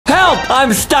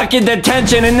I'm stuck in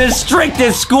detention in the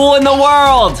strictest school in the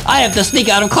world. I have to sneak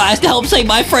out of class to help save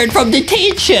my friend from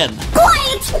detention.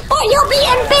 Quiet, or you'll be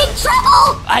in big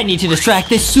trouble. I need to distract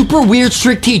this super weird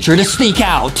strict teacher to sneak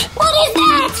out. What is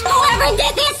that? Whoever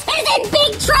did this is in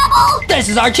big trouble. This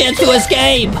is our chance to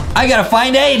escape. I gotta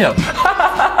find Adam.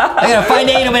 I gotta find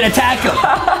Adam and attack him.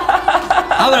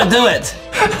 I'm gonna do it.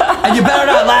 And you better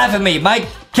not laugh at me. My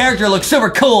character looks super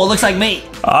cool. It looks like me.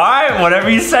 All right, whatever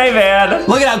you say, man.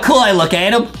 Look at how cool I look,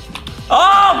 Adam.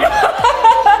 Oh!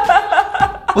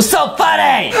 What's so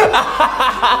funny?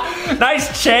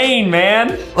 Nice chain,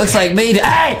 man. Looks like me.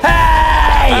 Hey!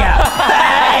 Hey!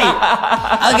 Hey!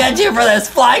 I'll get you for this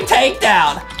flying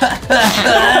takedown.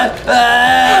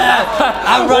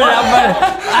 I'm running.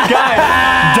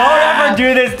 Guys, don't ever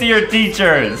do this to your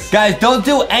teachers. Guys, don't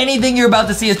do anything you're about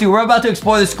to see us do. We're about to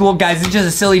explore the school. Guys, it's just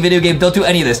a silly video game. Don't do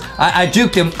any of this. I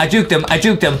juked him. I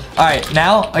juked him. All right,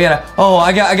 now I gotta. Oh,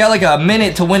 I got like a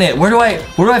minute to win it. Where do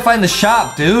I find the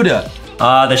shop, dude?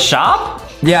 The shop?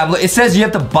 Yeah, it says you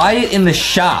have to buy it in the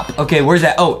shop. Okay, where's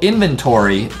that? Oh,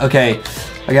 inventory. Okay,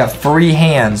 I got free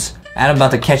hands. I'm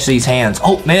about to catch these hands.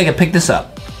 Oh, maybe I can pick this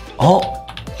up.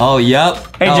 Oh, yep.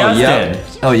 Hey, Justin. Yep.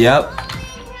 Oh, yep.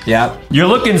 Yep. You're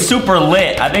looking super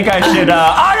lit. I think I should, oh no!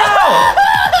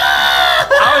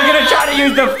 I was gonna try to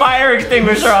use the fire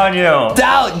extinguisher on you.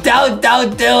 Don't do it.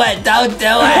 Don't do it. Don't do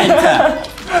it.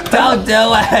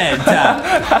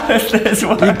 How does this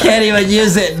work? You can't even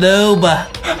use it, noob.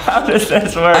 How does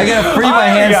this work? I gotta free my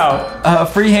hands.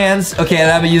 Free hands. Okay,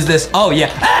 and I'm gonna use this. Oh, yeah.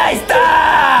 Hey,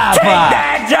 stop! Take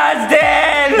that,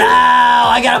 Justin! No,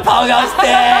 I got a pogo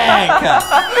stick.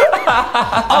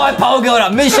 Oh, I pogoed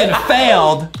up. Mission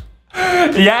failed.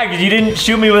 Yeah, because you didn't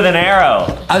shoot me with an arrow.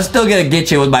 I'm still gonna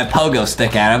get you with my pogo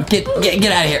stick, Adam. Get out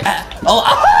of here.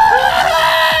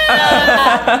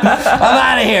 I'm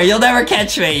out of here. You'll never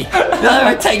catch me. You'll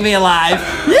never take me alive.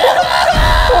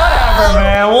 Whatever,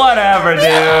 man. Whatever,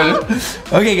 dude.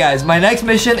 Okay, guys. My next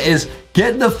mission is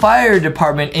get the fire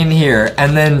department in here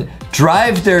and then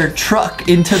drive their truck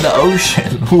into the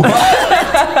ocean. What?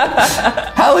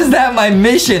 How is that my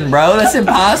mission, bro? That's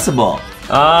impossible.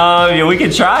 Yeah, we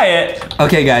could try it.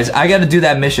 Okay, guys. I gotta do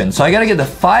that mission. So I gotta get the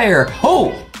fire.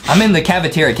 Oh! I'm in the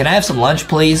cafeteria. Can I have some lunch,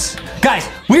 please? Guys,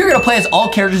 we're gonna play as all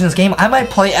characters in this game. I might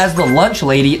play as the lunch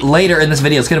lady later in this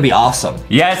video. It's gonna be awesome.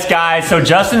 Yes, guys. So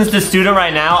Justin's the student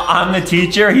right now. I'm the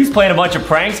teacher. He's playing a bunch of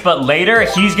pranks, but later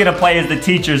he's gonna play as the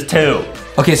teachers too.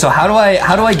 Okay, so how do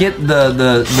I get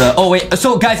the oh wait,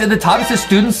 so guys, at the top it says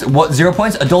students 0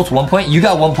 points, adults 1 point. You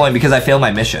got 1 point because I failed my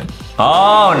mission.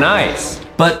 Oh, nice.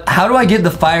 But how do I get the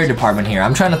fire department here?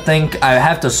 I'm trying to think. I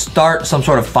have to start some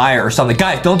sort of fire or something.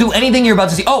 Guys, don't do anything you're about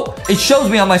to see. Oh, it shows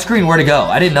me on my screen where to go.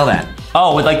 I didn't know that.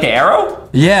 Oh, with like the arrow?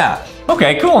 Yeah.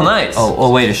 Okay, cool, nice.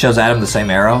 Oh wait, it shows Adam the same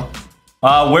arrow?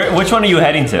 Which one are you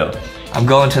heading to? I'm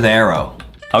going to the arrow.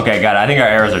 Okay, got it. I think our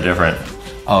arrows are different.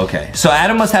 Okay, so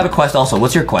Adam must have a quest also.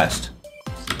 What's your quest?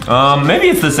 Maybe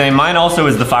it's the same. Mine also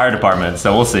is the fire department,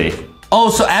 so we'll see. Oh,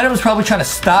 so Adam's probably trying to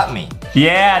stop me.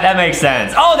 Yeah, that makes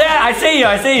sense. Oh, there, I see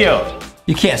you.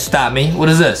 You can't stop me. What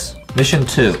is this? Mission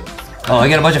 2. Oh, I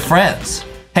got a bunch of friends.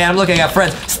 Hey, I'm looking, I got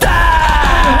friends.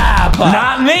 Stop!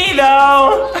 Not me,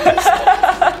 though.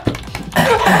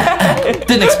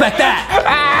 Didn't expect that.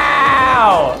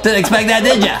 Ow! Didn't expect that,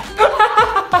 did ya?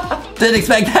 Didn't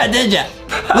expect that, did ya?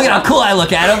 Look at how cool I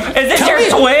look, Adam. Is this your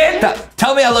twin?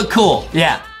 Tell me I look cool.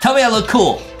 Yeah, tell me I look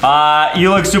cool.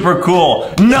 You look super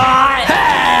cool. Not!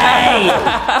 Hey!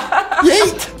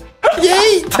 Yeet!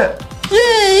 Yeet!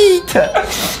 Yeet!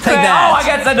 Take that. Oh, I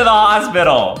got sent to the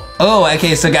hospital. Oh,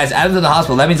 okay, so guys, Adam's in the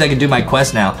hospital. That means I can do my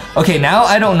quest now. Okay, now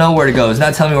I don't know where to go. It's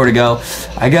not telling me where to go.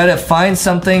 I gotta find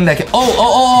something that can...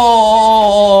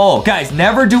 Oh. Guys,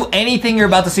 never do anything you're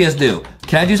about to see us do.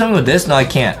 Can I do something with this? No, I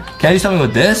can't. Can I do something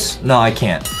with this? No, I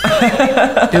can't.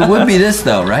 It would be this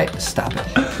though, right? Stop it.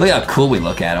 Look at how cool we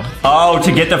look, Adam. Oh,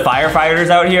 to get the firefighters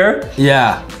out here?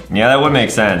 Yeah. Yeah, that would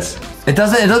make sense. It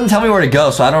doesn't tell me where to go,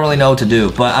 so I don't really know what to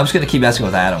do. But I'm just gonna keep messing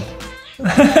with Adam.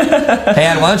 Hey,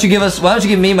 Adam, why don't you give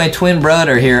me my twin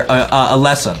brother here a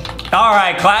lesson? All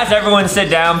right, class, everyone sit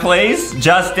down, please.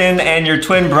 Justin and your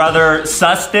twin brother,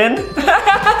 Sustin.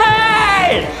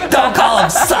 Hey! Don't call him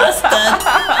Sustin.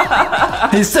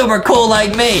 He's super cool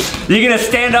like me. You gonna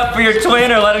stand up for your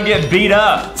twin or let him get beat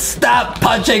up? Stop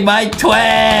punching my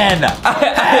twin.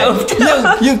 Hey,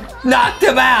 you knocked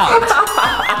him out.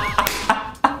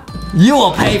 You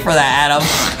will pay for that, Adam.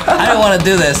 I don't want to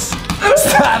do this.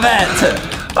 Stop it.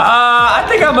 I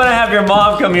think I'm gonna have your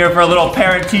mom come here for a little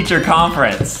parent-teacher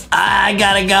conference. I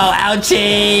gotta go.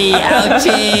 Ouchie!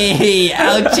 Ouchie!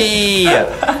 Ouchie!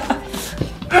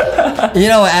 You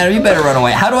know what, Adam? You better run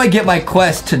away. How do I get my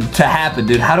quest to happen,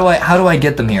 dude? How do I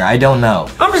get them here? I don't know.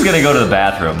 I'm just gonna go to the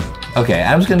bathroom. Okay,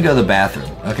 Adam's gonna go to the bathroom.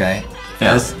 Okay.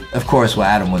 Yeah. That's, of course, what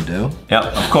Adam would do. Yep,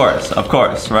 of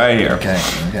course, right here. Okay.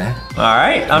 All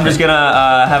right, I'm just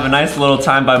gonna have a nice little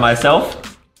time by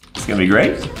myself. It's gonna be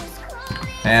great.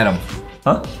 Adam.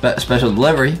 Huh? Special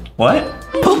delivery. What?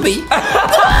 Poopy.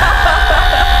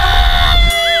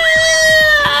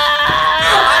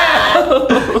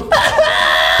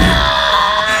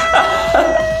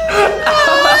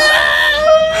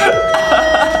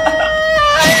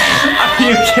 Are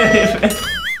you kidding me?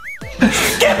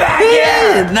 Get back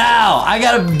here! Now, I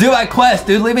gotta do my quest,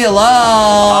 dude. Leave me alone.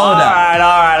 All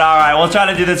right. We'll try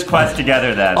to do this quest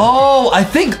together then. Oh,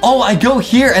 I go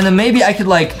here, and then maybe I could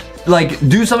like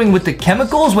do something with the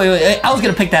chemicals. Wait, I was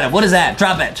gonna pick that up. What is that?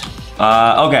 Drop it.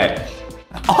 Okay.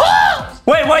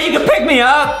 Wait, what? You can pick me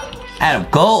up? Adam,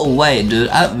 go away, dude.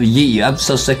 Yeet you. I'm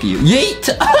so sick of you. Yeet.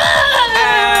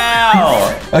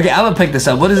 Ow. Okay, I'm gonna pick this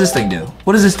up. What does this thing do?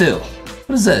 What does this do?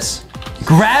 What is this?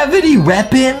 Gravity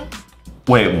weapon?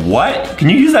 Wait, what? Can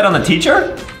you use that on the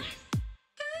teacher?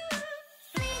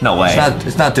 No way.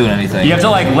 It's not doing anything. You have to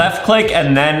like left click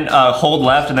and then hold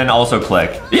left and then also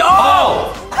click.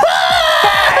 Oh!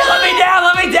 Hey, let me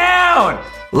down!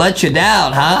 Let you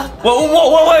down, huh?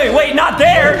 Whoa, wait, not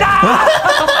there! No!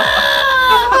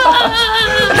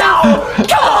 No!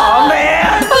 Come on,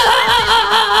 man!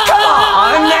 Come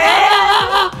on,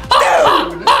 man!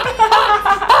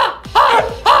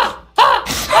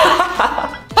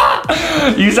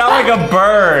 Dude! You sound like a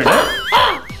bird.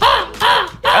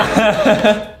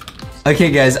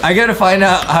 Okay, guys, I gotta find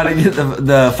out how to get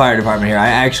the fire department here. I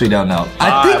actually don't know.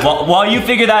 Well, while you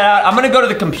figure that out, I'm gonna go to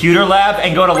the computer lab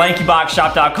and go to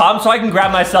LankyBoxShop.com so I can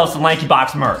grab myself some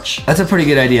LankyBox merch. That's a pretty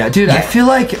good idea. Dude, yeah. I feel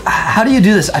like, how do you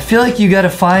do this? I feel like you gotta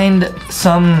find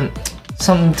something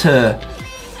to,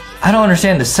 I don't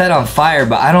understand, to set on fire,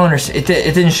 but I don't understand,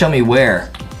 it didn't show me where.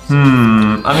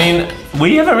 I mean,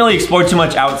 we haven't really explored too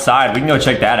much outside. We can go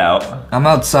check that out. I'm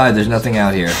outside, there's nothing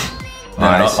out here.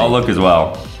 Alright, I'll look as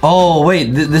well. Oh,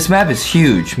 wait, this map is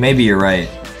huge. Maybe you're right.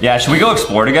 Yeah, should we go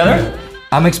explore together?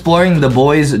 I'm exploring the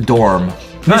boys' dorm.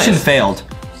 Mission Nice. failed.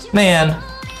 Man.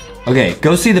 Okay,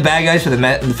 go see the bad guys for the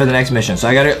next mission. So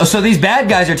I gotta, so these bad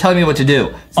guys are telling me what to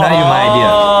do. It's not even my idea.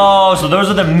 Oh, so those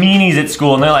are the meanies at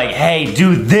school and they're like, hey,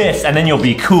 do this and then you'll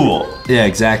be cool. Yeah,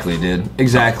 exactly, dude.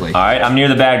 Exactly. Alright, I'm near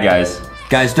the bad guys.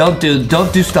 Guys, don't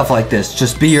do stuff like this.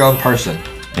 Just be your own person.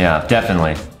 Yeah,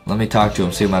 definitely. Let me talk to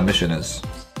him, see what my mission is.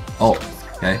 Oh,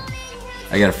 okay.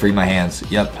 I gotta free my hands.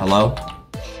 Yep, hello?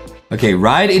 Okay,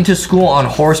 ride into school on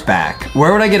horseback.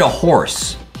 Where would I get a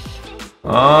horse?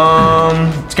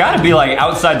 It's gotta be like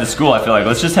outside the school, I feel like.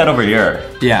 Let's just head over here.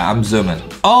 Yeah, I'm zooming.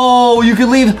 Oh, you could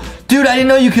leave. Dude, I didn't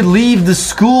know you could leave the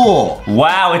school.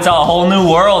 Wow, it's a whole new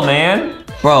world, man.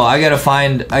 Bro, I gotta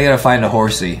find a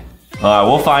horsey. Alright,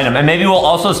 we'll find him. And maybe we'll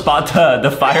also spot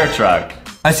the fire truck.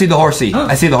 I see the horsey.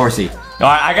 I see the horsey.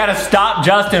 Alright, I gotta stop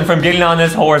Justin from getting on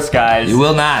this horse, guys. You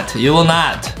will not. You will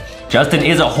not. Justin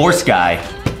is a horse guy.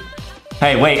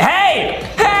 Hey, wait. Hey!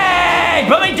 Hey!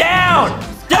 Put me down!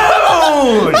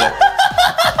 Dude!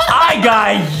 I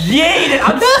got yeeted.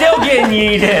 I'm still getting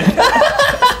yeeted.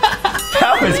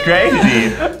 That was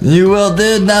crazy. You will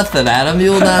do nothing, Adam.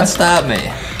 You will not stop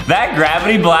me. That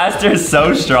gravity blaster is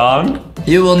so strong.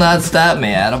 You will not stop me,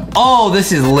 Adam. Oh,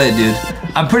 this is lit, dude.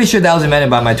 I'm pretty sure that was invented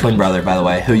by my twin brother, by the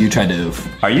way, who you tried to oof.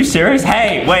 Are you serious?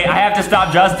 Hey, wait, I have to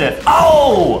stop Justin.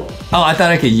 Oh! Oh, I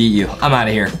thought I could yeet you. I'm out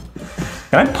of here.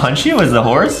 Can I punch you as the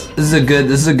horse? This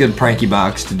is a good pranky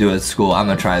box to do at school. I'm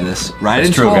gonna try this. Ride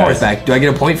into true, a guys. horseback. Do I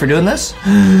get a point for doing this?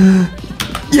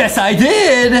 Yes, I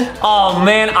did. Oh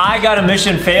man, I got a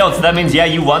mission failed, so that means yeah,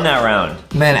 you won that round.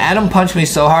 Man, Adam punched me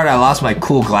so hard I lost my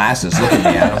cool glasses. Look at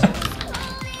me, Adam.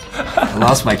 I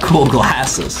lost my cool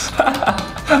glasses.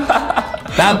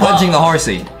 Not punching the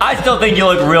horsey. I still think you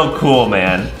look real cool,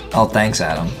 man. Oh, thanks,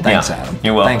 Adam. Thanks, Yeah, Adam.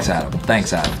 you're welcome. Thanks, Adam.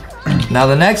 Thanks, Adam. Now,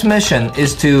 the next mission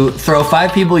is to throw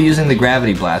 5 people using the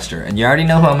gravity blaster. And you already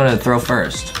know who I'm gonna throw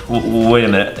first. Wait a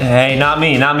minute. Hey, not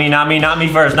me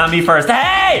first.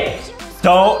 Hey!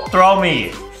 Don't throw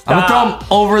me. Stop. I'm gonna throw him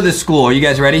over the school. Are you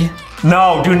guys ready?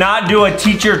 No, do not do a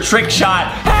teacher trick shot.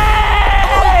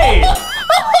 Hey!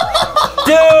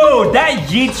 Dude, that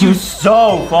yeets you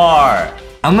so far.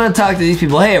 I'm gonna talk to these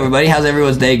people. Hey, everybody, how's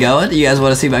everyone's day going? You guys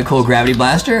wanna see my cool gravity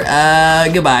blaster?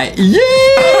 Goodbye. Yeet!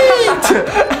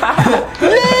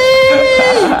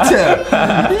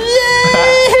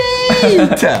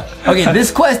 Yeet! Okay, this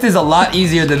quest is a lot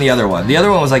easier than the other one. The other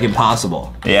one was like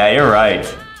impossible. Yeah, you're right.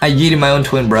 I yeeted my own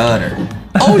twin brother.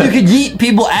 Oh, you could yeet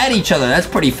people at each other. That's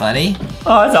pretty funny.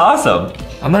 Oh, that's awesome.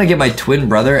 I'm gonna get my twin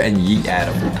brother and yeet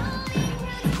Adam.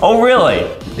 Oh, really?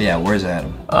 Yeah, where's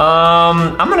Adam?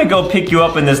 I'm gonna go pick you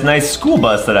up in this nice school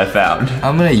bus that I found.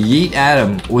 I'm gonna yeet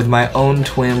Adam with my own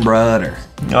twin brother.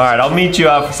 All right, I'll meet you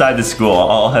outside the school.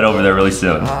 I'll head over there really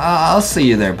soon. I'll see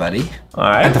you there, buddy. All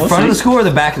right. At the front of the school or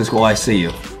the back of the school? I see you.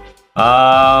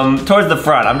 Towards the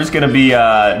front. I'm just gonna be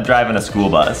driving a school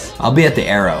bus. I'll be at the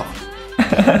arrow.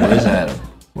 Where's Adam?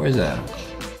 Where's Adam?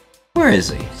 Where is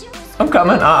he? I'm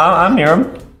coming. I'm near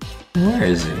him. Where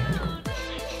is he?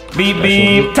 Beep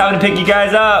beep. Time to pick you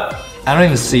guys up. I don't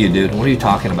even see you, dude. What are you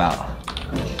talking about?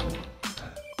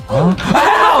 Huh?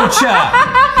 Ouch!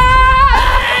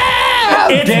 How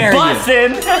It's dare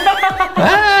bussin'.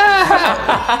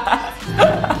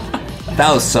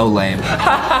 That was so lame.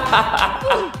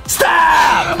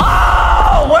 Stop!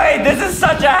 Oh, wait, this is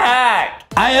such a hack.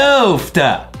 I oofed.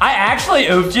 I actually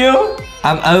oofed you?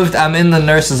 I'm oofed. I'm in the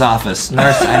nurse's office.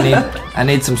 Nurse, I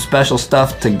need some special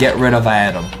stuff to get rid of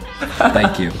Adam.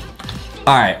 Thank you.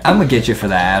 All right, I'm gonna get you for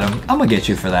that, Adam. I'm gonna get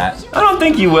you for that. I don't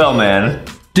think you will, man.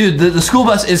 Dude, the school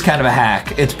bus is kind of a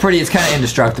hack. It's kind of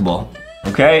indestructible.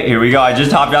 Okay, here we go. I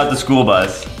just hopped out the school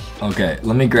bus. Okay,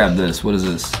 let me grab this. What is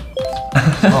this?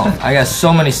 Oh, I got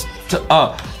so many.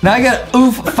 Oh, now I got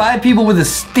 5 people with a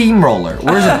steamroller.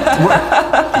 Where's it?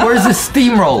 Where's the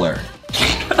steamroller?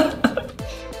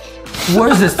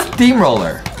 Where's the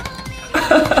steamroller?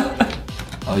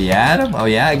 Oh yeah, Adam. Oh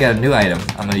yeah, I got a new item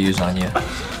I'm gonna use on you.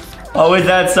 Oh, is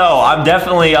that so? I'm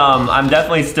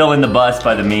definitely still in the bus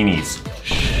by the meanies.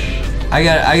 I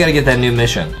gotta get that new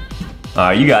mission.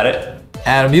 You got it.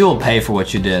 Adam, you will pay for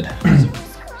what you did.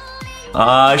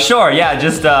 Sure, yeah,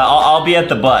 just, I'll be at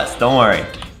the bus, don't worry.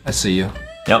 I see you.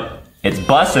 Yep, it's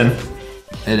bussin'.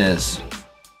 It is.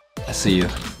 I see you.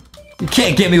 You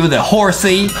can't get me with a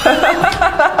horsey.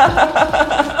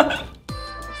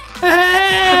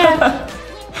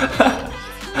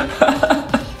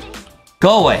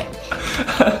 Go away.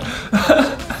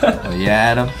 Oh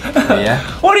yeah, Adam. Oh yeah.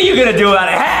 What are you gonna do about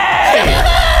it? Hey!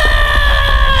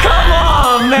 Come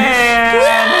on,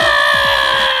 man!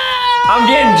 I'm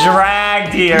getting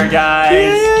dragged here, guys.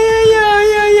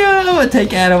 Yeah. I'm gonna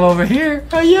take Adam over here.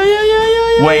 Oh,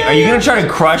 yeah. Wait, are you gonna try to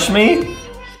crush me?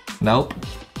 Nope.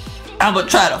 I'm gonna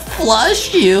try to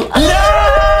flush you.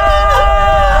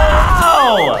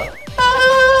 No!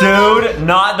 Dude,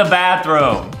 not the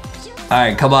bathroom. All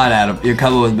right, come on, Adam. You're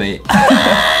coming with me.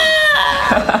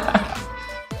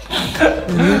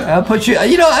 I'll put you.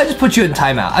 You know, I just put you in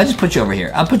timeout. I just put you over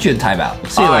here. I'll put you in timeout.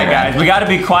 See you All right, later, guys, Adam. we gotta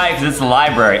be quiet because it's the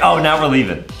library. Oh, now we're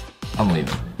leaving. I'm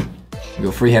leaving. You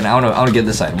go freehand. I wanna get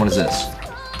this item. What is this?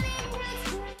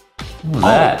 What's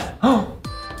that? Oh,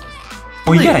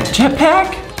 you got a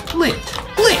jetpack? Lit.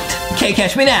 Can't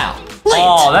catch me now. Lit.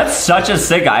 Oh, that's such a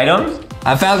sick item.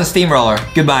 I found the steamroller.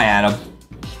 Goodbye, Adam.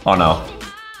 Oh no.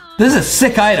 This is a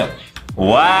sick item.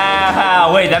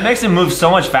 Wow, wait, that makes him move so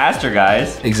much faster,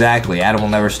 guys. Exactly. Adam will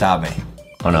never stop me.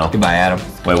 Oh no. Goodbye, Adam.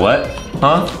 Wait, what?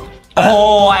 Huh?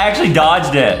 Oh, I actually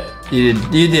dodged it. You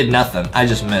did nothing. I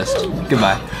just missed.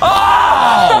 Goodbye.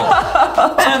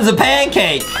 Oh! Adam's a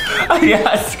pancake.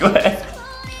 Yeah, squid.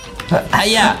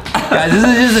 Yeah, guys, this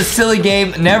is just a silly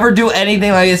game. Never do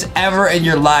anything like this ever in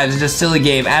your lives. It's just a silly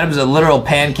game. Adam's a literal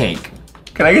pancake.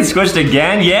 Can I get squished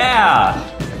again? Yeah.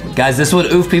 Guys, this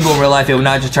would oof people in real life. It would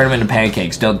not just turn them into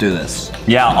pancakes. Don't do this.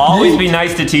 Yeah, always be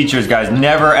nice to teachers, guys.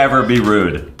 Never, ever be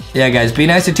rude. Yeah, guys, be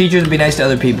nice to teachers and be nice to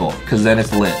other people, because then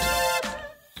it's lit.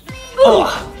 Ooh.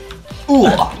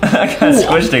 I got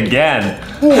squished again.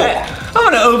 I'm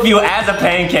gonna oof you as a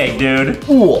pancake, dude.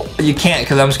 Ooh. You can't,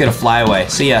 because I'm just going to fly away.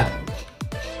 See ya.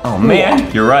 Oh,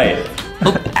 man, you're right.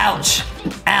 Oh, ouch.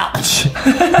 Ouch.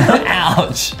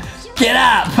 Ouch. Get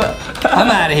up.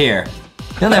 I'm out of here.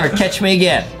 You'll never catch me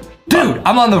again. Dude,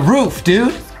 I'm on the roof,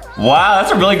 dude. Wow,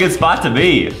 that's a really good spot to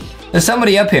be. There's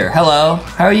somebody up here. Hello.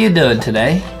 How are you doing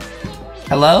today?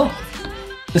 Hello?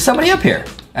 There's somebody up here.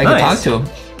 I can talk to him.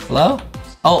 Hello?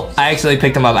 Oh, I actually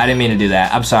picked them up. I didn't mean to do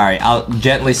that. I'm sorry. I'll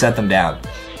gently set them down.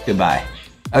 Goodbye.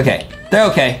 Okay. They're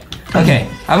okay. Okay.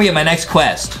 I'm gonna get my next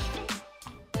quest.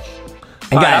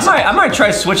 And guys, I might try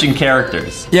switching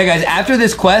characters. yeah, guys, after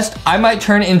this quest, I might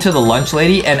turn into the lunch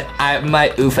lady and I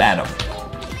might oof Adam.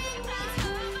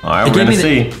 All right, we're gonna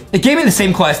see. It gave me the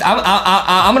same quest.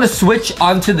 I'm gonna switch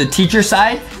onto the teacher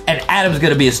side, and Adam's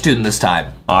gonna be a student this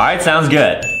time. All right, sounds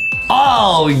good.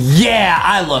 Oh yeah,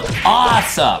 I look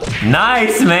awesome.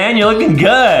 Nice, man, you're looking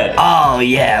good. Oh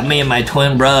yeah, me and my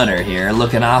twin brother here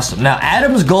looking awesome. Now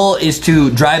Adam's goal is to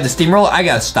drive the steamroller. I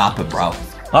gotta stop it, bro.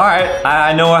 All right,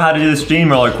 I know how to do the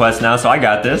steamroller quest now, so I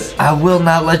got this. I will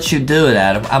not let you do it,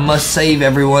 Adam. I must save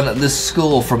everyone at this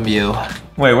school from you.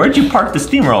 Wait, where'd you park the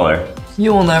steamroller?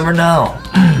 You will never know.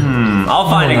 I'll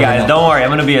find it, guys. Don't worry.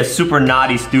 I'm gonna be a super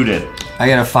naughty student. I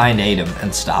gotta find Adam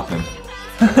and stop him.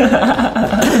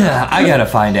 I gotta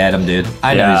find Adam, dude.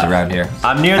 I know he's around here.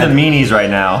 I'm near the meanies right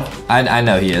now. I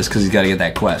know he is because he's gotta get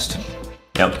that quest.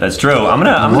 Yep, that's true. I'm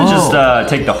gonna just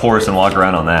take the horse and walk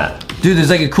around on that. Dude,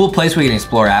 there's like a cool place we can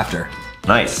explore after.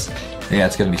 Nice. Yeah,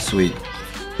 it's gonna be sweet.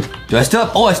 Do I still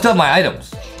have? Oh, I still have my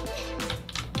items.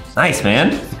 Nice,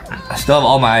 man. I still have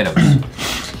all my items.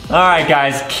 All right,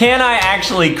 guys. Can I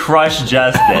actually crush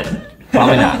Justin?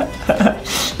 Probably not. I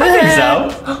think so.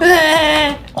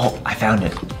 Oh, I found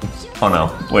it. Oh no,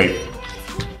 wait.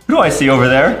 Who do I see over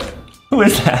there? Who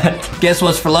is that? Guess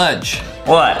what's for lunch?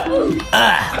 What?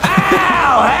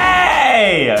 Ow!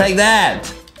 Hey! Take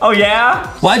that. Oh yeah?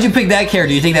 Why'd you pick that character?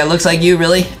 Do you think that looks like you,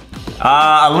 really?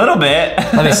 A little bit.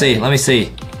 Let me see. Let me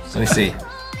see. Let me see.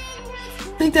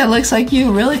 Think that looks like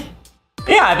you, really?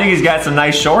 Yeah, I think he's got some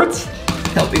nice shorts.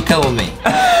 Come with me.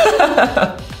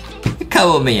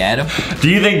 Come with me, Adam. Do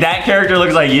you think that character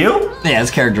looks like you? Yeah,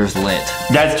 this character is lit.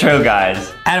 That's true,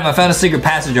 guys. Adam, I found a secret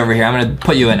passage over here. I'm gonna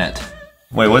put you in it.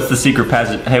 Wait, what's the secret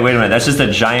passage? Hey, wait a minute. That's just a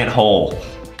giant hole.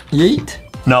 Yeet.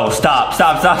 No, stop.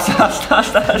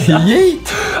 Yeet.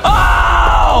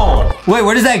 Oh! Wait,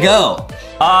 where does that go?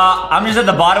 I'm just at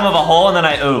the bottom of a hole and then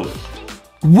I oof.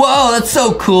 Whoa, that's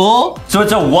so cool. So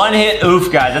it's a one-hit oof,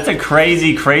 guys. That's a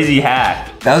crazy, crazy hack.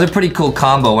 That was a pretty cool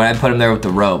combo when I put him there with the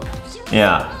rope.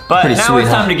 Yeah, but Pretty now sweet, it's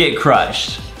time huh? to get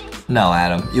crushed. No,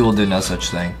 Adam, you will do no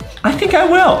such thing. I think I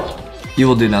will. You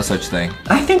will do no such thing.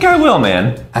 I think I will,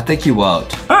 man. I think you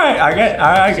won't. All right, I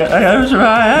gotta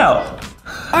try it out.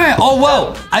 All right. Oh,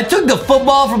 whoa! I took the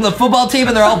football from the football team,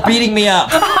 and they're all beating me up.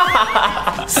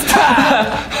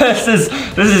 Stop! This is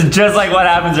just like what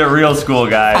happens at real school,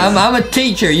 guys. I'm a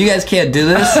teacher. You guys can't do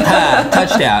this.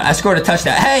 Touchdown! I scored a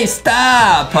touchdown. Hey,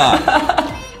 stop!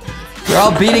 They're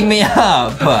all beating me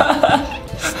up.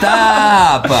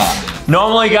 Stop!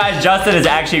 Normally, guys, Justin is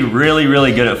actually really,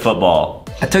 really good at football.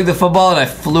 I took the football and I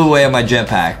flew away on my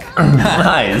jetpack.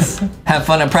 Nice. Have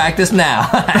fun at practice now.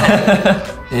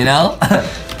 You know?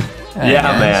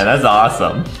 Yeah, man, that's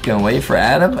awesome. Gonna wait for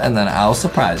Adam and then I'll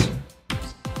surprise him.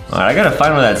 All right, I gotta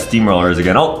find where that steamroller is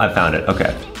again. Oh, I found it.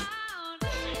 Okay.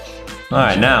 All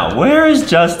right, now where is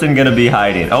Justin gonna be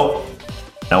hiding? Oh,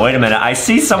 now wait a minute. I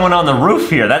see someone on the roof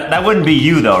here. That wouldn't be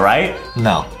you though, right?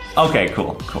 No. Okay,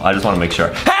 cool. I just want to make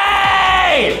sure.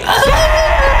 Hey!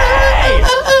 Hey!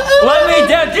 Let me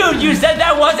down, dude. You said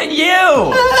that wasn't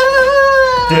you.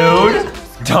 Dude,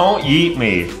 don't yeet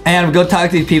me. Adam, go talk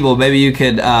to these people. Maybe you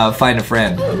could find a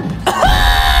friend.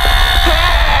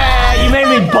 Hey, you made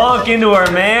me bonk into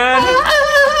her, man.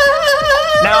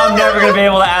 Now I'm never gonna be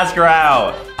able to ask her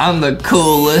out. I'm the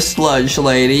coolest lunch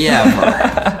lady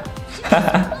ever.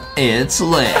 It's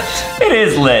lit. It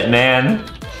is lit, man.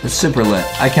 It's super lit.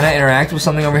 Can I interact with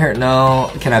something over here?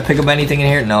 No. Can I pick up anything in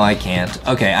here? No, I can't.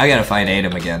 Okay, I gotta find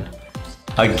Adam again.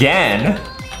 Again?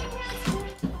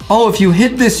 Oh, if you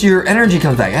hit this, your energy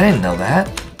comes back. I didn't know that.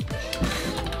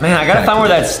 Man, I gotta find where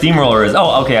that steamroller is.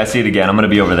 Oh, okay, I see it again. I'm gonna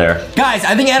be over there. Guys,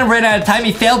 I think Adam ran out of time.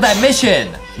 He failed that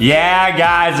mission. Yeah,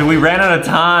 guys, we ran out of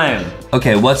time.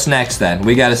 Okay, what's next then?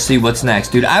 We gotta see what's next.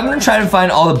 Dude, I'm gonna try to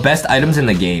find all the best items in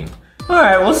the game. All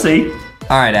right, we'll see.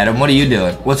 All right, Adam, what are you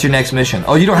doing? What's your next mission?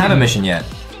 Oh, you don't have a mission yet.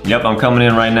 Yep, I'm coming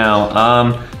in right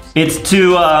now. It's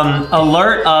to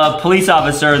alert a police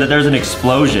officer that there's an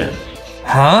explosion.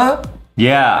 Huh?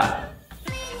 Yeah.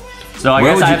 So I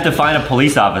guess I have to find a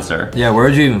police officer. Yeah, where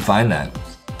would you even find that?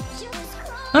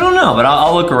 I don't know, but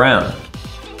I'll look around.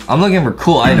 I'm looking for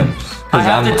cool items. I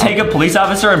have to take a police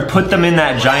officer and put them in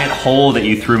that giant hole that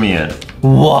you threw me in.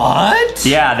 What?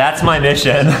 Yeah, that's my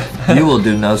mission. You will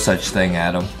do no such thing,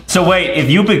 Adam. So wait, if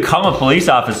you become a police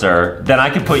officer, then I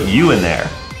can put you in there.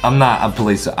 I'm not a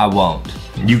police. I won't.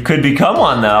 You could become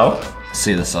one though.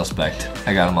 See the suspect.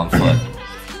 I got him on foot.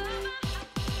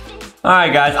 All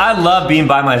right, guys, I love being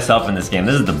by myself in this game.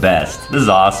 This is the best. This is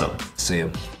awesome. See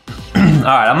him. All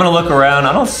right, I'm gonna look around.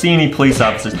 I don't see any police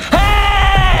officers.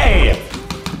 Hey!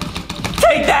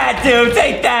 Take that, dude,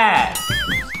 take that!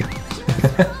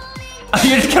 Are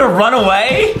you just gonna run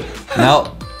away?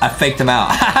 Nope, I faked him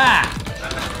out.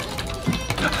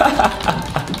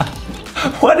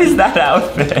 What is that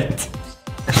outfit?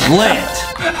 Lit.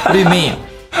 What do you mean?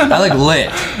 I look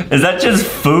lit. Is that just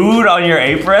food on your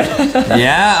apron?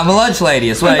 Yeah, I'm a lunch lady.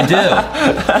 That's what I do.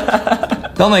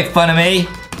 Don't make fun of me.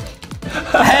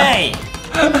 Hey!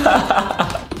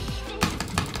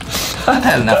 I've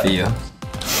had enough of you.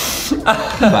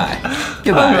 Goodbye.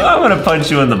 Goodbye. I'm gonna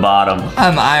punch you in the bottom.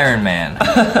 I'm Iron Man.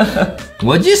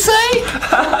 What'd you say?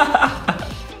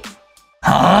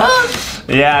 Huh?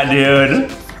 Yeah,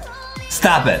 dude.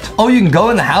 Stop it. Oh, you can go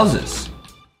in the houses.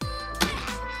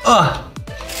 Ugh.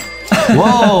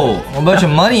 Whoa, a bunch of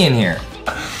money in here.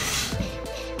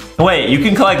 Wait, you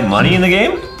can collect money in the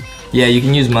game? Yeah, you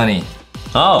can use money.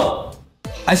 Oh.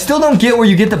 I still don't get where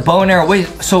you get the bow and arrow. Wait,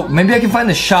 so maybe I can find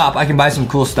the shop. I can buy some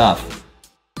cool stuff.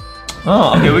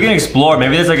 Oh, okay, we can explore.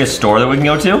 Maybe there's like a store that we can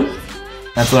go to?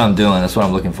 That's what I'm doing. That's what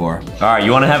I'm looking for. All right,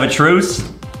 you want to have a truce?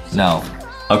 No.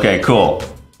 Okay, cool.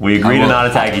 We agree to not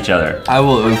attack each other. I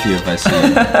will oof you if I see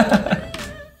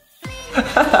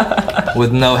you.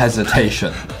 With no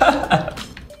hesitation.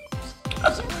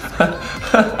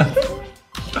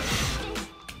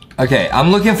 Okay,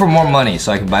 I'm looking for more money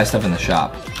so I can buy stuff in the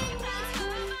shop.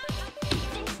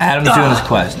 Adam's doing his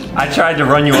quest. I tried to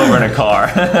run you over in a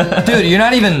car. Dude, you're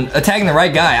not even attacking the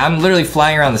right guy. I'm literally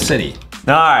flying around the city.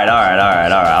 All right.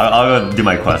 I'll go do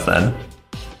my quest then.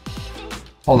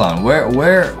 Hold on,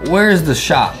 where is the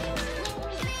shop?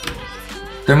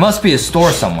 There must be a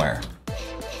store somewhere.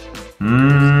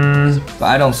 But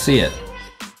I don't see it.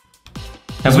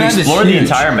 Have we explored the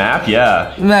entire map?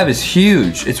 Yeah. The map is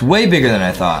huge. It's way bigger than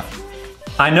I thought.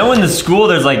 I know in the school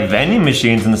there's like vending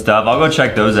machines and stuff. I'll go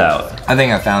check those out. I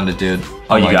think I found it, dude.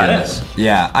 Oh, you got it?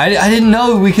 Yeah, I didn't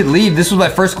know we could leave. This was my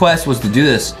first quest, was to do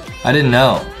this. I didn't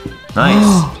know.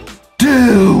 Nice.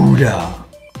 Dude!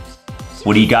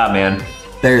 What do you got, man?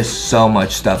 There's so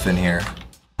much stuff in here.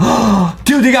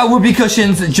 Dude, they got whoopee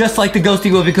cushions just like the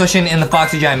ghosty whoopee cushion in the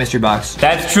Foxy Giant Mystery Box.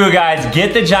 That's true, guys.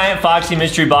 Get the Giant Foxy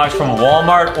Mystery Box from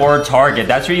Walmart or Target.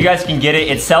 That's where you guys can get it.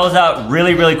 It sells out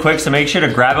really, really quick, so make sure to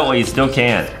grab it while you still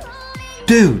can.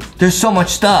 Dude, there's so much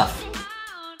stuff.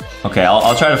 Okay,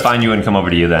 I'll try to find you and come over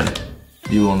to you then.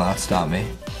 You will not stop me.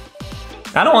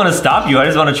 I don't want to stop you. I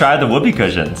just want to try the whoopee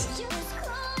cushions.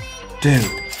 Dude,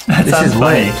 That this is sounds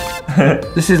funny.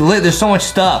 lit. This is lit. There's so much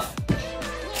stuff.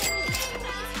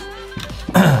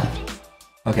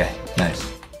 Okay,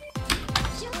 nice.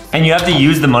 And you have to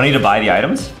use the money to buy the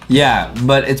items? Yeah,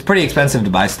 but it's pretty expensive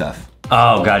to buy stuff.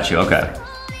 Oh, got you. Okay.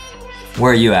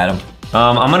 Where are you, Adam?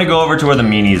 I'm gonna go over to where the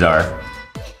meanies are.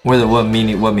 What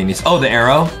meanies? Oh, the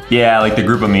arrow? Yeah, like the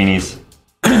group of meanies.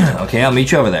 Okay, I'll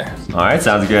meet you over there. All right,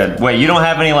 sounds good. Wait, you don't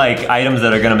have any like items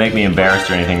that are gonna make me embarrassed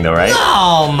or anything, though, right?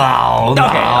 No. Okay.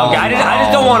 I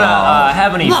just don't want to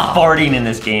have any farting in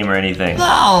this game or anything. No.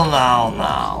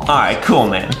 All right, cool,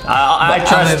 man. I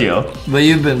trust you. But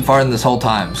you've been farting this whole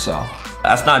time, so.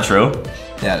 That's not true.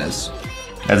 Yeah, it is.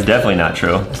 That's definitely not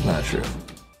true. It's not true.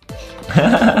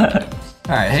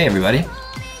 All right, hey everybody.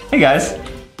 Hey guys.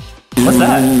 What's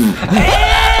that?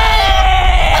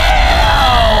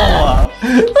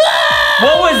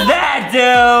 What was that,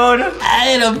 dude?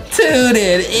 Adam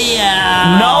tooted.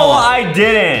 Yeah. No, I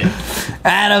didn't.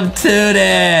 Adam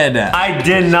tooted. I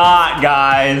did not,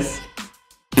 guys.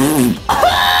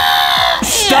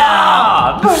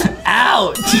 Stop!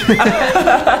 Ouch.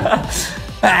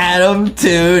 Adam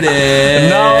tooted.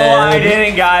 No, I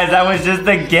didn't, guys. That was just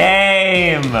a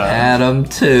game. Adam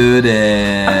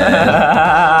tooted.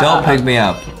 Don't pick me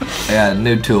up. I got a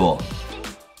new tool.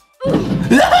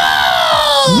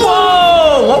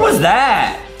 Whoa! What was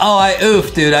that? Oh, I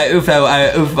oofed, dude. I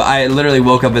oofed. I literally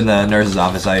woke up in the nurse's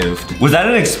office. I oofed. Was that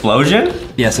an explosion?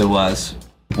 Yes, it was.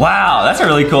 Wow, that's a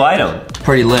really cool item.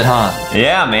 Pretty lit, huh?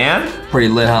 Yeah, man. Pretty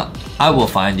lit, huh? I will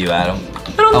find you, Adam.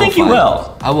 I don't think you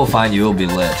will. I will find you. It'll be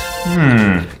lit.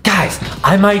 Guys,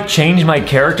 I might change my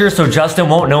character so Justin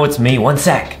won't know it's me. 1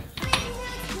 sec.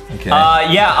 Okay.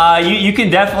 You can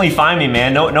definitely find me,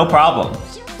 man. No problem.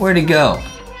 Where'd he go?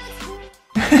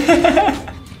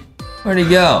 Where'd he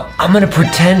go? I'm gonna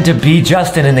pretend to be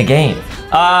Justin in the game.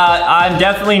 I'm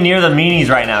definitely near the meanies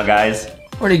right now, guys.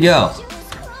 Where'd he go?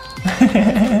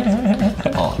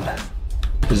 Oh,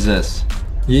 who's this?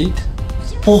 Yeet?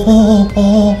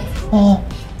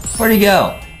 Where'd he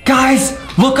go? Guys,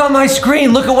 look on my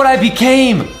screen. Look at what I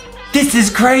became. This is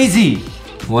crazy.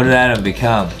 What did Adam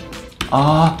become?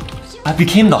 I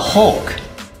became the Hulk.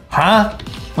 Huh?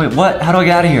 Wait, what? How do I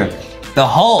get out of here? The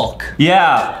Hulk?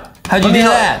 Yeah. How'd you do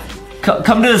that?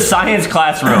 Come to the science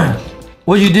classroom.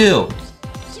 What'd you do?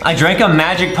 I drank a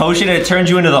magic potion and it turned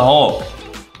you into the Hulk.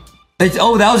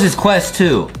 Oh, that was his quest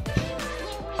too.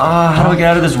 How do I get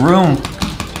out of this room?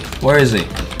 Where is he?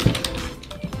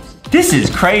 This is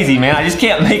crazy, man. I just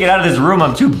can't make it out of this room.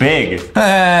 I'm too big.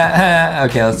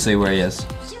 Okay, let's see where he is.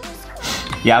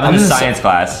 Yeah, I'm in the science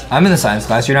class. I'm in the science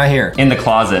class. You're not here. In the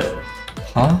closet.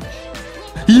 Huh?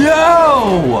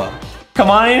 Yo! Come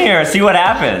on in here. See what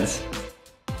happens.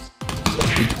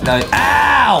 No,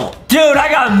 ow! Dude, I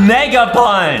got Mega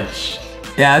Punch.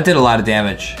 Yeah, that did a lot of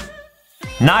damage.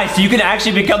 Nice. So you can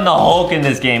actually become the Hulk in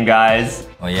this game, guys.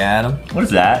 Oh yeah, Adam? What is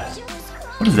that?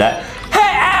 What is that? Hey,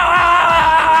 ow, ow,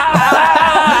 ow, ow, ow, ow,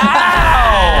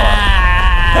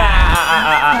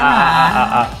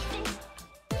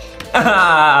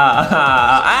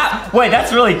 Wait,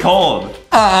 that's really cold.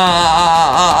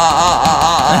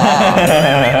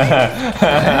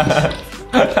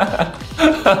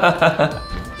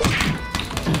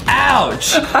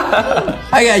 Ouch!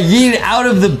 I got yeeted out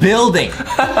of the building.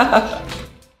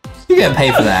 You get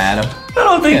paid for that, Adam. I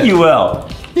don't think you will.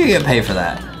 You get paid for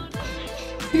that.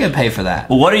 You get paid for that.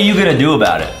 Well, what are you gonna do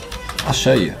about it? I'll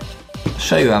show you. I'll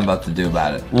show you what I'm about to do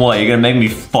about it. What, you're gonna make me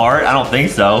fart? I don't think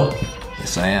so.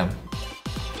 Yes, I am.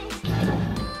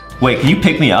 Wait, can you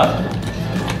pick me up?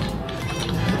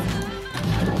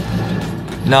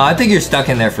 No, I think you're stuck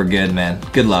in there for good, man.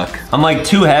 Good luck. I'm like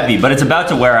too heavy, but it's about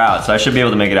to wear out, so I should be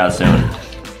able to make it out soon.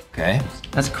 Okay.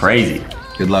 That's crazy.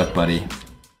 Good luck, buddy.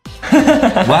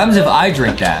 What happens if I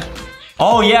drink that?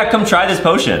 Oh yeah, come try this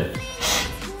potion.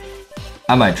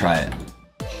 I might try it.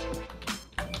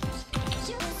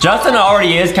 Justin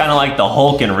already is kind of like the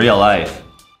Hulk in real life.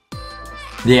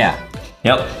 Yeah.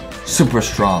 Yep. Super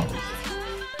strong.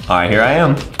 All right, here I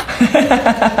am.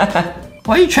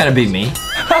 Why are you trying to beat me?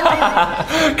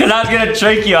 Because I was gonna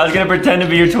trick you. I was gonna pretend to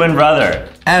be your twin brother.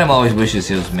 Adam always wishes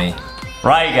he was me.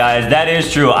 Right, guys, that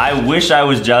is true. I wish I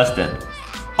was Justin.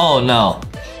 Oh no.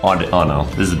 Oh no,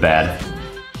 this is bad.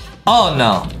 Oh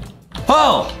no.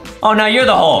 Oh! Oh, now you're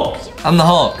the Hulk. I'm the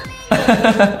Hulk.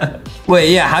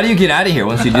 Wait, yeah, how do you get out of here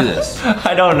once you do this?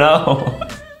 I don't know.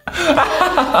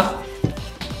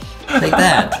 Take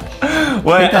that.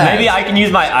 Wait, Take that. maybe I can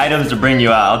use my items to bring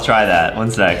you out. I'll try that.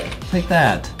 One sec. Take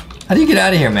that. How do you get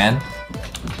out of here, man?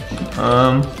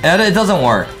 It doesn't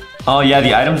work. Oh yeah,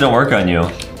 the items don't work on you.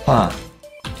 Huh.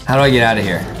 How do I get out of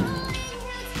here?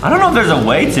 I don't know if there's a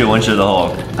way to once you're the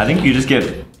Hulk. I think you just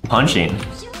get punching.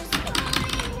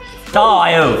 Oh,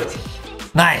 I oofed.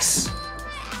 Nice.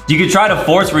 You could try to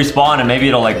force respawn and maybe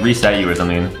it'll like reset you or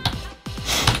something.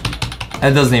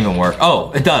 That doesn't even work.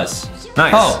 Oh, it does.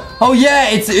 Nice. Oh yeah,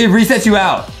 it resets you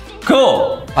out.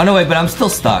 Cool. Oh no, wait, but I'm still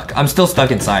stuck. I'm still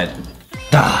stuck inside.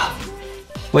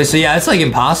 Wait, so yeah, it's like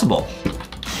impossible.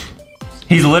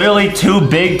 He's literally too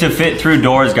big to fit through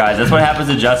doors, guys. That's what happens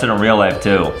to Justin in real life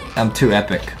too. I'm too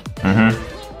epic. Mm-hmm.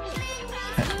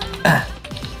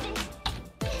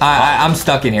 I'm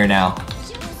stuck in here now.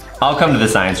 I'll come to the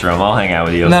science room. I'll hang out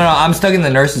with you. No, I'm stuck in the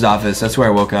nurse's office. That's where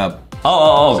I woke up.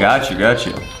 Oh, got you.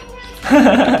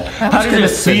 How does it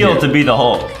feel to be the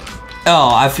Hulk?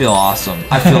 Oh, I feel awesome.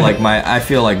 I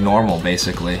feel like normal,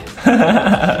 basically.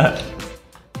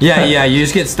 Yeah, you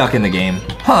just get stuck in the game.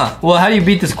 Huh, well, how do you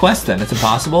beat this quest then? It's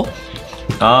impossible?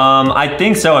 I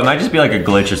think so. It might just be like a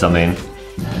glitch or something.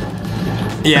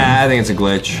 Yeah, I think it's a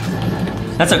glitch.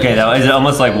 That's okay though. Is it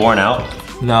almost like worn out?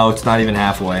 No, it's not even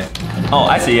halfway. Oh,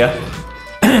 I see ya.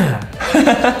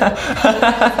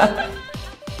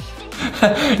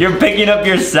 You're picking up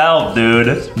yourself,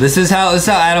 dude. This is how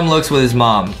Adam looks with his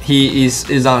mom.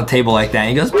 He's on a table like that. And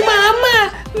he goes,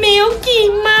 "Mama, Milky,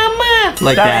 Mama,"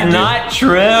 like that. That's not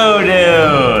true,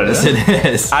 dude. Yes, it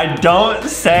is. I don't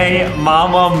say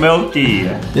Mama Milky.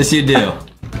 Yes, you do,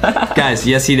 guys.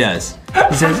 Yes, he does.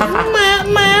 He says, "Mama,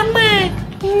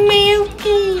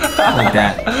 Milky," like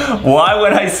that. Why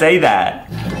would I say that?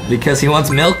 Because he wants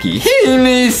Milky. He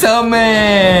needs some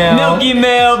milk. Milky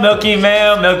milk, milky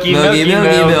milk, milky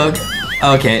milk.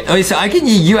 Okay, so I can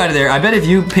yeet you out of there. I bet if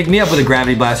you pick me up with a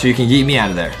gravity blaster, you can yeet me out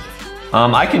of there.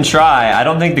 I can try. I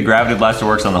don't think the gravity blaster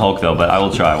works on the Hulk though, but I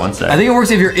will try. One sec. I think it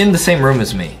works if you're in the same room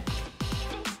as me.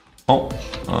 Oh,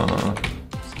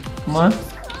 come on.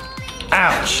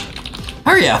 Ouch.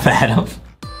 Hurry up, Adam.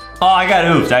 Oh, I got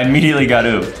oofed. I immediately got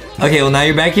oofed. Okay, well now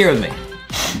you're back here with me.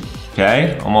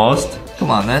 Okay, almost. Come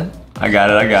on then. I got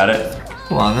it.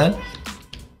 Come on then.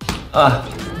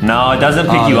 No, it doesn't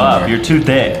pick you up. You're too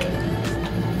thick.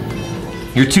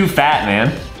 You're too fat,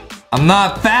 man. I'm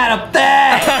not fat up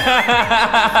there.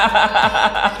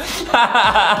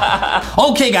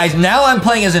 Okay, guys, now I'm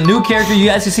playing as a new character. You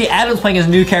guys can see Adam's playing as a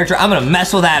new character. I'm gonna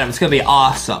mess with Adam. It's gonna be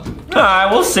awesome. All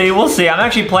right, we'll see. I'm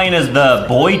actually playing as the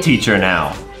boy teacher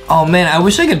now. Oh man, I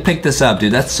wish I could pick this up,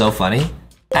 dude. That's so funny.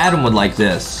 Adam would like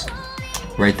this.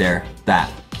 Right there.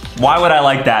 That. Why would I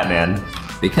like that, man?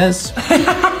 Because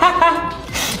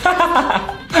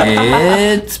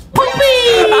it's poopy.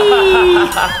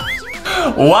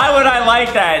 Why would I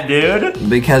like that, dude?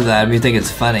 Because Adam, you think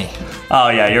it's funny. Oh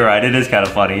yeah, you're right. It is kind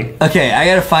of funny. Okay, I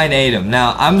gotta find Adam.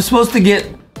 Now, I'm supposed to get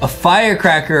a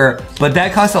firecracker, but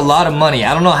that costs a lot of money.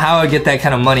 I don't know how I get that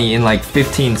kind of money in like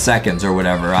 15 seconds or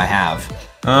whatever I have.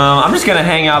 I'm just gonna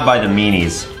hang out by the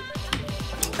meanies.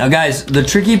 Now guys, the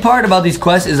tricky part about these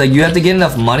quests is like you have to get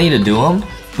enough money to do them,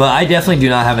 but I definitely do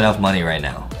not have enough money right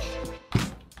now.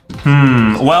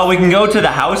 Well, we can go to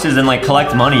the houses and like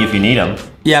collect money if you need them.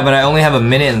 Yeah, but I only have 1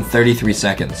 minute and 33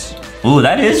 seconds. Ooh,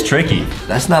 that is tricky.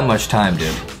 That's not much time,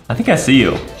 dude. I think I see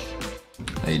you.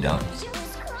 No, you don't.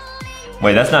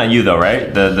 Wait, that's not you though,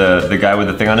 right? The guy with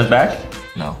the thing on his back?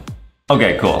 No.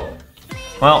 Okay, cool.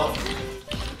 Well,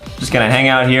 just gonna hang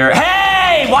out here.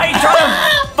 Hey! Why are you trying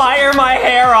to fire my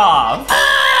hair off?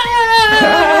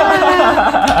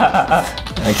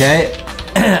 Okay.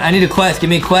 I need a quest. Give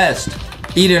me a quest.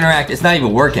 E to interact. It's not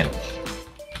even working.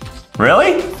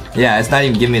 Really? Yeah, it's not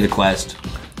even giving me the quest.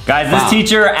 Guys, this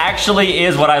teacher actually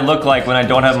is what I look like when I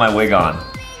don't have my wig on.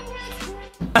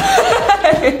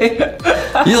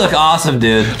 You look awesome,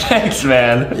 dude. Thanks,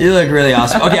 man. You look really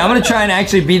awesome. Okay, I'm gonna try and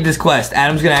actually beat this quest.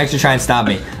 Adam's gonna actually try and stop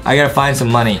me. I gotta find some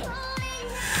money.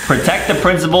 Protect the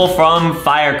principal from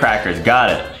firecrackers.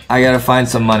 Got it. I gotta find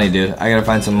some money, dude. I gotta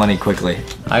find some money quickly.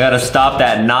 I gotta stop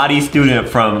that naughty student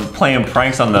from playing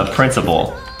pranks on the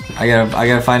principal. I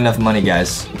gotta find enough money,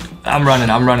 guys. I'm running.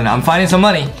 I'm finding some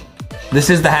money. This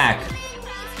is the hack.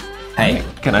 Hey.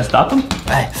 Can I stop him?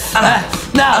 Hey.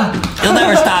 No! You'll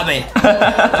never stop me.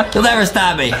 You'll never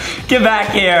stop me. Get back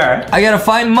here. I gotta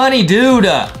find money, dude.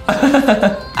 I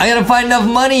gotta find enough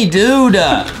money, dude.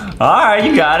 Alright,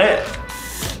 you got it.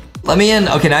 Let me in.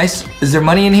 Okay, nice. Is there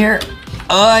money in here?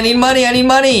 Oh, I need money. I need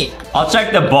money. I'll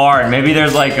check the bar. Maybe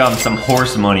there's like some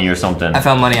horse money or something. I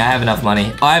found money. I have enough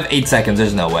money. Oh, I have 8 seconds.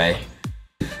 There's no way.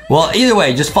 Well, either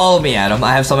way, just follow me, Adam.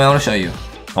 I have something I want to show you.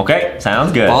 Okay,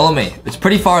 sounds good. Follow me. It's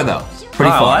pretty far, though.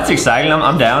 Pretty far. Well, that's exciting.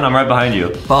 I'm down. I'm right behind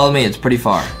you. Follow me. It's pretty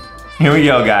far. Here we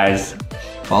go, guys.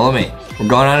 Follow me. We're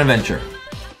going on an adventure.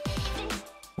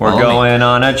 We're going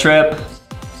on a trip.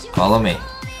 Follow me.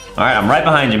 All right, I'm right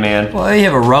behind you, man. Well, you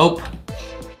have a rope.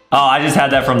 Oh, I just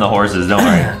had that from the horses. Don't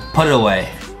worry. Put it away.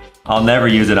 I'll never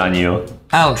use it on you.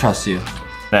 I don't trust you.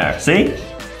 There, see?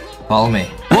 Follow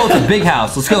me. Whoa, it's a big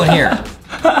house. Let's go in here.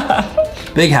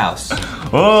 Big house.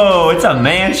 Whoa, it's a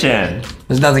mansion.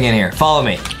 There's nothing in here. Follow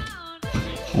me.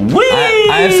 Whee!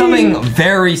 I have something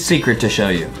very secret to show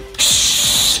you.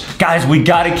 Shh. Guys, we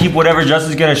gotta keep whatever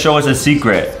Justin's gonna show us a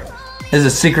secret. This is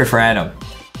a secret for Adam.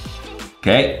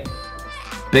 Okay.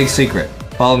 Big secret.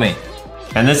 Follow me.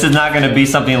 And this is not gonna be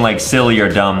something like silly or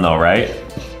dumb though, right?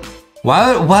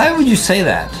 Why would you say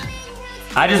that?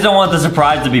 I just don't want the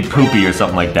surprise to be poopy or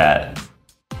something like that.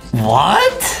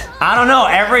 What? I don't know,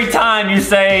 every time you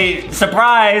say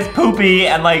surprise, poopy,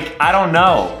 and like, I don't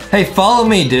know. Hey, follow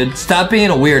me, dude. Stop being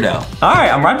a weirdo. All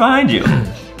right, I'm right behind you.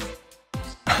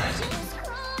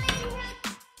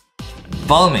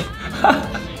 Follow me.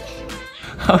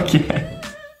 Okay.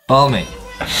 Follow me.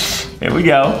 Here we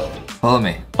go. Follow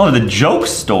me. Oh, the joke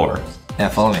store. Yeah,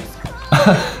 follow me.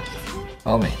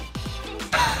 Follow me.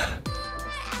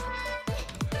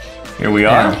 Here we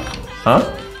are. Yeah.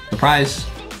 Huh? Surprise.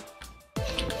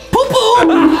 Poo-poo!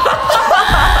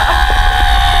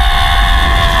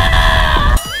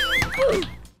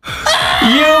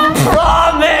 You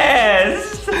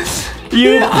promised!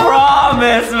 You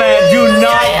promised, man! Do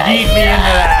not beat me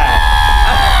into that!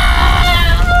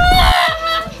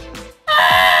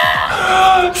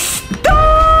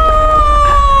 Stop!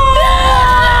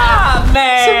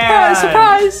 Man!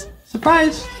 Surprise!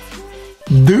 Surprise!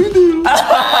 Doo-doo!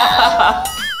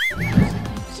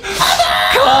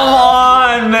 Come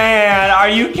on, man! Are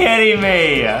you kidding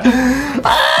me?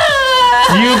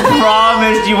 You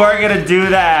promised you weren't gonna do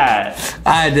that.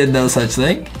 I did no such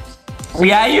thing.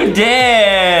 Yeah, you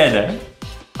did.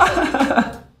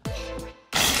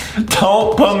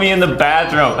 Don't put me in the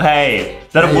bathroom. Hey,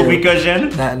 is that a whoopee cushion?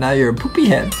 Now you're a poopy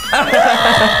head.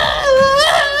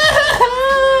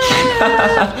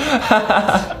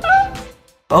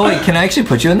 Oh wait, can I actually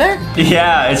put you in there?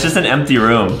 Yeah, it's just an empty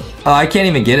room. Oh, I can't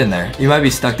even get in there. You might be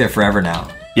stuck there forever now.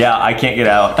 Yeah, I can't get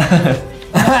out. Wait,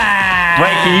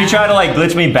 can you try to like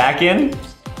glitch me back in?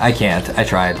 I can't. I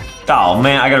tried. Oh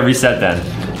man, I gotta reset then.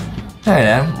 All right,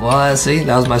 Adam. Well, see,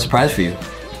 that was my surprise for you.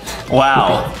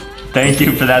 Wow. Poopy. Thank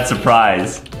you for that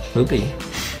surprise. Poopy.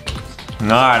 All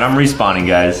right, I'm respawning,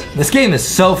 guys. This game is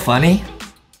so funny.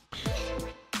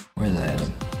 Where's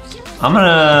Adam? I'm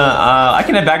gonna, I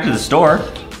can head back to the store.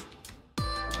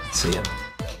 Let's see him.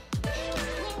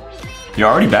 You're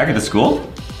already back at the school?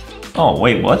 Oh,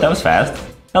 wait, what? That was fast.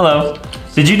 Hello.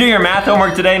 Did you do your math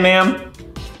homework today, ma'am?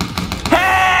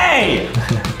 Hey!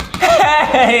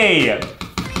 Hey!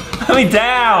 Put me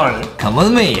down! Come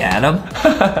with me, Adam.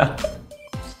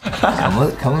 come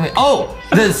with me. Oh,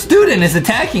 the student is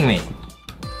attacking me.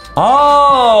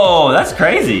 Oh, that's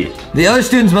crazy. The other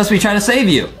students must be trying to save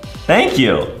you. Thank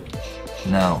you.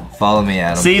 No, follow me,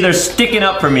 Adam. See, they're sticking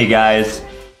up for me, guys.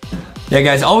 Yeah,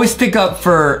 guys, always stick up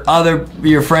for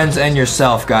your friends and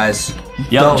yourself, guys.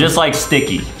 Yep, just like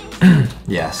Sticky.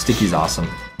 Yeah, Sticky's awesome.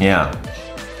 Yeah.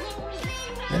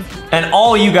 And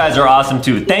all you guys are awesome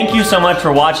too. Thank you so much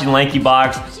for watching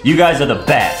LankyBox. You guys are the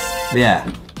best. Yeah.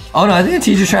 Oh no, I think the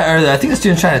teacher's trying, or I think the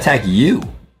student's trying to attack you.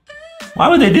 Why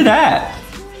would they do that?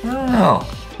 I don't know.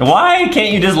 Why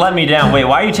can't you just let me down? Wait,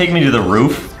 why are you taking me to the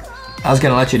roof? I was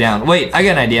gonna let you down. Wait, I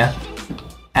got an idea.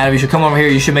 Adam, you should come over here.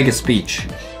 You should make a speech.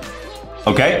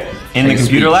 Okay. In Make the a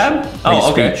computer speech. lab? Make Oh,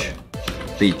 a okay.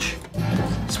 Speech.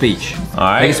 Speech. All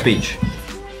right. Make a speech.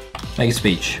 Make a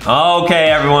speech. Okay,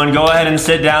 everyone, go ahead and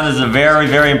sit down. This is a very,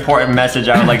 very important message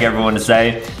I would like everyone to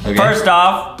say. Okay. First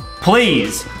off,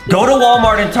 please go to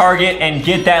Walmart and Target and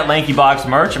get that LankyBox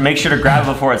merch. Make sure to grab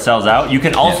it before it sells out. You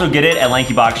can also get it at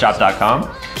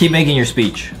LankyBoxShop.com. Keep making your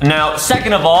speech. Now,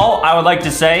 second of all, I would like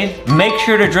to say, make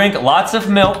sure to drink lots of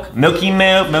milk, milky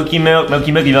milk, milky milk,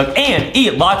 milky milk, and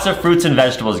eat lots of fruits and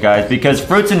vegetables, guys, because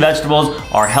fruits and vegetables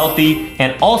are healthy.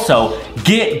 And also,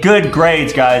 get good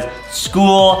grades, guys.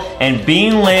 School and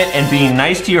being lit and being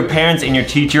nice to your parents and your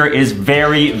teacher is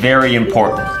very, very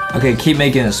important. Okay, keep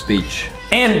making a speech.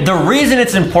 And the reason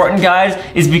it's important, guys,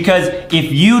 is because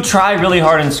if you try really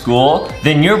hard in school,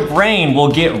 then your brain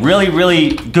will get really,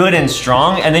 really good and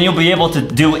strong, and then you'll be able to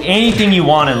do anything you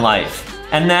want in life.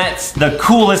 And that's the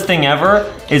coolest thing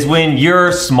ever, is when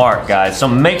you're smart, guys. So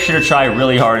make sure to try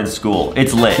really hard in school.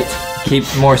 It's lit. Keep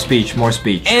more speech, more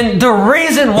speech. And the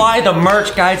reason why the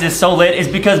merch, guys, is so lit is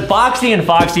because Boxy and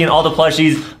Foxy and all the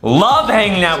plushies love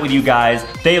hanging out with you guys.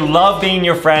 They love being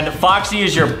your friend. Foxy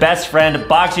is your best friend.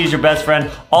 Boxy is your best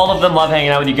friend. All of them love hanging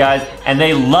out with you guys, and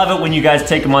they love it when you guys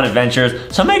take them on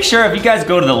adventures. So make sure if you guys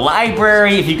go to the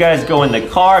library, if you guys go in the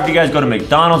car, if you guys go to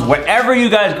McDonald's, wherever you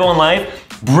guys go in life,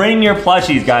 bring your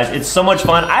plushies, guys. It's so much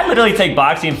fun. I literally take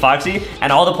Boxy and Foxy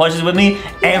and all the plushies with me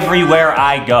everywhere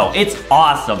I go. It's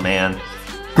awesome, man.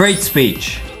 Great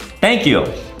speech. Thank you.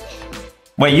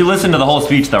 Wait, you listened to the whole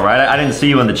speech though, right? I didn't see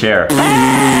you in the chair.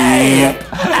 Hey!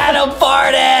 Adam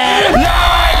farted! No,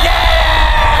 I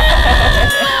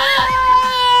didn't!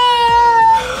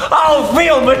 Oh,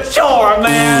 feel mature,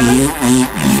 man!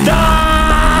 Stop!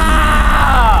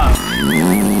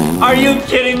 Are you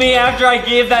kidding me after I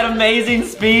gave that amazing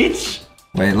speech?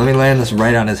 Wait, let me land this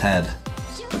right on his head.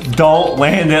 Don't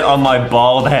land it on my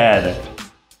bald head.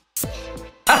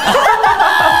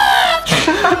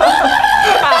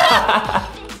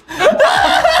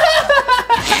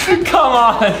 Come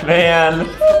on, man. You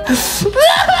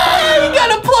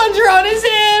got a plunger on his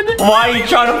head. Why are you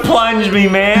trying to plunge me,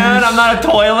 man? I'm not a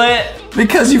toilet.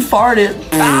 Because you farted.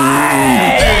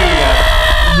 Hey!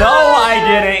 No, I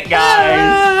didn't,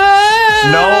 guys.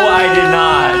 No, I did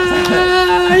not.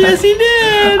 Yes, he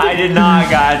did. I did not,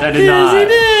 guys. I did not. Yes, he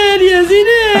did. Yes, he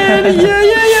did. Yeah.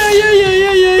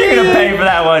 You're gonna pay for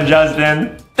that one,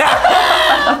 Justin.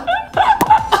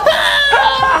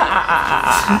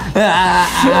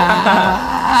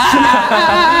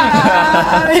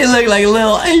 He looked like a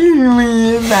little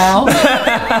alien now.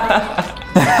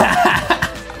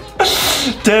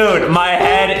 Dude, my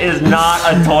head is not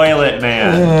a toilet,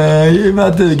 man. You're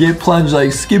about to get plunged like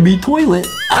Skibby Toilet.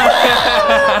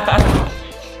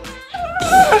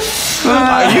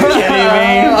 Are you kidding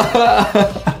me?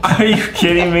 Are you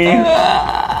kidding me?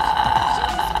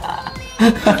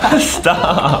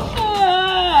 Stop.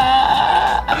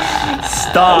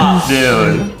 Stop,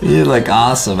 dude. You look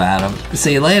awesome, Adam.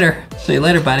 See you later. See you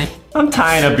later, buddy. I'm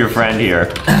tying up your friend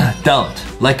here. Don't.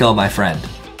 Let go of my friend.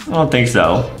 I don't think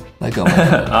so. Let go of my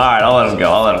friend. Alright, I'll let him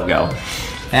go. I'll let him go.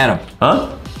 Adam. Huh?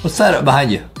 What's that up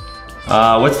behind you?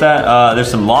 What's that? There's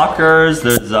some lockers.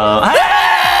 There's,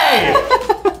 Hey!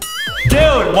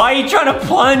 Dude, why are you trying to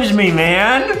plunge me,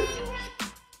 man?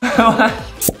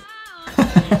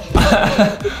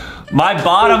 My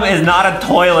bottom is not a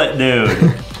toilet,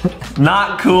 dude.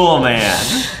 Not cool,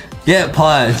 man. Get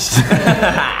plunged.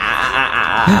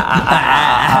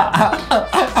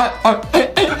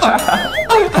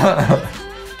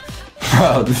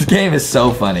 Bro, this game is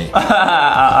so funny.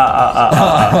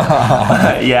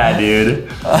 Yeah,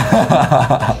 dude.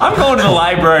 I'm going to the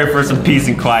library for some peace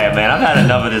and quiet, man. I've had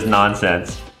enough of this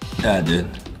nonsense. Yeah, dude.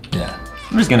 Yeah.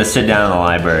 I'm just gonna sit down in the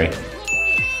library.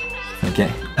 Okay.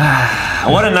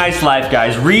 What a nice life,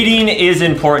 guys. Reading is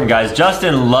important, guys.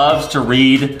 Justin loves to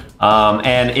read.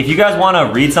 And if you guys want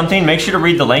to read something, make sure to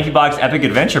read the LankyBox Epic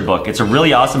Adventure book. It's a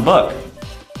really awesome book.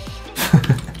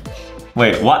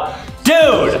 Wait, what?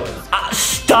 Dude!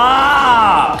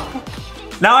 Stop!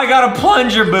 Now I gotta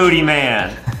plunge your booty,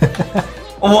 man.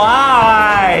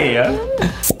 Why?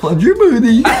 Plunge your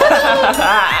booty.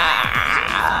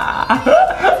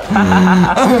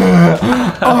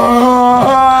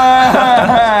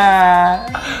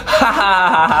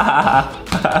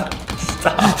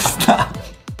 Stop.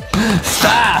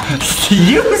 Stop.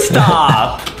 You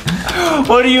stop.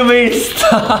 What do you mean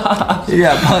stop?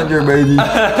 Yeah, plunger birdie.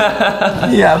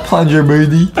 Yeah, plunger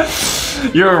birdie.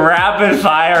 You're rapid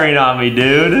firing on me,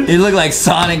 dude. You look like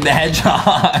Sonic the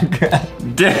Hedgehog.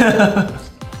 Dude.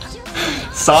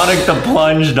 Sonic the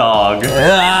Plunge Dog.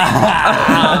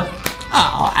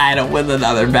 Oh, Adam with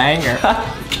another banger.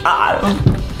 God.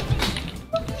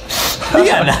 You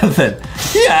got nothing.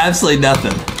 You got absolutely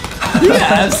nothing. You got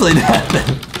absolutely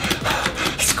nothing.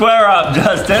 Square up,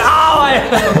 Justin. Oh,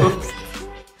 I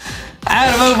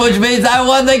Adam, which means I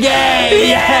won the game.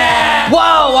 Yeah.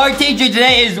 Whoa, our teacher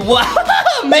today is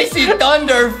Missy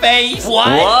Thunderface. What?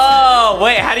 Whoa,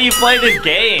 wait, how do you play this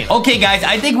game? Okay, guys,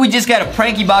 I think we just got a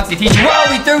pranky box the teacher. Whoa,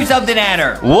 we threw something at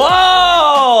her.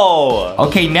 Whoa!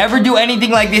 Okay, never do anything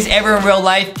like this ever in real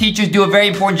life. Teachers do a very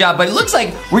important job, but it looks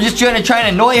like we're just trying to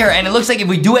annoy her, and it looks like if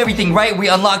we do everything right, we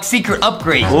unlock secret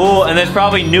upgrades. Ooh, and there's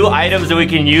probably new items that we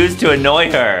can use to annoy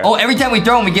her. Oh, every time we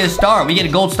throw them, we get a star. We get a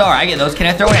gold star. I get those. Can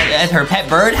I throw it at her pet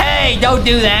bird? Hey, don't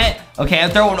do that. Okay, I'm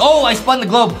throwing. Oh, I spun the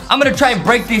globe. I'm gonna try and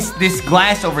break this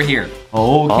glass over here.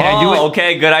 Oh, can I do it?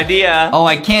 Okay, good idea. Oh,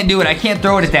 I can't do it. I can't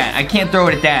throw it at that. I can't throw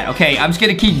it at that. Okay, I'm just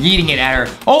gonna keep yeeting it at her.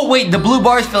 Oh, wait, the blue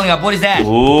bar is filling up. What is that?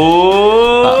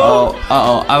 Ooh.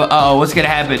 Uh-oh, what's gonna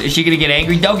happen? Is she gonna get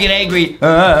angry? Don't get angry.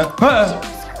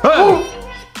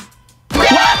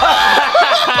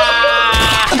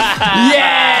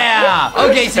 Yeah!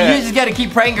 Okay, so you just gotta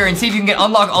keep praying her and see if you can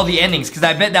unlock all the endings, because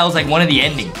I bet that was like one of the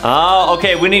endings. Oh,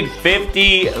 okay, we need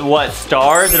 50,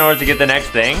 stars in order to get the next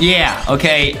thing? Yeah,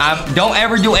 okay, don't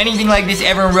ever do anything like this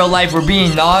ever in real life. We're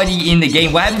being naughty in the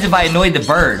game. What happens if I annoy the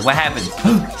bird? What happens?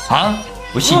 Huh?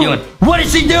 What's she doing? What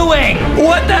is she doing?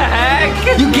 What the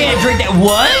heck? You can't drink that.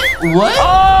 What? What?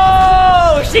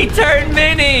 Oh, she turned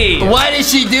mini. Why did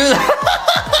she do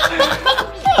that?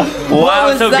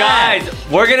 Wow, so that? guys,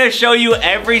 we're gonna show you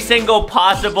every single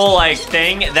possible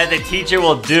thing that the teacher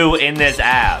will do in this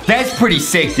app. That's pretty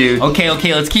sick, dude. Okay,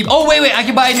 let's keep. Oh, wait, I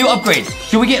can buy a new upgrade.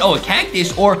 Should we get a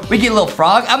cactus or we get a little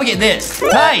frog? I'm gonna get this.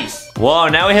 Nice. Whoa,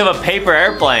 now we have a paper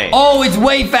airplane. Oh, it's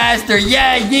way faster.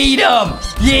 Yeah, yeet them.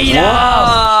 Yeet them.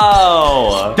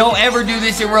 Whoa. Don't ever do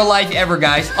this in real life ever,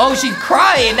 guys. Oh, she's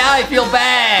crying. Now I feel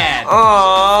bad.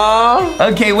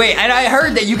 Aww. Okay, wait. And I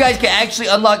heard that you guys can actually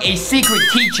unlock a secret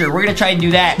teacher. We're going to try and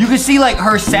do that. You can see,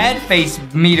 her sad face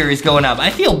meter is going up. I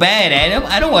feel bad, Adam.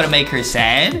 I don't want to make her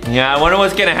sad. Yeah, I wonder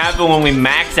what's going to happen when we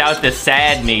max out the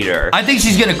sad meter. I think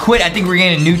she's going to quit. I think we're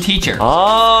getting a new teacher. Oh,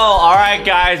 all right,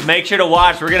 guys. Make sure to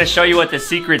watch. We're going to show you what the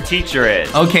secret teacher is.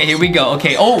 Okay, here we go.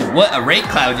 Okay. Oh, what? A rain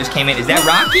cloud just came in. Is that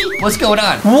Rocky? What's going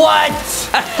on? What?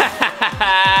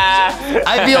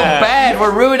 I feel bad.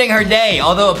 We're ruining her day.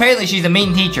 Although apparently she's a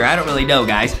mean teacher. I don't really know,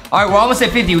 guys. All right, we're almost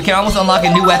at 50. We can almost unlock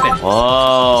a new weapon.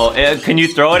 Oh, can you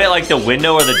throw it at the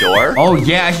window or the door? Oh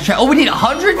yeah, I should try. Oh, we need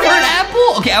 100 for an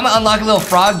apple? Okay, I'm gonna unlock a little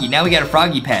froggy. Now we got a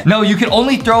froggy pet. No, you can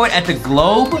only throw it at the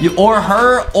globe or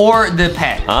her or the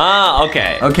pet. Ah,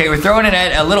 okay. Okay, we're throwing it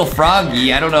at a little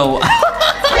froggy. I don't know.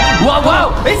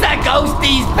 Whoa, is that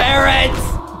Ghosty's parents?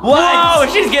 What? Whoa,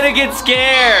 she's gonna get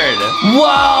scared.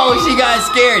 Whoa, she got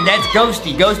scared. That's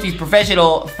Ghosty. Ghosty's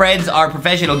professional friends are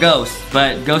professional ghosts,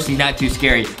 but Ghosty's not too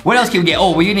scary. What else can we get?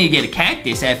 Oh, we need to get a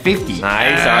cactus at 50.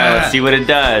 Nice, all right, let's see what it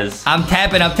does. I'm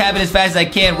tapping as fast as I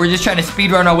can. We're just trying to speed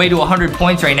run our way to 100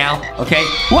 points right now, okay?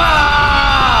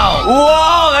 Wow!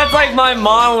 Whoa, that's like my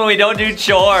mom when we don't do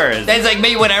chores. That's like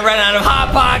me when I run out of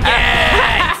Hot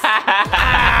Pockets!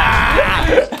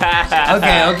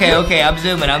 Okay, I'm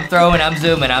zooming, I'm throwing, I'm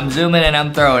zooming, I'm zooming and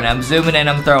I'm throwing, I'm zooming and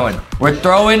I'm throwing. We're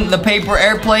throwing the paper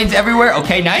airplanes everywhere.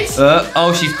 Okay, nice.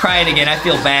 Oh, she's crying again. I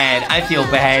feel bad.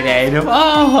 Adam.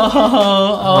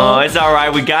 Oh, it's all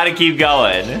right. We gotta keep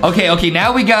going. Okay,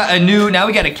 now we got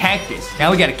a cactus.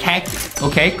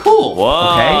 Okay, cool.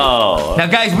 Whoa. Okay. Now,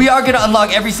 guys, we are gonna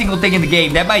unlock every single thing in the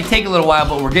game. That might take a little while,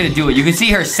 but we're gonna do it. You can see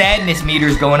her sadness meter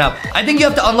is going up. I think you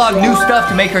have to unlock new stuff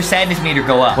to make her sadness meter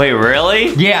go up. Wait, really?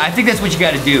 Yeah, I think that's what you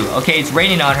gotta do. Okay, it's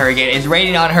raining on her again. It's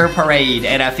raining on her parade,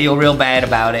 and I feel real bad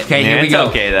about it. Okay, here we go. It's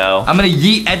okay, though. I'm gonna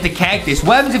yeet at the cactus.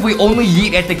 What happens if we only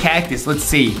yeet at the cactus? Let's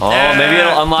see. Oh, maybe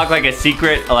it'll unlock a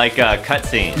secret,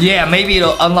 cutscene. Yeah, maybe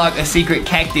it'll unlock a secret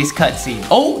cactus cutscene.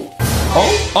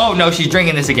 Oh, no, she's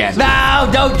drinking this again. No,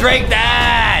 don't drink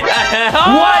that.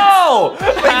 What?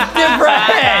 It's different.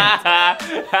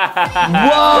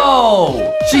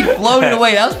 Whoa. She floated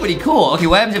away. That was pretty cool. Okay,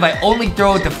 what happens if I only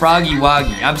throw it to Froggy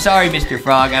Woggy? I'm sorry, Mr.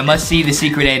 Frog. I must see the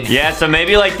secret ending. Yeah, so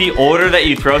maybe the order that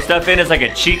you throw stuff in is like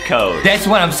a cheat code. That's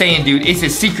what I'm saying, dude. It's a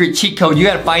secret cheat code. You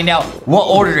gotta find out what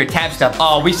order to tap stuff.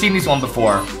 Oh, we've seen this one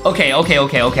before. Okay.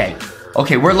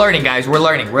 Okay, we're learning, guys. We're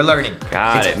learning.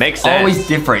 Got it. Makes sense. Always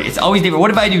different. It's always different. What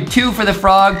if I do 2 for the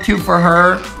frog, 2 for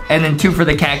her, and then 2 for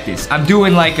the cactus? I'm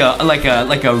doing like a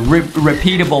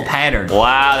repeatable pattern.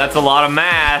 Wow, that's a lot of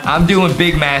math. I'm doing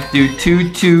big math, dude.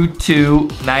 2, 2, 2.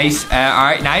 Nice. All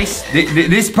right, nice.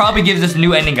 This probably gives us a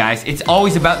new ending, guys. It's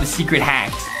always about the secret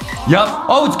hacks. Yup.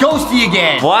 Oh, it's Ghosty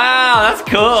again. Wow, that's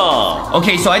cool.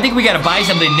 Okay, so I think we gotta buy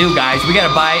something new, guys. We need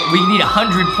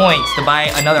 100 points to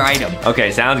buy another item. Okay,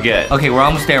 sounds good. Okay, we're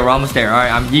almost there. All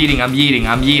right, I'm yeeting.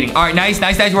 All right, nice.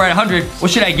 We're at 100.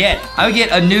 What should I get? I would get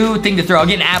a new thing to throw. I'll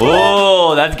get an apple.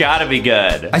 Oh, that's gotta be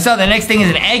good. I saw the next thing is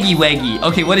an Eggy Weggy.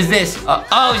 Okay, what is this?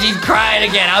 Oh, she's crying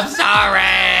again. I'm sorry.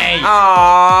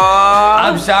 Aww.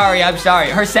 I'm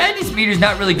sorry. Her sadness meter's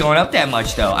not really going up that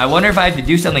much, though. I wonder if I have to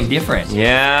do something different.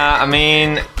 Yeah, I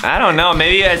mean, I don't know.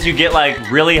 Maybe as you get like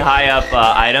really high up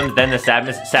items, then the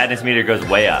sadness meter goes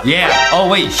way up. Yeah. Oh,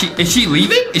 wait. Is she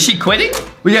leaving? Is she quitting?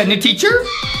 We got a new teacher?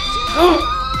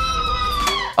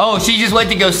 Oh, she just went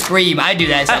to go scream. I do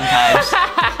that sometimes.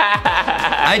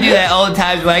 I do that all the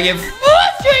time when I get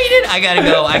frustrated. I gotta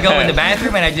go. I go in the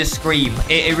bathroom and I just scream.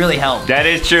 It really helps. That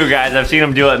is true, guys. I've seen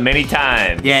them do it many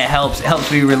times. Yeah, it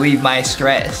helps me relieve my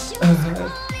stress.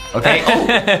 Okay.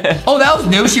 Oh, that was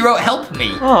new. She wrote, help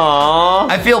me. Aww.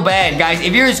 I feel bad, guys.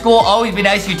 If you're in school, always be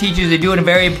nice to your teachers. They're doing a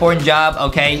very important job,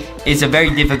 okay? It's a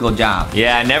very difficult job.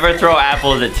 Yeah, never throw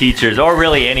apples at teachers or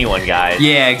really anyone, guys.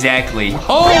 Yeah, exactly.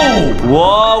 Oh!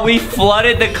 Whoa, we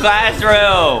flooded the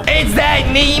classroom. It's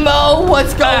that Nemo?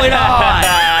 What's going on?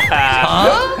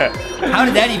 Huh? How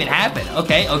did that even happen?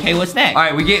 Okay, what's next? All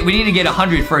right, we need to get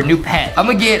 100 for a new pet. I'm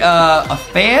gonna get a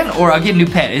fan or I'll get a new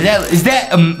pet. Is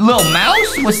that a little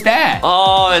mouse? What's that?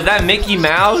 Oh, is that Mickey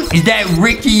Mouse? Is that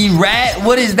Ricky Rat?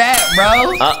 What is that,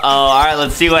 bro? Uh-oh, all right,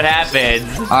 let's see what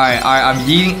happens. All right, I'm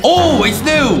eating. Oh, it's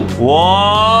new. Whoa.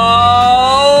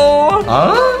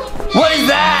 Huh? What is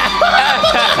that?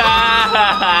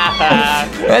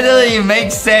 That doesn't even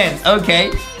make sense.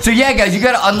 Okay. So yeah, guys, you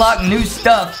gotta unlock new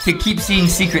stuff to keep seeing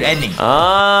secret endings.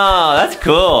 Oh, that's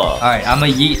cool. All right, I'm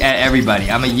gonna yeet at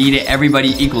everybody. I'm gonna yeet at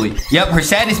everybody equally. Yep, her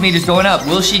sadness meter's going up.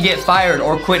 Will she get fired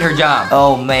or quit her job?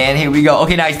 Oh man, here we go.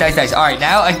 Okay, nice. All right,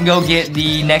 now I can go get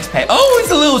the next pet. Oh, it's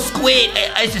a little squid.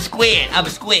 It's a squid. I'm a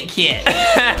squid kid.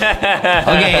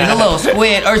 Okay, it's a little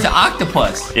squid, or it's an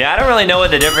octopus. Yeah, I don't really know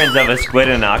what the difference of a squid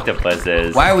and an octopus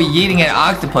is. Why are we yeeting at an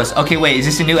octopus? Okay, wait, is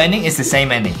this a new ending? It's the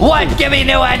same ending. What? Give me a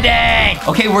new ending.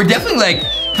 Okay, we're definitely like,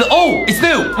 oh, it's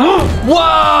new.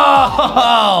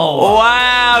 Whoa!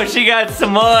 Wow, she got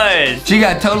smushed. She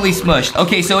got totally smushed.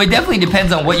 Okay, so it definitely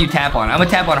depends on what you tap on. I'm gonna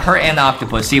tap on her and the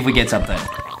octopus, see if we get something.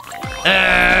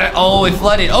 Oh, it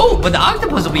flooded. Oh, but the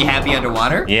octopus will be happy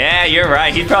underwater. Yeah, you're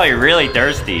right. He's probably really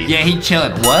thirsty. Yeah, he's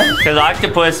chilling. What? Because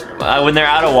octopus, when they're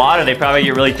out of water, they probably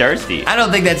get really thirsty. I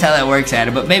don't think that's how that works,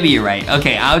 Adam, but maybe you're right.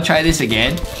 Okay, I'll try this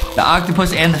again. The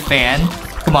octopus and the fan.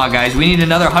 Come on, guys. We need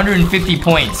another 150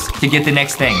 points to get the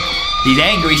next thing. She's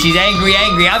angry.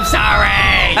 I'm sorry.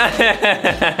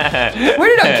 Where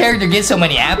did our character get so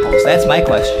many apples? That's my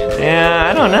question. Yeah,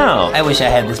 I don't know. I wish I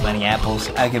had this many apples.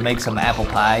 I could make some apple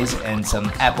pies and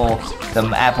some apple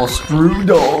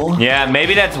strudel. Yeah,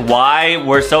 maybe that's why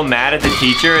we're so mad at the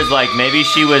teacher. Is like maybe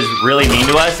she was really mean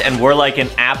to us, and we're like an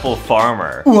apple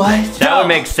farmer. What? That would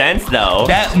make sense, though.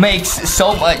 That makes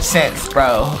so much sense,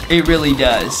 bro. It really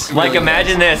does. Like,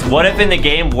 imagine this. What if in the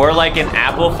game we're like an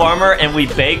apple farmer and we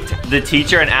baked the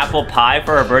teacher an apple pie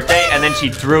for her birthday and then she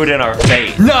threw it in our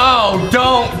face? No,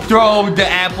 don't throw the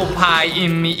apple pie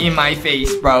in my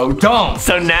face, bro. Don't.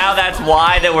 So now that's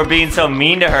why that we're being so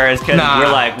mean to her, is because we're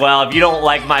like, well, if you don't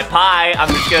like my pie, I'm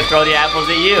just gonna throw the apples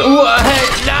at you. What?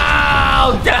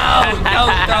 No, don't throw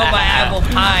my apple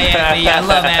pie at me. I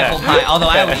love apple pie, although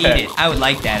I would eat it. I would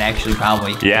like that, actually,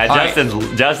 probably. Yeah,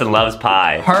 Justin loves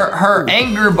pie. Her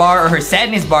anger bar or her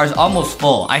sadness bar is almost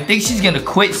full. I think she's gonna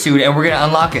quit soon, and we're gonna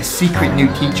unlock a secret new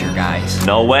teacher, guys.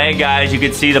 No way, guys. You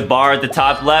can see the bar at the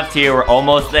top left here. We're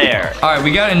almost there. All right,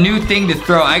 we got a new thing to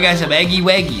throw. I got some Eggy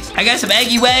Weggies.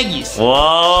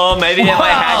 Whoa, maybe it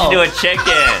might hash into a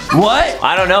chicken. What?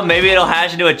 I don't know. Maybe it'll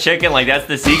hash into a chicken. Like, that's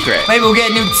the secret. Maybe we'll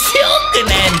get a new chicken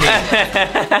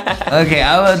ending. Okay,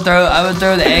 I would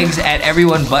throw the eggs at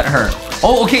everyone but her.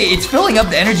 Oh, okay, it's filling up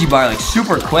the energy bar like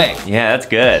super quick. Yeah, that's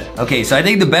good. Okay, so I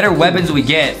think the better weapons we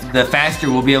get, the faster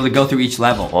we'll be able to go through each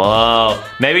level. Whoa.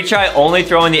 Maybe try only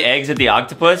throwing the eggs at the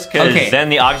octopus, because then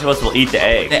the octopus will eat the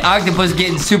egg. The octopus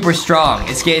getting super strong.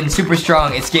 It's getting super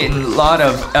strong. It's getting a lot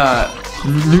of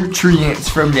nutrients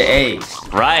from the eggs.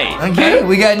 Right. Okay,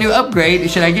 we got a new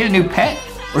upgrade. Should I get a new pet?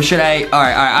 Or should I? All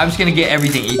right. I'm just gonna get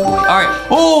everything equally. All right.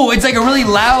 Oh, it's like a really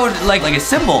loud, like a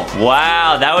cymbal.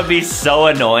 Wow, that would be so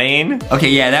annoying. Okay,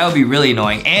 yeah, that would be really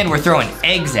annoying. And we're throwing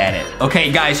eggs at it.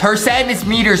 Okay, guys, her sadness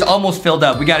meter's almost filled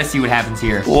up. We gotta see what happens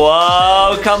here.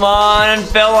 Whoa, come on,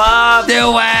 fill up.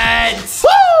 Do it!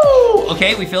 Woo!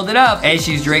 Okay, we filled it up. And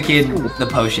she's drinking the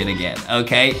potion again.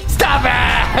 Okay, stop it!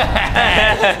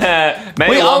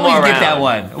 Maybe we always more get round. that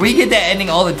one. We get that ending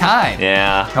all the time.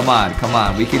 Yeah. Come on.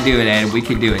 We can do it, Adam. We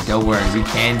can do it. Don't worry. We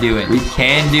can do it. We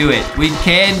can do it. We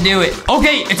can do it.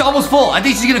 Okay, it's almost full. I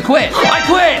think she's gonna quit. I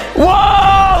quit!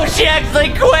 Whoa, she actually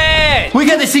quit. We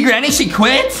got the secret ending. She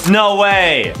quits? No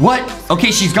way. What?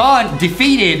 Okay, she's gone.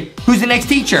 Defeated. Who's the next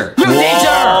teacher? New teacher!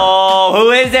 Oh,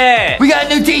 who is it? We got a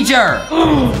new teacher.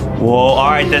 Whoa, all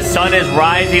right, the sun is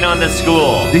rising on the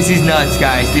school. This is nuts,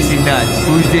 guys. This is nuts.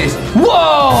 Who's this?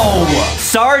 Whoa!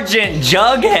 Sergeant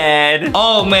Jughead.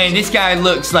 Oh, man, this guy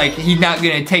looks like he's not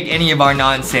gonna take any of our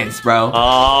nonsense, bro.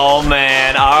 Oh,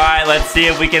 man. All right, let's see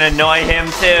if we can annoy him,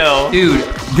 too. Dude,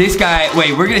 this guy,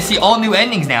 wait, we're gonna see all new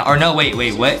endings now. Or no, wait,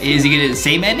 what? Is he gonna do the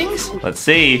same endings? Let's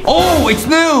see. Oh, it's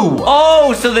new!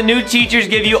 Oh, so the new teachers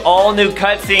give you all new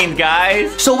cutscenes,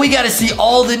 guys. So we gotta see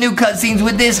all the new cutscenes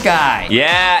with this guy.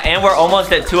 Yeah, and we're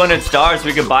almost at 200 stars. So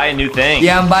we could buy a new thing.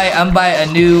 Yeah, I'm buying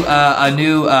a new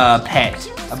pet.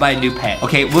 I buy a new pet.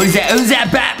 Okay, what is that? Who's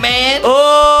that, Batman?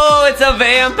 Oh, it's a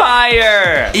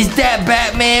vampire. Is that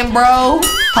Batman, bro?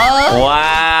 Huh?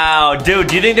 Wow, dude,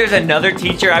 do you think there's another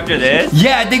teacher after this?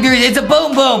 Yeah, I think there is. It's a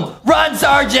boom boom. Run,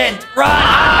 Sergeant, run!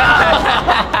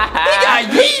 He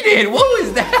got yeeted. What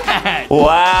was that?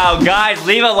 Wow, guys,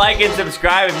 leave a like and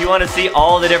subscribe if you want to see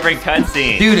all the different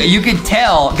cutscenes. Dude, you can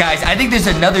tell, guys, I think there's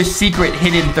another secret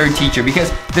hidden third teacher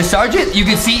because the sergeant, you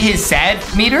can see his sad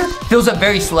meter fills up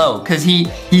very slow because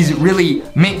he's really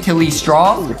mentally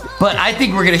strong. But I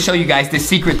think we're gonna show you guys the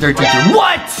secret third teacher.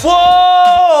 What?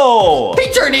 Whoa! He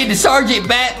turned into Sergeant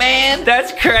Batman.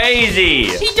 That's crazy.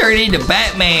 He turned into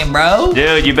Batman, bro.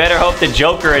 Dude, you better hope the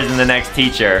Joker isn't the next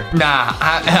teacher. Nah,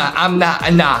 I'm not.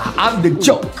 Nah, I'm the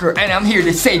Joker, and I'm here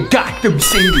to save Gotham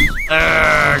City.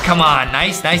 Come on,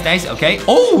 nice. Okay.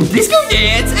 Oh, disco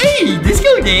dance. Hey,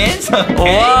 disco dance. Okay. Whoa,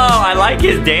 I like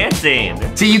his dancing.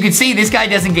 So you can see this guy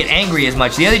doesn't get angry as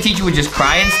much. The other teacher would just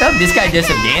cry and stuff. This guy does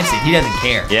some dancing. He doesn't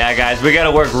care. Yeah, guys, we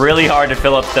gotta work really hard to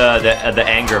fill up the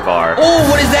anger bar. Oh,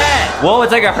 what is that? Whoa,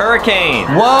 it's like a hurricane.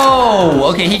 Whoa.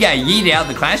 Okay, he got yeeted out of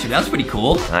the classroom. That was pretty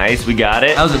cool. Nice, we got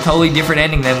it. That was a totally different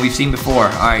ending than we've seen before.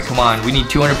 All right, come on. We need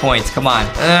 200 points. Come on.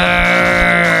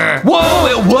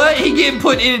 Whoa, what? He getting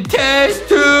put in a test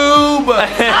tube.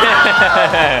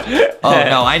 Oh,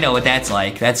 no, I know what that's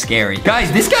like. That's scary.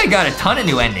 Guys, this guy got a ton of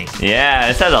new endings. Yeah,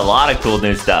 this has a lot of cool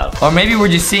new stuff. Or maybe we're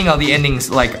just seeing all the endings,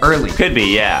 like, early. Could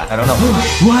be, yeah. I don't know.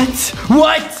 What?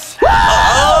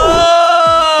 Oh!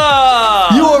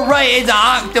 You were right. It's an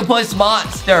octopus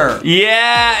monster.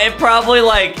 Yeah, it probably,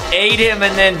 like, ate him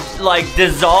and then, like,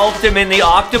 dissolved him in the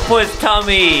octopus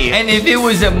tummy. And if it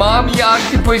was a mommy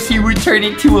octopus, he would turn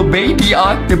into a baby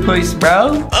octopus,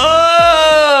 bro. Oh!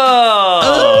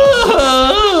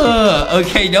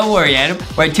 Okay, don't worry, Adam.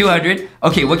 We're at 200.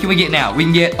 Okay, what can we get now? We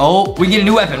can get a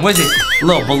new weapon. What is this? A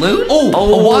little balloon? Oh,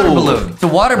 a water balloon. It's a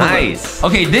water balloon. Nice.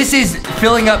 Okay, this is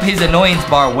filling up his annoyance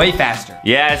bar way faster.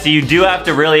 Yeah, so you do have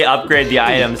to really upgrade the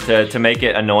items to make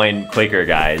it annoying quicker,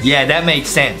 guys. Yeah, that makes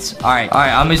sense. All right,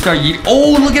 I'm gonna start yeeting.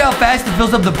 Oh, look at how fast it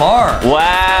fills up the bar.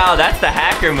 Wow, that's the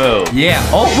hacker move. Yeah.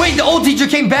 Oh, wait, the old teacher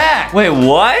came back. Wait,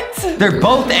 what? They're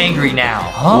both angry now.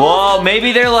 Huh? Whoa,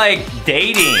 maybe they're like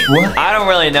dating. What? I don't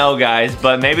really know, guys,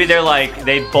 but maybe they're like,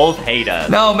 they both hate us.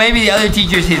 No, maybe the other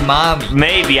teacher's his mommy.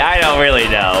 Maybe, I don't really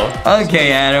know.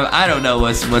 Okay, Adam, I don't know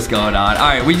what's going on. All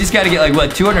right, we just gotta get like,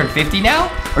 what, 250 now?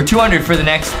 Or 200 for the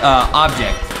next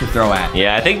object to throw at.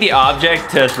 Yeah, I think the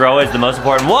object to throw is the most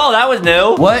important. Whoa, that was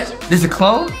new. What? There's a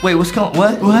clone? Wait, what's going?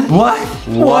 What?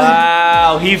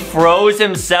 Wow, he froze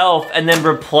himself and then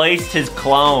replaced his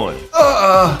clone.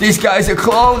 This guy's a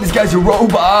clone. This guy's a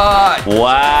robot.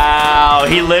 Wow,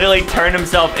 he literally turned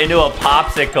himself into a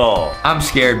popsicle. I'm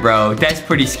scared, bro. That's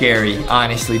pretty scary,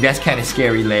 honestly. That's kind of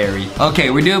scary, Larry. Okay,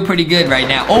 we're doing pretty good right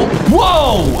now. Oh,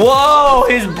 whoa! Whoa,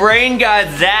 his brain got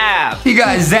zapped. He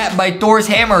got zapped by Thor's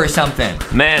hammer or something.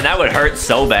 Man, that would hurt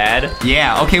so bad.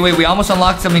 Yeah, okay, wait, we almost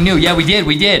unlocked something new. Yeah, we did.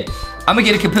 I'm gonna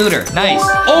get a computer. Nice.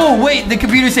 Oh, wait, the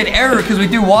computer said error because we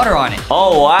threw water on it.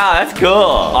 Oh, wow, that's cool.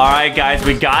 All right, guys,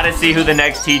 we gotta see who the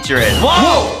next teacher is.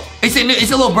 Whoa! It's a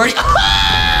little birdie.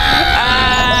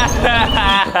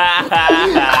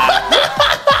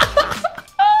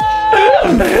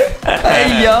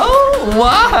 Hey, yo,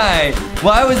 why?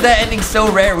 Why was that ending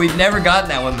so rare? We've never gotten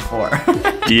that one before.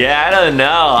 Yeah, I don't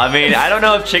know. I mean, I don't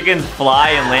know if chickens fly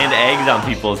and land eggs on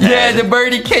people's heads. Yeah, the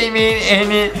birdie came in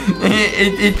and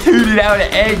it tooted out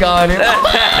an egg on him.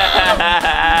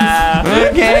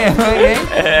 Okay.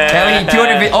 Now we need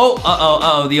 250.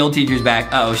 Oh, the old teacher's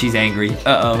back. Uh-oh, she's angry.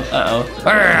 Uh-oh.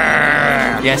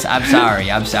 Yes, I'm sorry.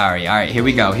 All right, here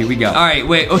we go. All right,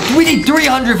 wait. Oh, we need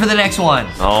 300 for the next one.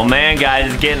 Oh, man,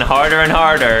 guys, it's getting harder and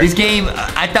harder. This game,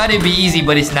 I thought it'd be easy,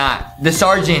 but it's not. The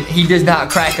sergeant, he does not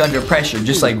crack under pressure,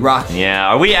 just like Rocky. Yeah,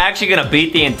 are we actually gonna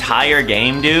beat the entire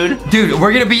game, dude? Dude,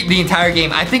 we're gonna beat the entire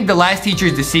game. I think the last teacher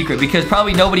is the secret because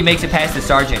probably nobody makes it past the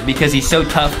sergeant because he's so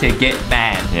tough to get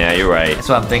mad. Yeah, you're right. That's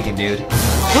what I'm thinking, dude.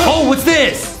 Oh, what's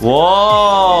this?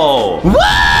 Whoa!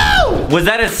 Whoa! Was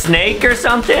that a snake or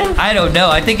something? I don't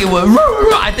know. I think it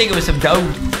was some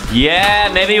dogs. Yeah,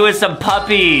 maybe it was some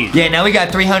puppies. Yeah, now we got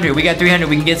 300. We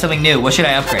can get something new. What should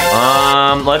I upgrade?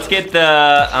 Let's get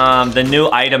the new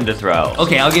item to throw.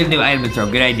 Okay, I'll get a new item to throw.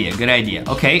 Good idea.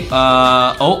 Okay,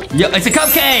 oh, yeah, it's a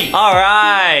cupcake. All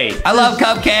right. I love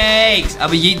cupcakes. I'll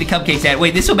be eating the cupcakes at.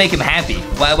 Wait, this will make him happy.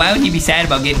 Why would he be sad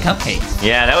about getting cupcakes?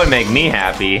 Yeah, that would make me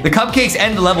happy. The cupcakes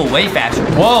end the level way faster.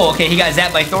 Whoa, okay, he got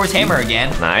zapped by Thor's hammer again.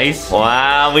 Nice.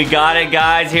 Wow, we got it,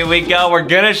 guys. Here we go. We're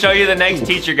gonna show you the next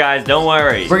teacher, guys. Don't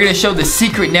worry. We're gonna show the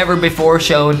secret never before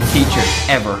shown teacher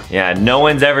ever. Yeah, no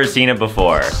one's ever seen it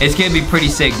before. It's gonna be pretty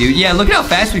sick, dude. Yeah, look at how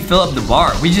fast we fill up the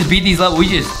bar. We just beat these levels. We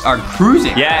just are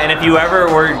cruising. Yeah, and if you ever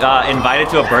were invited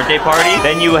to a birthday party,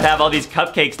 then you would have all these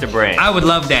cupcakes to bring. I would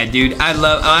love that, dude.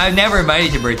 I've never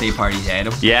invited to birthday parties,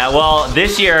 Adam. Yeah, well,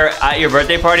 this year at your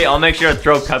birthday party, I'll make sure to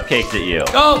throw cupcakes at you.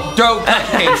 Oh, throw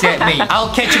cupcakes at me. I'll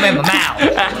catch them in my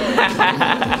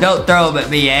mouth. Don't throw them at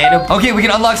me, Adam. Okay, we can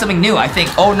unlock something new, I think.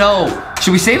 Oh, no.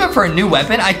 Should we save it for a new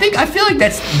weapon? I feel like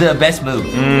that's the best move.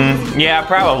 Yeah,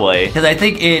 probably. Because I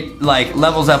think it, like,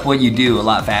 levels up what you do a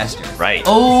lot faster. Right.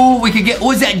 Oh, we could get,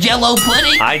 was that Jell-O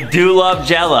pudding? I do love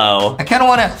Jell-O. I kind of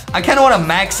wanna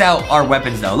max out our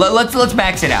weapons, though. Let's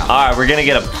max it out. All right, we're gonna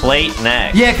get a plate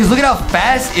next. Yeah, because look at how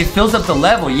fast it fills up the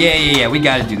level. Yeah, we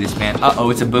gotta do this, man.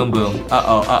 Uh-oh, it's a boom boom.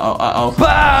 Uh-oh.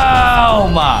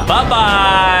 Boom!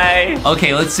 Bye-bye.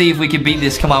 Okay, let's see if we can beat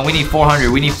this. Come on, we need 400.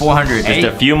 Just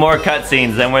a few more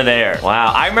cutscenes, then we're there.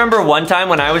 Wow, I remember one time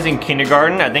when I was in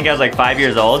kindergarten, I think I was like 5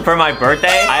 years old, for my birthday,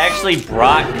 I actually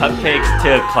brought cupcakes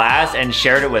to class and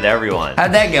shared it with everyone.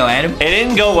 How'd that go, Adam? It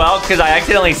didn't go well because I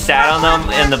accidentally sat on them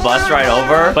in the bus ride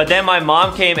over, but then my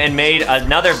mom came and made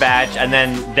another batch, and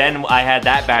then I had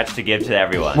that batch to give to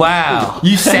everyone. Wow,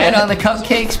 you sat on the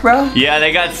cupcakes, bro? Yeah,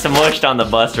 they got smushed on the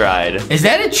bus ride. Is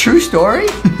that a true story?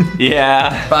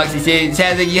 Yeah. Foxy said it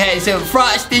sounds like you had some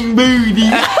frosting booty.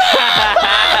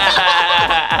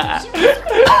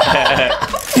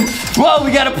 Whoa,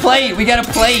 we got a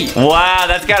plate. Wow,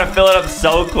 that's gotta fill it up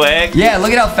so quick. Yeah,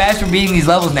 look at how fast we're beating these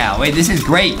levels now. Wait, this is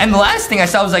great. And the last thing I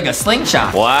saw was like a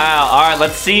slingshot. Wow, all right,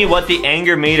 let's see what the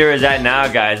anger meter is at now,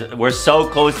 guys. We're so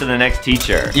close to the next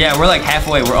teacher. Yeah, we're like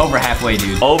halfway. We're over halfway,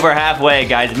 dude. Over halfway,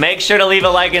 guys. Make sure to leave a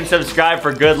like and subscribe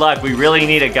for good luck. We really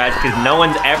need it, guys, because no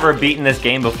one's ever beaten this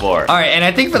game before. All right, and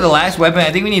I think for the last weapon, I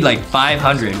think we need like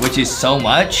 500, which is so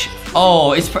much.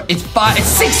 Oh, it's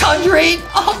 600.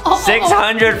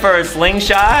 600 for a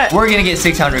slingshot? We're gonna get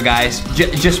 600, guys.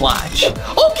 Just watch.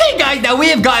 Okay, guys, now we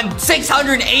have gotten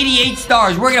 688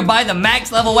 stars. We're gonna buy the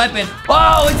max level weapon.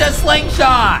 Oh, it's a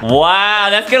slingshot. Wow,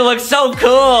 that's gonna look so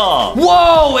cool.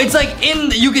 Whoa, it's like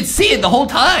you could see it the whole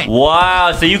time.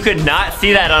 Wow, so you could not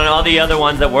see that on all the other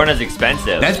ones that weren't as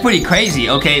expensive. That's pretty crazy.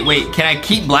 Okay, wait, can I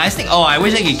keep blasting? Oh, I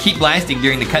wish I could keep blasting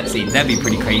during the cutscenes. That'd be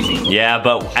pretty crazy. Yeah,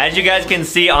 but as you guys can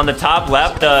see on the top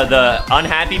left, the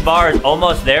unhappy bar is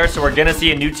almost there, so we're gonna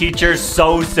see a new teacher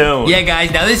so soon. Yeah,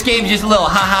 guys, now this game's just a little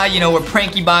haha, you know, we're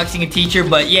pranky boxing a teacher,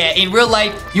 but yeah, in real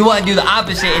life, you want to do the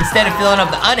opposite. Instead of filling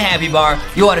up the unhappy bar,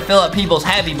 you want to fill up people's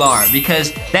happy bar,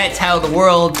 because that's how the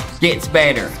world gets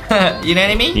better. You know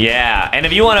what I mean? Yeah, and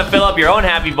if you want to fill up your own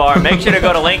happy bar, make sure to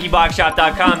go to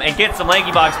LankyBoxShop.com and get some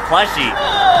LankyBox plushie.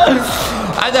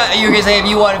 I thought you were gonna say if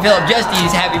you want to fill up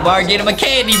Justy's happy bar, get him a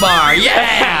candy bar.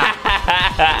 Yeah!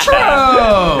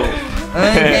 True!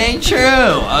 Okay,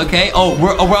 true. Okay. Oh,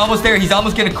 we're almost there. He's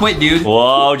almost gonna quit, dude.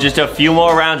 Whoa, just a few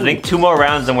more rounds. I think 2 more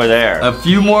rounds and we're there. A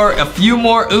few more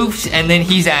oofs, and then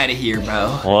he's out of here, bro.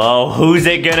 Whoa, who's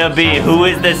it gonna be? Who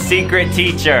is the secret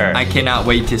teacher? I cannot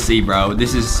wait to see, bro.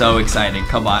 This is so exciting.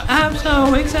 Come on. I'm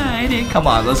so excited. Come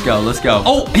on, let's go.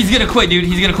 Oh, he's gonna quit, dude.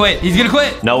 He's gonna quit.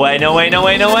 No way. He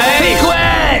quit!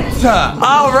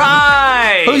 All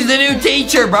right. Who's the new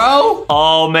teacher, bro?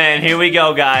 Oh, man. Here we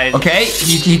go, guys. Okay,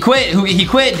 he quit. He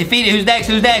quit. Defeated. Who's next?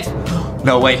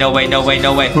 No way, no way, no way,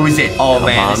 no way. Who is it? Oh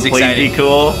man, this is Please exciting. be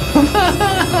cool.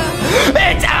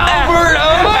 It's Albert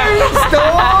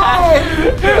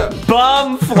Einstein!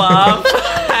 Bum flop.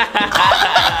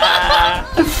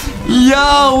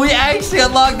 Yo, we actually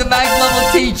unlocked the max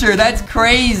level teacher. That's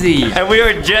crazy. And we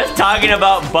were just talking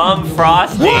about Bum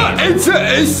Frosty. What? Is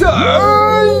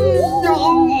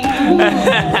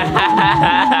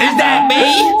that me?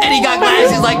 And he got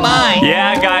glasses like mine.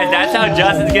 Yeah, guys, that's how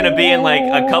Justin's gonna be in like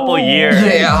a couple years.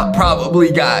 Yeah,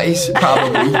 probably, guys.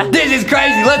 Probably. This is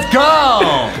crazy. Let's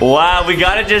go. Wow, we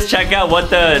gotta just check out what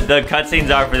the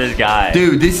cutscenes are for this guy.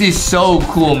 Dude, this is so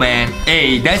cool, man.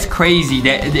 Hey, that's crazy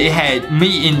that it had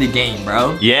me in the game,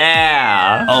 bro.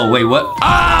 Yeah. Oh, wait, what?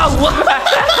 Oh, what?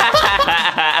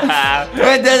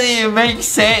 That doesn't even make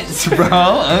sense,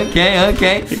 bro.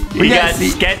 Okay. We got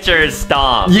Skechers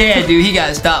stomp. Yeah, dude, he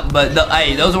got stopped, but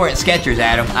hey, those weren't Skechers,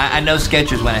 Adam. I know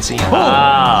Skechers when I see them.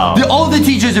 Wow. All the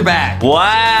teachers are back.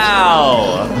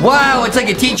 Wow. Wow, it's like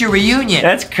a teacher reunion.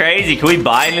 That's crazy. Can we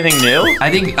buy anything new? I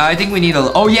think we need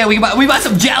a. Oh yeah, we bought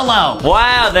some Jello.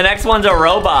 Wow, the next one's a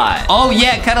robot. Oh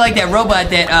yeah, kind of like that robot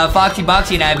that Foxy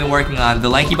Boxy and I have been working on, the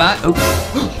LankyBot. Oh.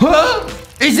 Huh?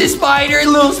 Is this spider a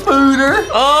little spooter?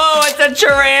 Oh, it's a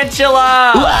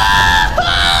tarantula.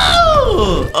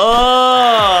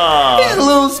 Oh. It's a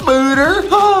little spooter.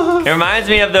 It reminds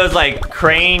me of those like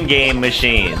crane game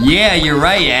machines. Yeah, you're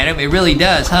right, Adam. It really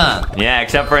does, huh? Yeah,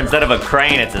 except for instead of a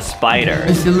crane, it's a spider.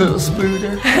 It's a little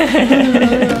spooter.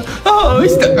 Oh,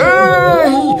 it's the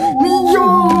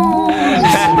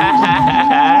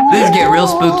This is getting real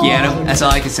spooky, Adam. That's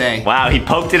all I can say. Wow, he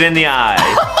poked it in the eye.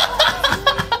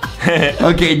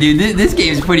 Okay, dude, this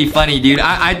game is pretty funny, dude.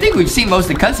 I think we've seen most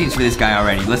of the cutscenes for this guy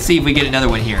already. Let's see if we get another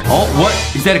one here. Oh, what?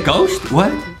 Is that a ghost?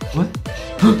 What?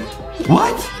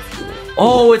 What?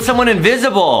 Oh, it's someone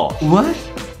invisible. What?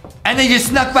 And they just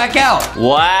snuck back out.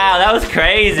 Wow, that was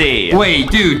crazy. Wait,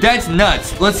 dude, that's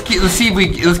nuts. Let's keep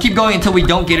going until we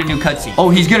don't get a new cutscene. Oh,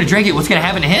 he's gonna drink it. What's gonna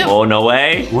happen to him? Oh, no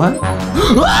way. What?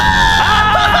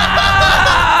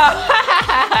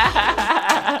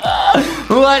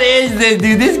 What is this,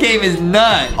 dude? This game is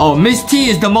nuts. Oh, Miss T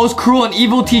is the most cruel and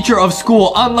evil teacher of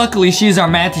school. Unluckily, she is our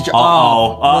math teacher.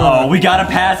 Uh-oh, we gotta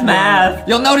pass math.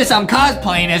 You'll notice I'm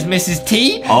cosplaying as Mrs.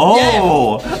 T.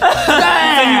 Oh.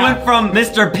 Yeah. So you went from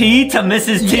Mr. P to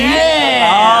Mrs. T? Yeah.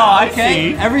 Oh, I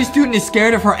see. Every student is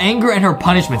scared of her anger and her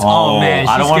punishments. Oh man,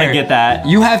 I don't want to scared. get that.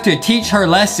 You have to teach her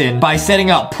lesson by setting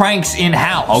up pranks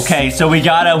in-house. Okay, so we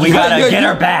gotta get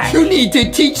her back. You need to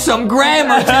teach some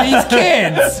grammar to these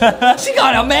kids. She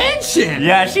got a mansion.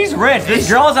 Yeah, she's rich. This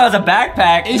girl also has a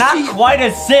backpack. Not quite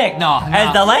as sick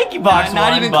as the LankyBox one.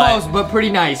 Not even close, but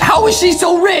pretty nice. How is she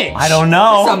so rich? I don't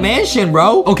know. It's a mansion,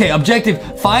 bro. Okay,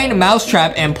 objective. Find a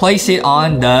mousetrap and place it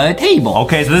on the table.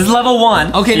 Okay, so this is level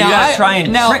 1. Okay, so now you gotta try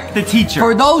and trick the teacher.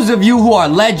 For those of you who are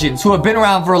legends, who have been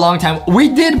around for a long time, we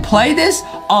did play this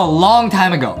a long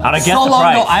time ago. How'd I guess so the long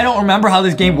price? ago, I don't remember how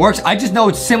this game works. I just know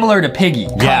it's similar to Piggy.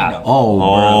 Yeah. Kinda.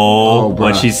 Oh,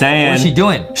 what's she saying? What's she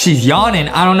doing? She's yawning.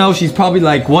 I don't know. She's probably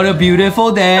like, what a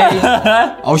beautiful day.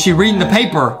 Oh, she's reading the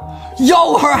paper.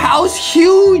 Yo, her house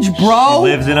huge, bro.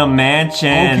 She lives in a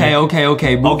mansion. Okay.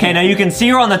 Okay, now you can see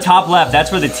her on the top left.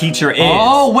 That's where the teacher is.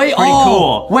 Oh, wait. Pretty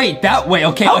cool. Wait, that way.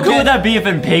 Okay. How cool would that be if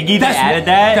in Piggy they added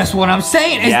that? That's what I'm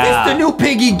saying. Is this the new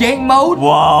Piggy game mode?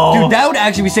 Whoa. Dude, that would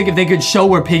actually be sick if they could show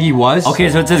where Piggy was. Okay,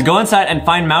 so it says go inside and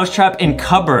find mousetrap in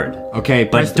cupboard. Okay,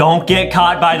 but don't get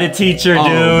caught by the teacher,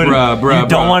 dude. Bruh. You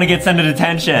don't want to get sent to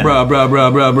detention.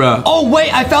 Bruh. Oh,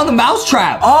 wait, I found the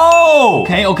mousetrap. Oh.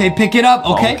 Okay, pick it up.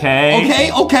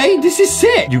 Okay. This is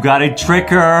sick. You gotta trick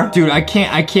her. Dude, I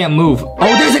can't move. Oh,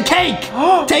 there's a cake.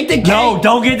 Take the cake. No,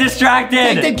 don't get distracted.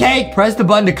 Take the cake. Press the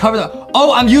button to cover the...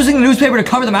 Oh, I'm using the newspaper to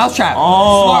cover the mousetrap.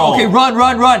 Oh. Smart. Okay,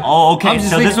 run. Oh, okay.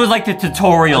 So this was like the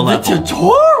tutorial level. The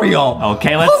tutorial?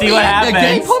 Okay, let's see what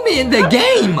happens. Put me in the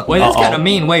game. Wait, that's kind of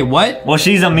mean. Wait, what? Well,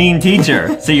 she's a mean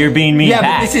teacher, so you're being mean back.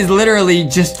 Yeah, but this is literally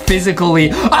just physically...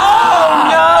 No!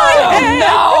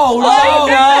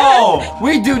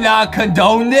 We do not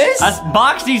condone this.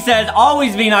 Boxy says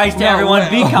always be nice to everyone.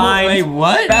 Be kind. Wait,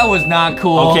 what? That was not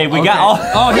cool. Okay, we got...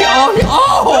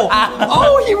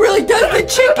 he really does the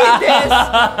chicken dance.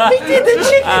 He did the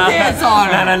chicken dance on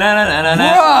her.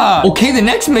 Bruh. Okay, the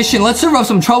next mission, let's serve up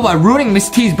some trouble by ruining Miss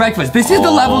T's breakfast. This is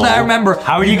the level that I remember.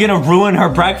 How are you gonna ruin her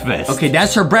breakfast? Okay,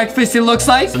 that's her breakfast, it looks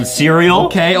like. Some cereal?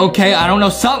 Okay, I don't know,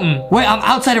 something. Wait, I'm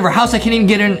outside of her house. I can't even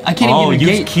get in. I can't even get in the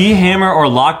gate. Use key hammer or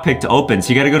lockpick to open, so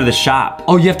you gotta go to the shop.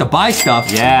 Oh, you have to buy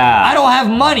stuff? Yeah. I don't have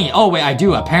money. Oh, wait, I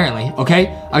do, apparently.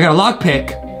 Okay, I got a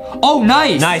lockpick. Oh,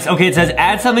 nice. Nice. Okay, it says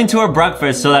add something to her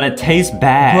breakfast so that it tastes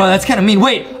bad. Bro, that's kind of mean.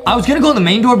 Wait, I was gonna go in the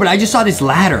main door, but I just saw this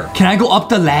ladder. Can I go up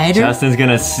the ladder? Justin's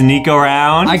gonna sneak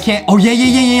around. I can't. Oh,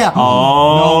 yeah.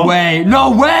 Oh. No way.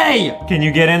 No way. Can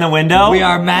you get in the window? We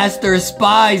are master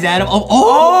spies, Adam.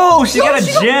 Oh, she got a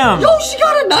gym. She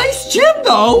got a nice gym,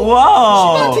 though.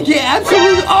 Whoa. She's about to get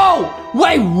absolutely. Oh,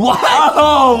 wait, what?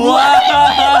 Oh, what?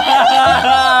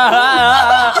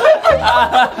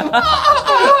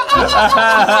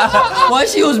 What?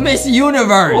 She was Miss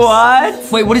Universe.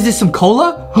 What? Wait, what is this? Some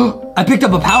cola? I picked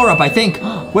up a power-up, I think.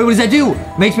 Wait, what does that do?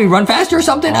 Makes me run faster or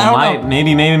something? I don't know.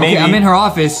 Maybe. Okay, I'm in her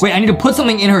office. Wait, I need to put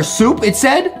something in her soup, it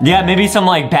said? Yeah, maybe some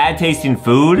like bad tasting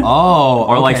food. Oh,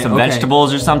 or like some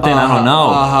vegetables or something. I don't know.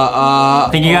 I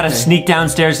think you gotta sneak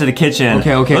downstairs to the kitchen.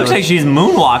 Okay. Looks like she's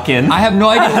moonwalking. I have no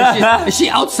idea where she is. Is she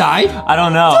outside? I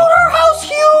don't know. Dude, her house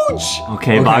huge.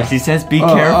 Okay, Boxy says be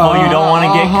careful. You don't want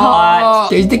to get caught.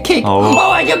 There's the cake. Oh.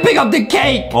 I can pick up the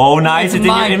cake. Oh, nice. It's in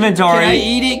your inventory. Can I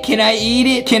eat it? Can I eat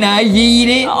it? Can I eat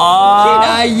it? Can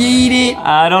I eat it?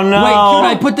 I don't know. Wait, can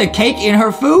I put the cake in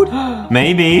her food?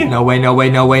 Maybe. No way. Whoa!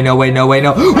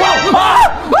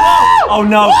 Oh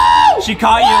no. Whoa! She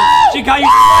caught you. She caught you.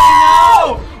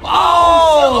 No.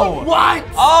 Oh. What?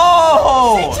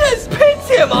 Oh. She just picked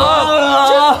him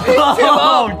up.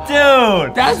 Oh,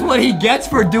 dude. That's what he gets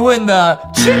for doing the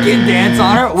chicken dance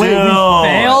on her. Wait, we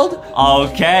failed?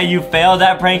 Okay, you failed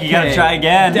that prank. You gotta try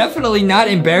again. Definitely not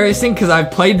embarrassing because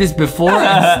I've played this before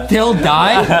and still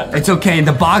died. It's okay.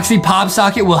 The Boxy Pop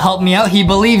Socket will help me out. He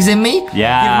believes in me.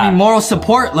 Yeah. Giving me moral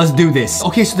support. Let's do this.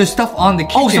 Okay, so there's stuff on the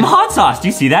kitchen. Oh, some hot sauce. Do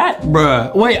you see that?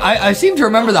 Bruh. Wait, I seem to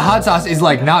remember the hot sauce is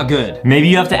like not good. Maybe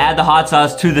you have to add the hot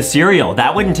sauce to the cereal.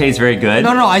 That wouldn't taste very good.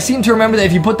 No, I seem to remember that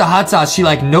if you put the hot sauce, she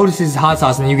like notices hot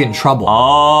sauce and then you get in trouble.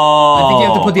 Oh. I think you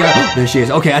have to put the other. There she is.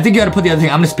 Okay, I think you got to put the other thing.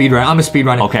 I'm gonna speed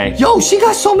run it. Okay. Yo, she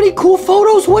got so many cool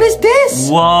photos. What is this?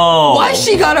 Whoa. Why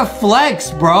she got a flex,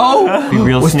 bro? Be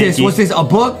real What's sneaky. this? What's this? A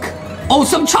book? Oh,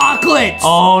 some chocolates.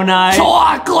 Oh, nice.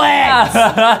 Chocolates.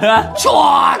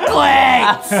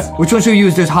 Chocolates. Which one should we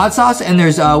use? There's hot sauce and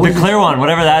there's the clear one,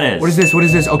 whatever that is. What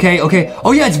is this? Okay.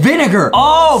 Oh yeah, it's vinegar.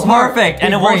 Oh, Smart. perfect. Big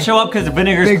And it brain. won't show up because the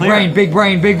vinegar's Big clear.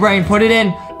 brain. Put it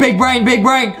in. Big brain.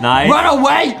 Nice. Run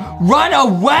away.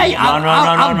 I'm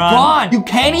run. gone. You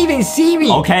can't even see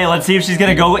me. Okay, let's see if she's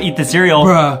gonna go eat the cereal.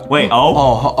 Bruh. Wait,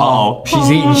 Oh. She's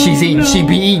eating. She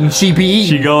be eating.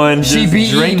 She going, She just be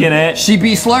drinking eating. it. She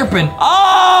be slurping.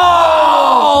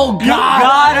 Oh! God. You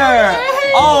got her!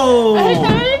 Oh!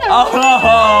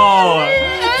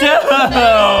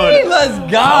 Dude! Let's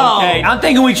go. Okay, I'm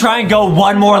thinking we try and go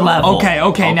one more level.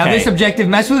 Okay. Now this objective,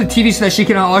 mess with the TV so that she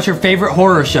can watch her favorite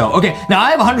horror show. Okay, now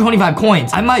I have 125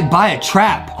 coins. I might buy a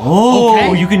trap. Oh,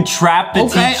 okay. you can trap the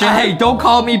teacher? Hey, don't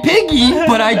call me Piggy,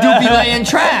 but I do be laying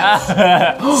traps.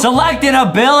 Select an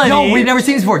ability. Yo, we've never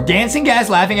seen this before. Dancing gas,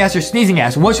 laughing gas, or sneezing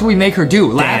gas. What should we make her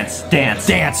do? Laugh? Dance.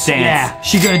 Yeah,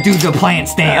 she's gonna do the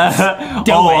plants dance.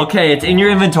 Do it. Okay, it's in your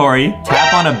inventory.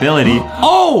 Tap on ability.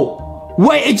 Oh!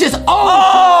 Wait, it just,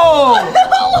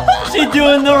 She's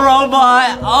doing the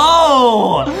robot.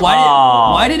 Oh!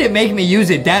 Why did it make me use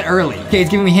it that early? Okay, it's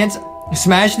giving me hints.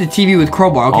 Smash the TV with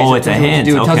crowbar. Okay, Oh, so it's a it tells me what to hint.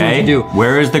 do. It tells me what to do.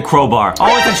 Where is the crowbar?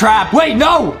 Oh, it's a trap. Wait,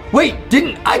 no! Wait,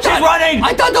 didn't I? She's running!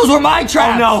 I thought those were my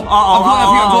traps. Oh, no.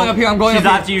 I'm going up here. She's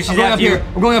after you. She's after you.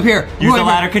 I'm going up here. Use the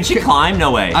ladder. Can she climb?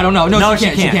 No way. I don't know. No, she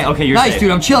can't. Okay, you're nice, safe.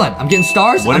 dude. I'm chilling. I'm getting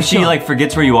stars. What if she like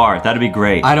forgets where you are? That'd be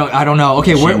great. I don't know.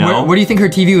 Okay, where do you think her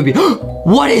TV would be?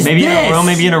 What is maybe this?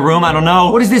 Maybe in a room. I don't know.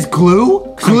 What is this?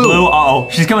 Glue? Glue. Uh-oh.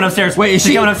 She's coming upstairs. Wait, is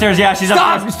she coming upstairs? Yeah, she's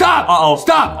upstairs. Stop! Uh-oh.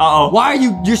 Stop! Uh-oh. Why are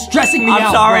you're stressing me out?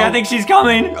 I'm sorry. Bro. I think she's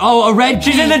coming. Oh, a red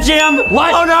key. She's in the gym.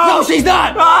 What? Oh no! No, she's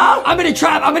not. Ah! I'm in a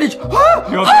trap.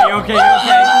 You okay?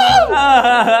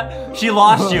 She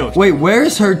lost you. Wait,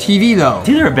 where's her TV though? It's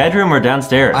either a bedroom or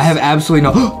downstairs. I have absolutely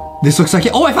no. This looks like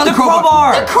it. Oh, I found the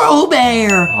crowbar. The crowbar.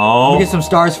 Oh. Let me get some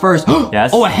stars first. Yes.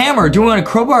 Oh, a hammer. Do we want a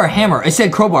crowbar or a hammer? It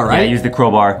said crowbar, right? Yeah, use the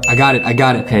crowbar. I got it.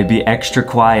 Okay, be extra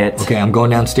quiet. Okay, I'm going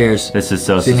downstairs. This is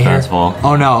so Sitting here. suspenseful.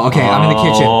 Oh no. Okay, I'm in the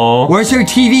kitchen. Where's her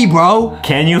TV, bro?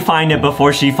 Can you find it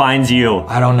before she finds you?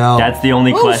 I don't know. That's the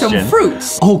only question. Some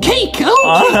fruits. Oh, cake.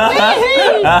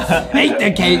 Ate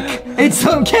the cake. It's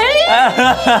some cake.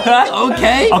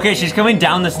 Okay. Okay, she's coming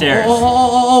down the stairs.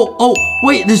 Oh.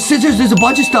 Wait, there's scissors. There's a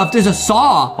bunch of stuff. There's a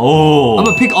saw. Oh. I'm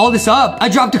gonna pick all this up. I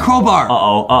dropped the crowbar.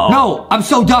 Uh-oh. No, I'm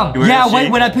so dumb. Yeah,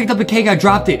 when I picked up the cake, I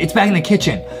dropped it. It's back in the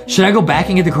kitchen. Should I go back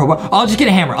and get the crowbar? I'll just get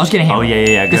a hammer. Oh,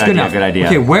 yeah. Good idea.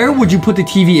 Okay, where would you put the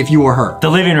TV if you were her? The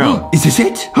living room. Is this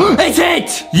it? It's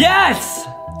it! Yes!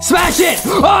 Smash it!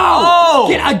 Oh!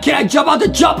 Can I jump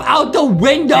out the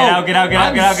window? Get out.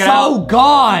 I'm so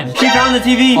gone. She found the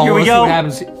TV. Here we Let's go.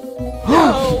 see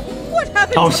what happens.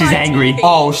 nothing. Oh, she's angry.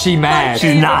 Oh, she mad.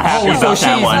 She's not happy Oh, so about she's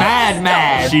that one.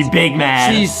 mad. She's big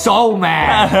mad. She's so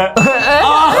mad.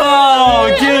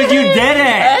 Oh, dude, you did it.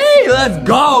 Hey, let's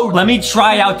go. Let me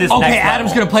try out this next Okay, level.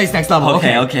 Adam's gonna play his next level.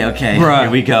 Okay. Bruh. Here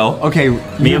we go. Okay,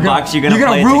 Me and Box, you're gonna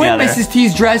play ruin together. Mrs.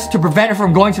 T's dress to prevent her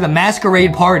from going to the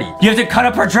masquerade party. You have to cut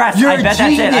up her dress. You're I bet a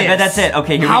genius. that's it.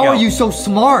 Okay, here How we go. are you so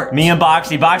smart? Me and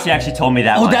Boxy. Boxy actually told me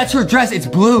that Oh, one. that's her dress. It's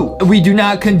blue. We do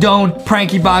not condone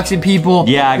pranky boxing people.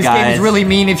 Yeah, this game guys. is really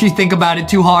mean if you think about it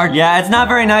too hard. Yeah, it's not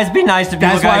very nice. Be nice to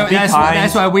people, guys. Be kind.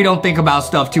 That's why we don't think about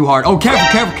stuff too hard. Oh,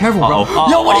 careful, bro. Uh-oh.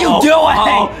 Yo, what are you doing?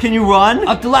 Uh-oh. Can you run?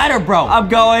 Up the ladder, bro. I'm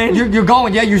going. You're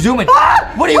going. Yeah, you're zooming.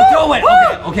 What are you doing?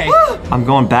 Okay. I'm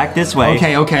going back this way.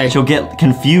 Okay. She'll get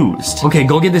confused. Okay,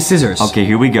 go get the scissors. Okay,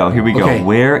 here we go. Okay.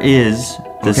 Where is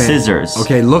the scissors?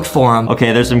 Okay, look for them.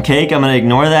 Okay, there's some cake. I'm gonna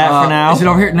ignore that for now. Is it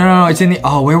over here? No, it's in the...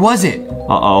 Oh, where was it?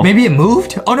 Uh-oh. Maybe it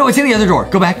moved? Oh, no, it's in the other door.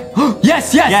 Go back.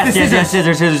 Yes, the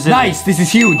scissors. Nice, this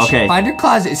is huge. Okay. Find her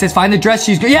closet. It says find the dress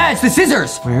she's... Yeah, it's the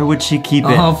scissors. Where would she keep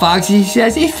it? Oh, Foxy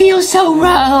says it feels so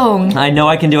wrong. I know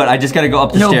I can do it. I just gotta go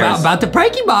up the stairs. About the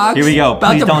pranky box. Here we go.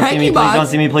 About Please the don't see me. pranky Please box. don't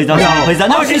see me. Please don't see me. Please don't.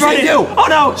 No, she's running. You. Oh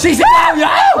no. She's no.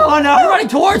 Oh no. You're running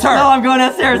towards her. No, I'm going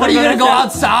upstairs. What are you gonna go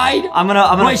outside? I'm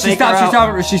gonna Wait, she stopped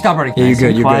running. Yeah, Nice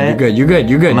and quiet. You're good.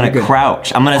 I'm gonna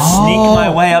crouch. I'm gonna sneak my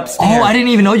way upstairs. Oh, I didn't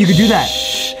even know you could do that.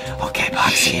 Okay,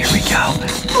 Boxy, here we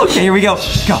go. Okay, here we go.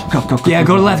 Go. Yeah,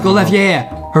 go to left.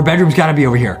 Yeah. Her bedroom's gotta be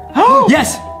over here.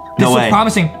 Yes. This No looks way.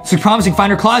 promising.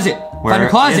 Find her closet. Find her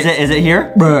closet. Is it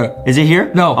here? Bruh. Is it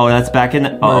here? No. Oh, that's back in the...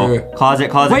 Bruh.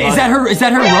 Closet. Wait, is that her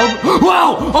robe?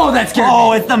 Wow! Oh, that scared me.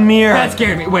 Oh, it's the mirror. That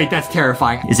scared me. Wait, that's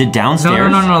terrifying. Is it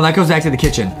downstairs? No. That goes back to the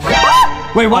kitchen.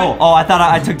 Wait, what? Oh, I thought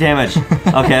I took damage.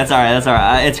 Okay, that's all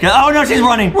right. It's good. Oh no, she's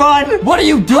running. Run! What are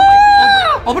you doing?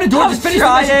 Open the door. I'm Just finish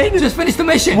trying. the mission. Just finish the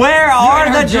mission. Where are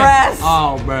the dress?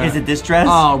 Oh, bro. Is it this dress?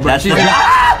 Oh, bro. That's She's the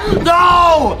gonna-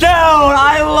 No! Dude,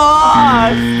 I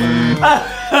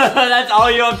lost! That's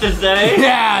all you have to say?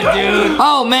 Yeah, dude.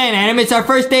 Oh, man, Adam, it's our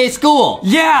first day of school.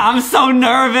 Yeah, I'm so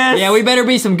nervous. Yeah, we better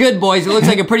be some good boys. It looks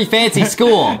like a pretty fancy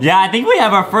school. Yeah, I think we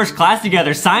have our first class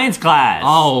together, science class.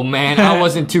 Oh, man, I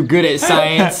wasn't too good at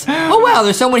science. Oh, wow,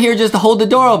 there's someone here just to hold the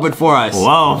door open for us.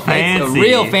 Whoa, It's fancy. a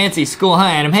real fancy school, huh,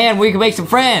 Adam? Hey, we can make some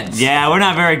friends. Yeah, we're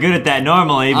not very good at that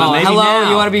normally, but Oh, maybe hello, now.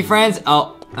 you want to be friends?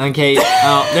 Oh, okay.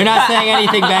 Oh, they're not saying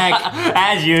anything back.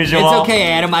 As usual. It's okay,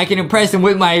 Adam. I can impress them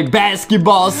with my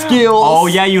basketball skills. Oh,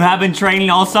 yeah, you have been training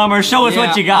all summer. Show us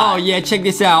what you got. Oh, yeah, check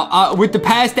this out. With the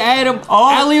pass to Adam. Oh.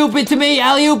 Alley-oop it to me.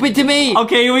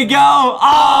 Okay, here we go.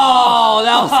 Oh,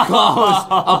 that was close.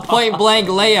 A point-blank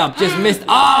layup. Just missed. Oh, Come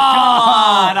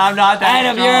on, I'm not that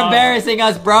Adam, strong. you're embarrassing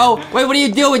us, bro. Wait, what are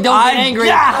you doing? Don't get angry.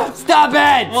 Yeah. Stop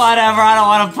it. Whatever, I don't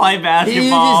want to play You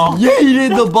basketball. just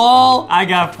yeeted the ball. I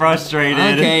got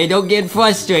frustrated. Okay, don't get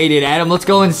frustrated, Adam. Let's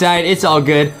go inside. It's all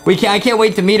good. I can't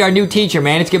wait to meet our new teacher,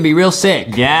 man. It's gonna be real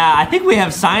sick. Yeah, I think we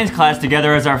have science class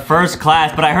together as our first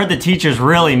class, but I heard the teacher's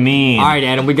really mean. All right,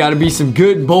 Adam, we gotta be some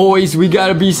good boys. You know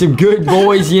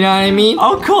what I mean?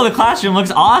 Oh, cool, the classroom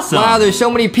looks awesome. Wow, there's so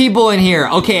many people in here.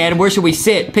 Okay, Adam, where should we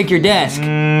sit? Pick your desk.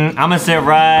 I'm gonna sit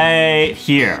right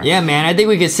here. Yeah, man, I think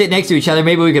we could sit next to each other.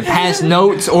 Maybe we could pass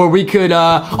notes, or we could,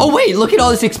 Oh, wait, look at all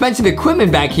this expensive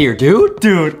equipment back here, dude.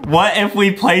 Dude, what if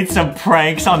we played some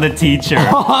pranks on the teacher?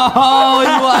 Oh,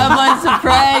 you want to play some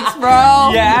pranks,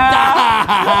 bro?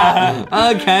 Yeah.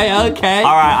 Okay.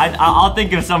 All right, I'll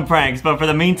think of some pranks, but for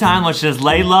the meantime, let's just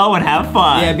lay low and have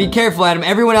fun. Yeah, be careful, Adam.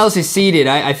 Everyone else is seated.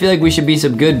 I feel like we should be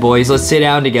some good boys. Let's sit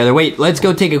down together. Wait, let's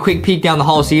go take a quick peek down the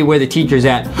hall, see where the teacher's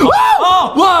at.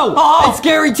 Oh! Whoa! Oh! It's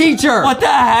scary teacher! What the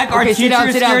heck? Our Okay, sit down, teacher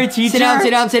is sit down. scary teacher? Sit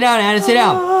down, Adam, sit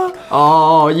down.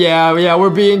 Oh, yeah, we're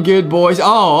being good boys.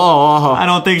 Oh. I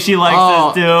don't think she likes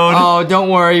us, dude. Oh, don't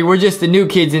worry. We're just the new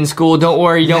kids in school. Don't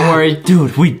worry.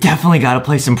 Dude, we definitely gotta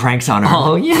play some pranks on her.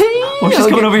 Oh, yeah. We're just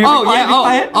going over here. Oh, Be quiet, yeah. be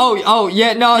quiet. Oh,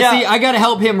 yeah. No, Yeah. see, I gotta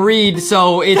help him read,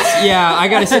 so it's, yeah, I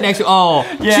gotta sit next to,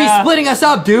 Yeah. She's splitting us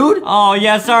up, dude. Oh,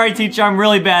 yeah, sorry, teacher. I'm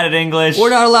really bad at English.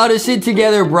 We're not allowed to sit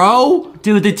together, bro.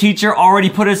 Dude, the teacher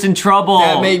already put us in trouble.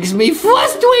 That makes me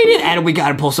frustrated. Adam, we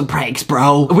gotta pull some pranks,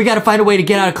 bro. We gotta find a way to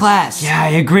get out of class. Yeah, I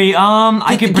agree.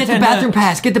 I could Get the bathroom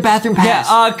pass. Get the bathroom pass.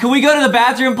 Yeah, can we go to the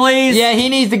bathroom, please? Yeah, he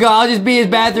needs to go. I'll just be his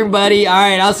bathroom buddy. All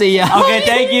right, I'll see ya. Okay,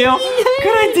 thank you.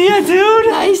 Good idea, dude.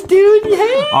 Nice, dude.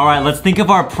 Yeah. All right, let's think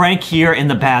of our prank here in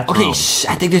the bathroom. Okay, shh.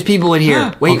 I think there's people in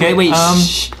here. Wait, Okay, wait.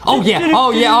 Shh. Oh, yeah.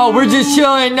 Oh, we're just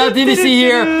chilling. Nothing to see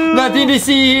here. Nothing to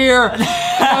see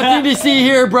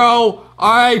here, bro.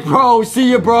 All right, bro.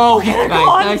 See ya, bro. Okay,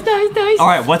 nice. guys. All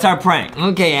right, what's our prank?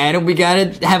 Okay, Adam, we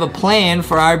gotta have a plan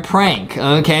for our prank,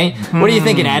 okay? What are you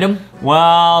thinking, Adam?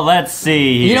 Well, let's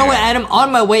see here. You know what, Adam?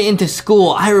 On my way into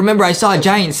school, I remember I saw a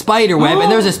giant spider web, and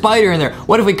there was a spider in there.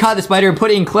 What if we caught the spider and put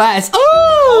it in class?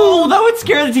 Oh, that would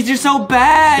scare the teacher so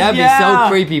bad. That'd be so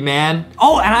creepy, man.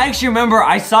 Oh, and I actually remember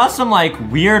I saw some like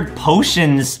weird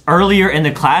potions earlier in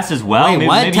the class as well. Wait,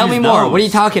 what? Tell me more. What are you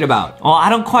talking about? Well, I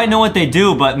don't quite know what they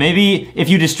do, but maybe if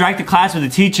you distract the class with the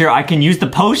teacher, I can use the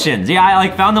potions. Yeah, I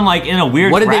like found them like in a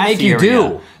weird. What did they make you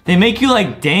do? They make you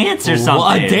like dance or something. Well,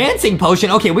 a dancing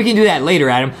potion? Okay, we can do that later,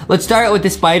 Adam. Let's start out with the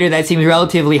spider. That seems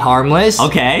relatively harmless.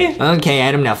 Okay. Okay,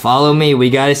 Adam, now follow me.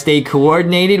 We gotta stay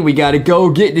coordinated. We gotta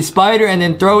go get the spider and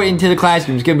then throw it into the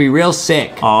classroom. It's gonna be real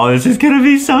sick. Oh, this is gonna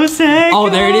be so sick. Oh,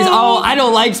 there it is. Oh, I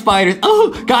don't like spiders.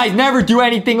 Oh, guys, never do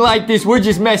anything like this. We're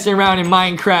just messing around in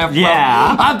Minecraft, bro.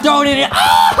 Yeah. I'm throwing it in.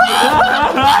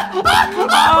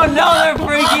 Oh, no, they're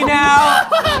freaking out.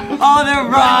 Oh, they're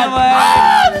running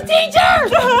away. The teacher!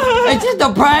 It's just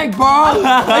a prank, bro.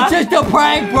 It's just a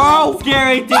prank, bro.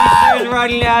 Scary teacher's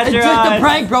running after It's us. just a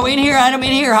prank, bro. In here, Adam.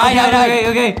 In here. Hide, hide, hide.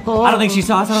 Okay. I don't think she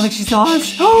saw us.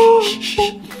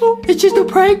 It's just a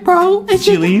prank, bro. Did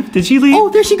she leave? Did she leave? Oh,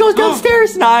 there she goes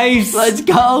downstairs. Nice. Let's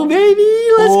go, baby.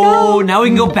 Let's Oh, go. now we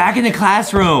can go back in the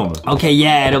classroom. Okay, yeah,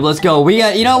 Adam. Let's go. We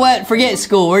got. You know what? Forget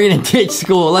school. We're gonna ditch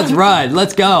school. Let's run.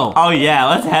 Let's go. Oh, yeah.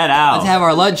 Let's head out. Let's have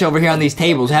our lunch over here on these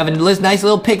tables. Having a nice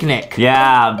little picnic.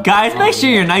 Yeah. Guys, make sure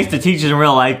you're nice to teachers in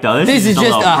real life, though. This is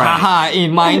just a haha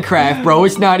in Minecraft, bro.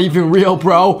 It's not even real,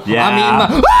 bro. Yeah.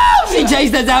 I mean, she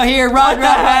chased us out here. Run, What the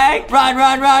heck? run,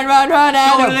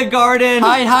 Adam. Go to the garden.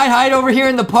 Hide over here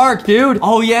in the park, dude.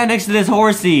 Oh, yeah, next to this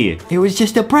horsey. It was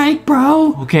just a prank,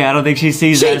 bro. Okay, I don't think she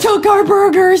sees She us. took our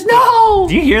burgers. No.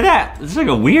 Do you hear that? It's like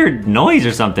a weird noise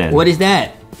or something. What is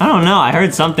that? I don't know. I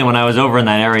heard something when I was over in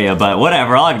that area, but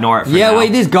whatever. I'll ignore it for now.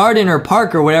 Wait, this garden or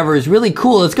park or whatever is really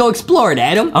cool. Let's go explore it,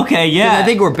 Adam. Okay, yeah. I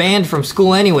think we're banned from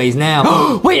school anyways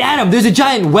now. Wait, Adam, there's a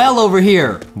giant well over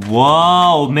here.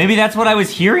 Whoa, maybe that's what I was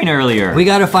hearing earlier. We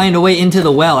gotta find a way into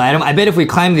the well, Adam. I bet if we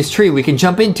climb this tree, we can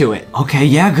jump into it. Okay,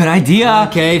 yeah, good idea.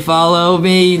 Okay, follow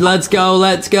me. Let's go,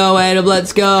 Adam,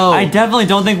 let's go. I definitely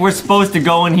don't think we're supposed to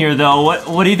go in here, though.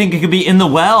 What do you think it could be in the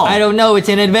well? I don't know. It's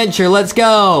an adventure. Let's go.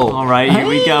 All right, here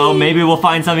we go. Maybe we'll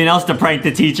find something else to prank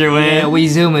the teacher with. Yeah, we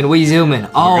zoom in.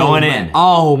 Oh, going man. in.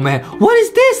 Oh, man. What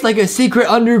is this? Like a secret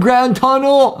underground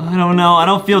tunnel? I don't know. I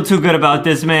don't feel too good about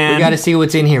this, man. We gotta see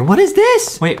what's in here. What is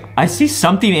this? Wait, I see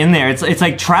something in there. It's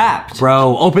like trapped.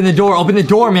 Bro, open the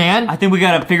door, man. I think we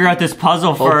gotta figure out this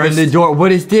puzzle first. Open the door.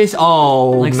 What is this?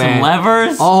 Oh, Like man. some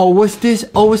levers? Oh, what's this?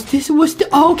 What's this?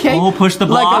 Oh, okay. Oh, push the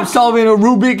block. Like I'm solving a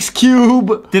Rubik's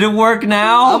Cube. Did it work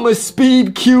now? I'm a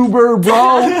speed cuber,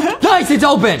 bro. Nice, it's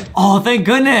open. Oh, thank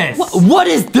goodness. What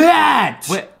is that?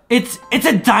 Wait, it's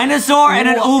a dinosaur and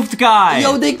an oofed guy.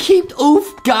 Yo, they keep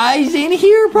oof guys in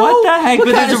here, bro. What the heck?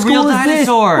 But kind there's of a real school is this?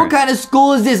 dinosaur. What kind of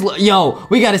school is this? Yo,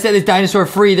 we gotta set this dinosaur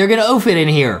free. They're gonna oof it in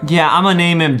here. Yeah, I'm gonna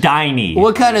name him Diney.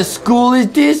 What kind of school is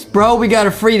this, bro? We gotta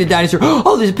free the dinosaur.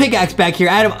 Oh, there's a pickaxe back here.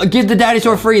 Adam, give the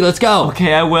dinosaur free. Let's go.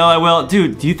 Okay, I will.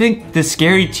 Dude, do you think the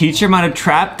scary teacher might have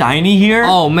trapped Diney here?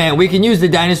 Oh, man, we can use the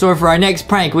dinosaur for our next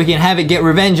prank. We can have it get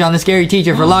revenge on the scary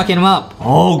teacher for locking him up.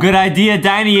 Oh, good idea,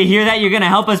 Diney. You hear that? You're gonna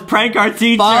help us prank our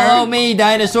teacher. Follow me,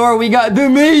 dinosaur. We got the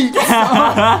meat.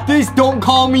 This don't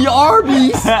call me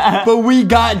Arby's, but we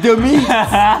got the meat.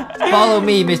 Follow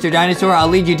me, Mr. Dinosaur. I'll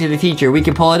lead you to the teacher. We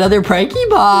can pull another pranky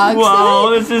box.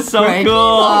 Whoa, this is so Pranky cool.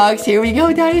 box. Here we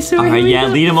go, dinosaur. All Here right, we yeah,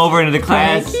 go. lead him over into the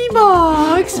class. Pranky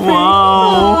box. Whoa.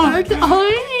 Pranky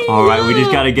box. All right, we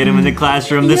just gotta get him in the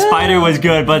classroom. The spider was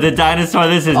good, but the dinosaur,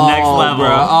 this is next level.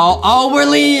 Bro.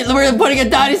 We're putting a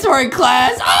dinosaur in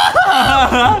class.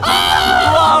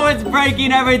 Whoa, it's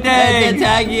breaking everything. It's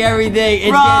attacking everything.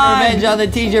 It's Run. getting revenge on the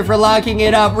teacher for locking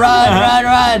it up.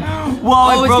 Run. Whoa,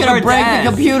 it it's broke gonna our break desk. the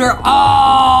computer.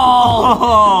 Oh.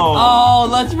 Oh,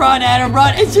 let's run, Adam,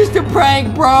 run. It's just a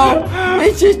prank, bro.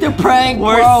 It's just a prank, bro.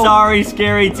 We're sorry,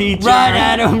 scary teacher. Run,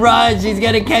 Adam, run. She's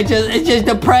gonna catch us. It's just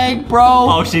a prank, bro.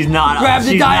 Oh, she's not. Grab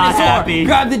the she's dinosaur. Not happy.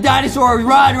 Grab the dinosaur.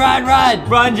 Run.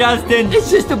 Run, Justin.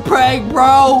 It's just a prank,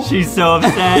 bro. She's so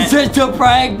upset. It's just a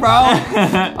prank,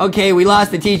 bro. Okay, we lost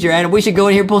the teacher, Adam. We should go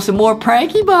in here and pull some more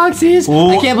pranky boxes. Ooh.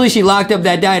 I can't believe she locked up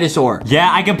that dinosaur. Yeah,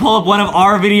 I can pull up one of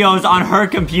our videos on her Oh,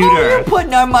 computer. you're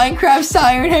putting our Minecraft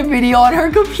Siren Head video on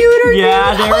her computer.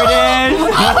 Yeah, dude. there it is.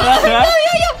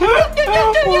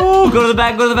 Oh, go to the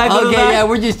back. Go to the back. Okay, yeah,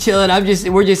 we're just chilling.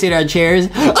 We're just in our chairs.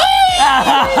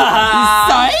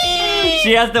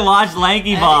 She has to watch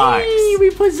LankyBox. we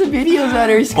put some videos on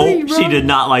her screen, bro. She did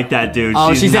not like that, dude.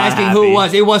 Oh, she's not asking happy. who it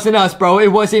was. It wasn't us, bro. It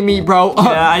wasn't me, bro.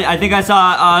 Yeah, I think I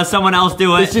saw someone else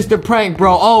do it. It's just a prank,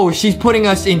 bro. Oh, she's putting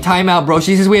us in timeout, bro.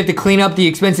 She says we have to clean up the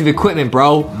expensive equipment,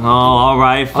 bro. Oh, all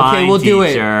right, fine, Okay, we'll do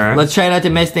it. teacher. Let's try not to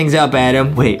mess things up,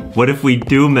 Adam. Wait, what if we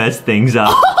do mess things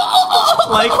up?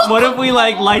 Like, what if we,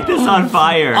 like, light this on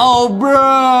fire? Oh,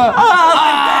 bruh.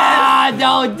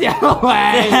 Don't do it.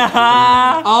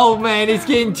 Oh, man, it's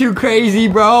getting too crazy,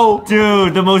 bro.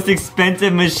 Dude, the most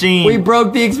expensive machine. We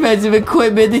broke the expensive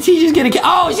equipment. The teacher's gonna catch.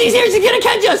 Oh, she's here. She's gonna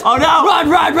catch us. Oh, no. Run,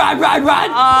 run, run, run, run.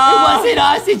 It wasn't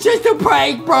us. It's just a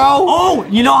prank, bro. Oh,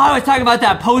 you know how I was talking about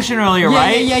that potion earlier,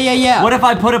 right? Yeah. What if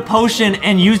I put a potion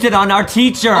and used it on our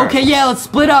teacher? Okay, yeah, let's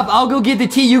split up. I'll go get the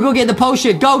tea. You go get the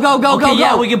potion. Go, go, go, Okay, go,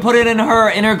 yeah, go. we can put it in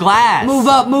her glass. Move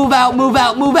up, move out, move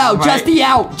out, move out. Right. Justy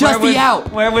out, Justy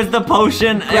out. Where was the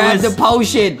potion? Grab it was the potion.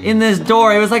 in this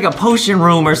door. It was like a potion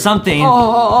room or something.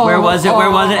 Where was it? Where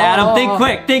was it, Adam?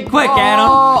 Think quick,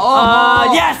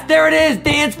 Adam. Yes, there it is.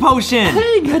 Dance potion.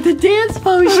 Hey, got the dance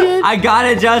potion. I got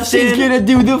it, Justin. She's gonna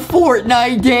do the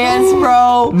Fortnite dance,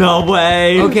 bro. No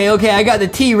way. Okay, I got the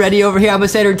tea ready over here. I'm gonna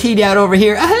set her tea down over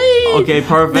here. Hey. Okay,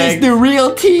 perfect. This the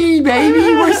real tea, baby.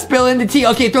 We're spilling the tea.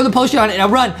 Okay, throw the potion on it. Now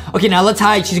run. Okay, now let's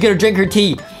hide. She's gonna drink her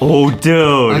tea. Oh,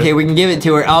 dude. Okay, we can give it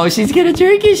to her. Oh, she's gonna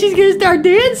drink it. She's gonna start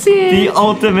dancing. The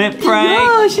ultimate prank.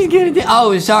 Oh, she's gonna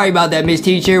oh, sorry about that, Miss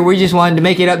Teacher. We just wanted to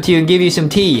make it up to you and give you some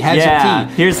tea. Have some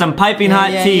tea. Here's some piping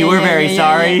hot tea. We're very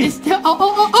sorry. She's dancing.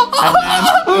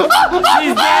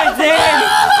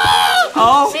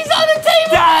 Oh. She's on the table.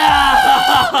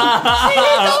 She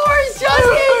hit the horse,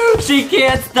 Justin. She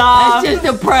can't stop. It's just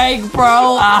a prank,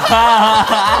 bro.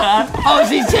 Oh,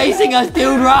 she's chasing us,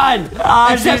 dude. Run.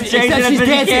 She's chasing us, but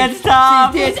she can't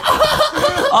stop. She's dancing.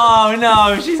 Oh,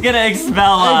 no. She's going to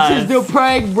expel us. It's just a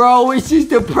prank, bro. It's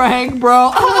just a prank,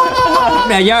 bro.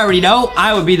 Now, you already know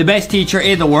I would be the best teacher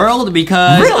in the world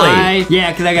because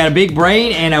because I got a big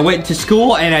brain and I went to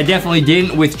school and I definitely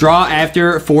didn't withdraw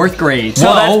after 4th grade.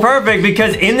 So that's perfect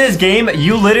because in this game,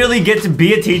 you literally get to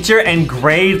be a teacher and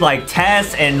grade like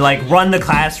tests and like run the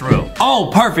classroom.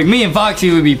 Oh, perfect. Me and Foxy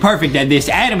would be perfect at this.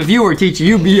 Adam, if you were a teacher,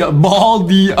 you'd be a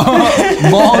Baldy's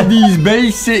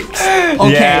basics.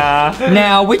 Okay. Yeah.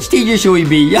 Now, which teacher should we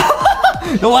be?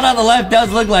 The one on the left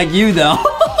does look like you, though.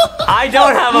 I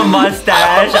don't have a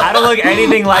mustache. I don't look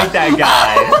anything like that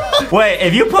guy. Wait,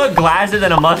 if you put glasses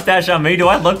and a mustache on me, do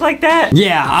I look like that?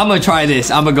 Yeah, I'm gonna try this.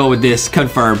 I'm gonna go with this.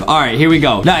 Confirm. All right, here we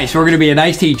go. Nice. We're gonna be a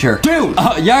nice teacher. Dude,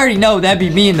 you already know that'd be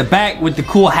me in the back with the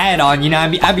cool hat on. You know what I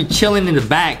mean? I'd be chilling in the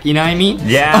back. You know what I mean?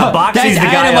 Yeah, Boxy's the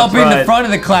guy up in the front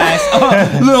of the class.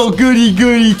 Little goody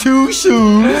goody two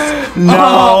shoes.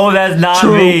 No, that's not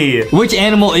me. Which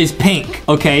animal is pink?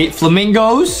 Okay,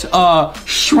 flamingos.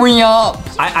 Shrimp.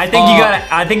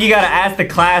 I think you gotta ask the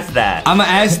class that. I'm gonna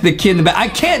ask the kid in the back. I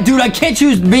can't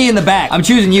choose me in the back. I'm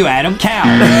choosing you, Adam. Cow.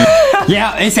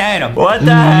 Yeah, it's Adam. What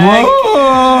the heck?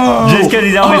 Just because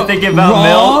he's always thinking about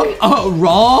milk?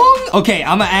 Wrong? Okay,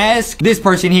 I'm gonna ask this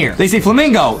person here. They say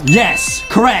flamingo. Yes,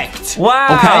 correct.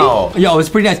 Wow. Okay. Yo, it's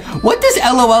pretty nice. What does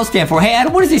LOL stand for? Hey,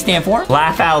 Adam, what does it stand for?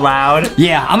 Laugh out loud.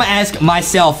 Yeah, I'm gonna ask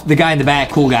myself, the guy in the back,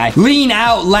 cool guy. Lean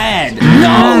out loud.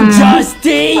 No,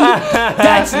 Justy.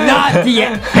 That's not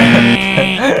the...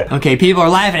 Okay, people are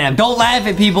laughing at him. Don't laugh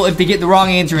at people if they get the wrong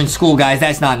answer in school, guys.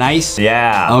 That's not nice.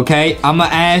 Yeah. Okay, I'm gonna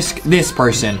ask this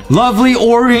person. Lovely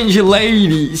orange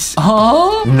ladies.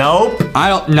 Huh? Nope. I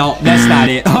don't know. That's not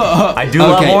it. I do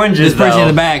love oranges, this person though. in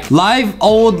the back. Live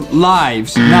old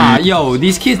lives. Nah, yo,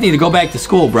 these kids need to go back to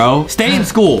school, bro. Stay in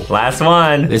school. Last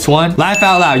one. This one. Laugh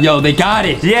out loud. Yo, they got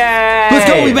it. Yay! Let's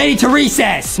go. We made it to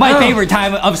recess. My favorite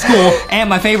time of school and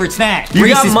my favorite snack. You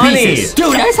Reese's got money. Pieces.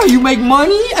 Dude, that's how you make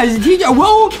money as a teacher.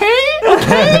 Well,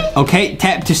 okay. Okay,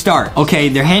 tap to start. Okay,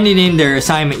 they're handing in their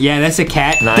assignment. Yeah, that's a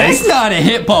cat. Nice. That's not a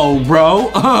hippo, bro.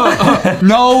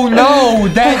 No,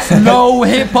 that's no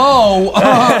hippo.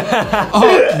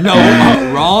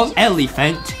 No, wrong.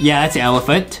 Elephant. Yeah, that's an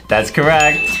elephant. That's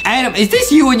correct. Adam, is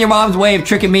this you and your mom's way of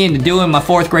tricking me into doing my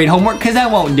 4th grade homework? Because I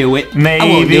won't do it. Maybe. I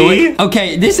won't do it.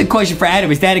 Okay, this is a question for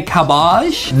Adam. Is that a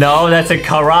cabbage? No, that's a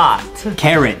carrot.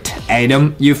 Carrot.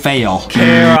 Adam, you fail.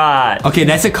 Carrot. Okay,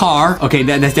 that's a car. Okay,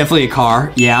 that's definitely a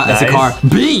car. Yeah, that's a Nice. car.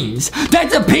 Beans.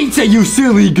 That's a pizza, you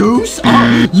silly goose.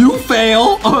 You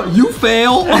fail. You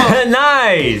fail.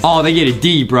 Nice. Oh, they get a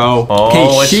D, bro. Oh, okay,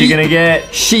 what's she sheep. gonna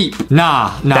get? Sheep.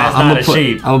 Nah. That's I'm not gonna a put,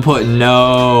 sheep. I'm gonna put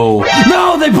no.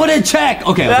 No, they put a check.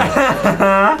 Okay.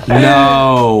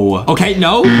 No. Okay,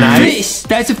 no. Nice. Fish.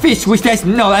 That's a fish. That's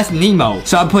Nemo.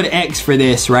 So I put X for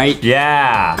this, right?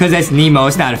 Yeah. Because that's Nemo.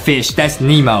 It's not a fish. That's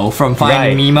Nemo from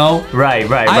Finding Nemo. Right.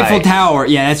 Eiffel Tower.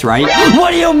 Yeah, that's right.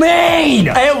 What do you mean?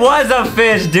 It was a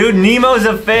fish, dude. Nemo's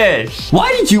a fish.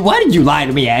 Why did you lie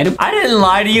to me, Adam? I didn't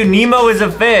lie to you. Nemo is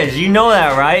a fish. You know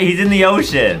that, right? He's in the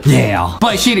ocean. Yeah.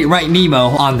 But she didn't write Nemo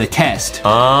on the test.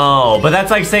 Oh, but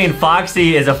that's like saying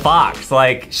Foxy is a fox.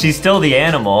 Like, she's still the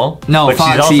animal. No, but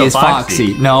Foxy she's also is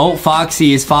Foxy. No,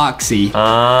 Foxy is Foxy.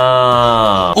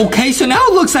 Oh. Okay, so now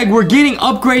it looks like we're getting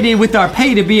upgraded with our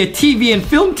pay to be a TV and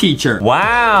film teacher.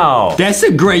 Wow. That's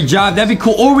a great job. That'd be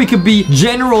cool. Or we could be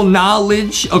general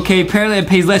knowledge. Okay, apparently it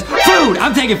pays less. Food!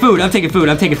 I'm taking food. I'm taking food.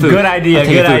 I'm taking food. Good idea.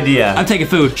 Good idea. I'm taking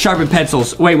food. Sharpen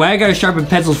pencils. Wait, why I gotta sharpen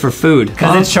pencils for food?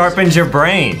 Because it sharpens your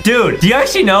brain. Dude, do you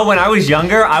actually know when I was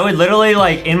younger, I would literally,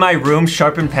 like, in my room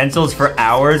sharpen pencils for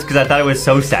hours because I thought it was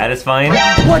so satisfying?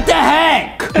 What the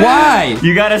heck? Why?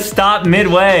 You gotta stop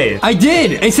midway. I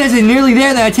did. It says it's nearly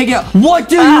there, then I take it out. What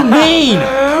do you mean?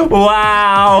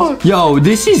 Wow. Yo,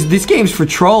 this game's for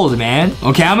trolls, man.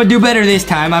 Okay, I'm gonna do better this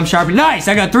time. I'm sharpening. Nice,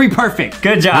 I got 3 perfect.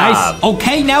 Good job. Nice.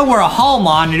 Okay, now we're a hall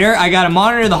monitor. I gotta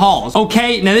monitor the halls.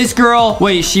 Okay, now this girl,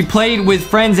 wait, she played with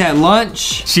friends at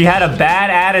lunch. She had a bad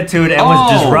attitude and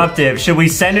was disruptive. Should we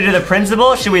send her to the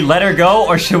principal? Should we let her go?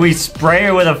 Or should we spray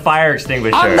her with a fire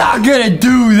extinguisher? I'm not gonna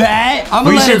do that. I'm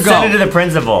gonna let her go. We should send her to the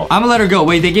principal. I'm gonna let her go.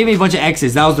 Wait, they gave me a bunch of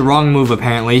X's. That was the wrong move,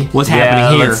 apparently. What's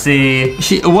happening here? Let's see.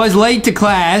 She was late to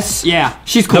class. Yeah,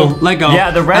 she's cool. Let go.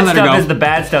 Yeah, the red stuff is the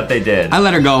bad stuff they did. I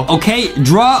let her go. Okay,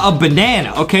 draw a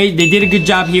banana. Okay, they did a good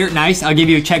job here. Nice. I'll give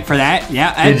you a check for that.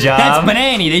 Yeah, good job. That's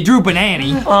banana. They drew banana.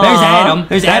 There's Adam.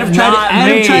 There's Adam.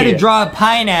 Adam tried to draw a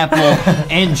pineapple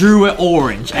and drew an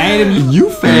orange. Adam, you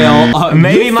fail.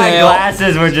 Maybe my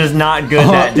glasses were just not good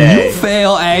that day. You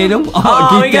fail, Adam.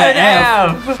 We got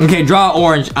an F. Okay, draw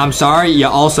orange. I'm sorry. You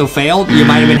also failed. You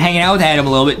might have been hanging out with Adam a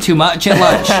little bit too much at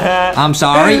lunch. I'm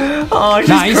sorry. Oh,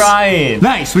 she's crying.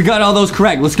 Nice. We got all those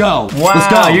correct. Let's go. Wow. Let's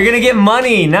go. You're gonna get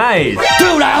money. Nice.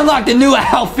 Dude, I unlocked a new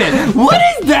outfit. What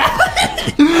is that?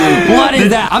 What is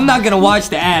that? I'm not gonna watch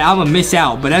the ad. I'm gonna miss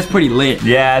out, but that's pretty lit.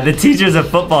 Yeah, the teacher's a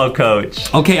football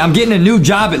coach. Okay, I'm getting a new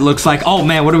job, it looks like. Oh,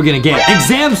 man, what are we gonna get?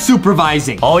 Exam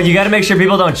supervising. Oh, you gotta make sure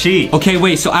people don't cheat. Okay,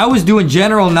 wait, so I was doing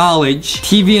general knowledge,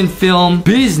 TV and film,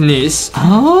 business.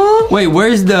 Huh? Wait,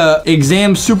 where's the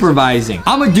exam supervising?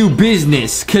 I'm gonna do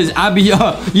business, because I be,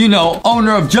 you know,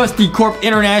 owner of Justy Corp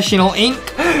International,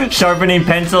 Inc. Sharpening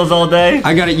pencils all day?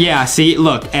 I got it, yeah, see,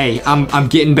 look, hey, I'm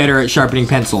getting better at sharpening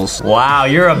pencils. Wow,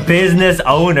 you're a business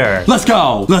owner. Let's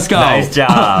go, let's go. Nice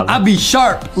job. I be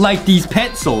sharp like these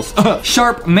pencils.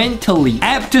 Sharp mentally.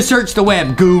 App to search the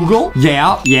web. Google.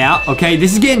 Yeah, okay,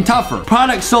 this is getting tougher.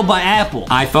 Products sold by Apple.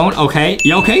 iPhone, okay.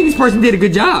 Yeah, okay, this person did a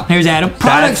good job. Here's Adam.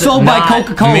 Products sold by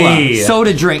Coca-Cola. Me.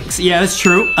 Soda drinks. Yeah, that's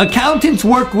true. Accountants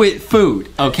work with food.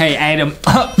 Okay, Adam.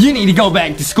 You need to go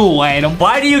back to school, Adam.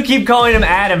 Why do you keep calling him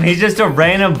Adam? He's just a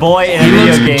random boy in a He video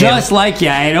looks game. just like you,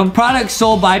 Adam. Products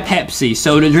sold by Pepsi.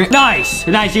 Soda drink. Nice.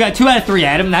 Nice. You got 2 out of 3,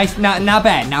 Adam. Nice. Not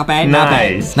bad. Not bad. Not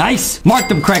bad. Nice. Mark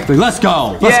them correctly. Let's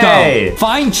go. Let's go.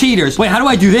 Find cheaters. Wait, how do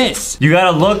I do this? You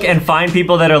gotta look and find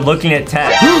people that are looking at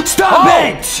tests. Stop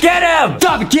it! Get him!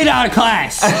 Stop it! Get out of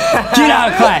class! Get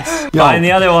out of class! Yo. Find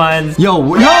the other ones.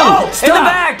 Yo, stop! In the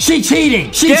back! She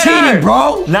cheating! She cheating,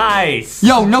 bro! Nice!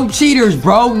 Yo, no cheaters,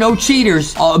 bro. No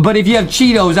cheaters. But if you have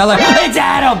Cheetos, I like, it's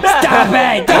Adam! Stop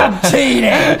it! Stop cheating!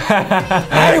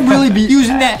 Adam really be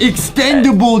using that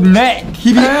extendable neck.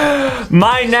 He be...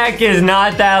 My neck is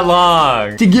not that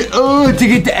long. To get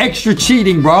the extra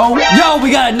cheating, bro. Yo,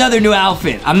 we got another new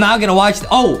outfit. I'm not gonna watch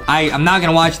I'm not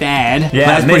gonna watch the ad. Yeah,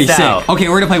 that's pretty sick. out. Okay,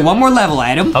 we're gonna play one more level,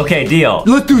 Adam. Okay, deal.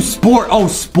 Let's do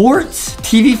sports,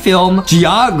 TV, film,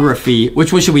 geography.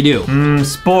 Which one should we do?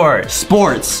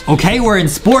 Sports. Okay, we're in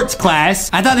sports class.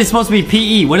 I thought this was supposed to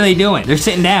be PE. What are they doing? They're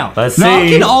sitting down. Let's see.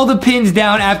 Knocking all the pins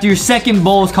down after your second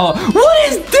bowl is called.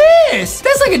 What is this?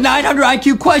 That's like a 900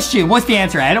 IQ question. What's the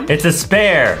answer, Adam? It's a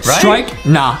spare, right? Strike?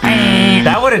 Nah.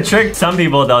 That would have tricked some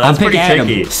people, though. That's pretty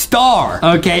tricky. Star.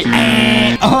 Okay.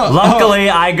 Luckily,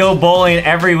 I go bowling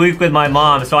every week with my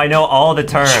mom, so I know all the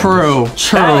terms. True.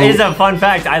 That is a fun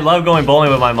fact. I love going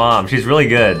bowling with my mom. She's really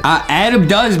good. Adam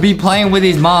does be playing with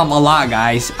his mom a lot,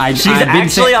 guys. She's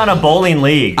actually on a bowling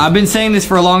league. I've been saying this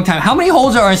for a long time. How many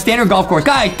holes are on a standard golf course?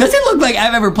 Guys, does it look like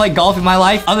I've ever played golf in my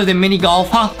life other than mini golf?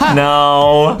 Huh?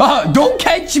 No. Don't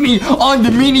catch me on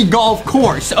the mini golf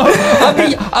course.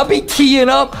 I'll be teeing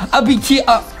up.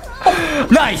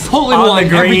 Nice, hole in one.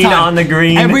 On the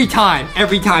green. Every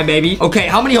time, baby. Okay,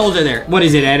 how many holes are there? What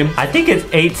is it, Adam? I think it's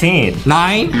 18.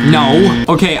 9? No.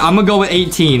 Okay, I'm gonna go with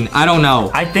 18. I don't know.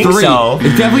 I think 3. so.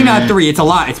 It's definitely not 3. It's a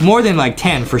lot. It's more than like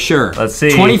 10 for sure. Let's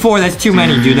see. 24, that's too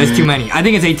many, dude. That's too many. I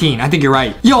think it's 18. I think you're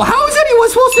right. Yo, how is anyone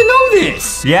was supposed to know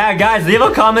this. Yeah, guys, leave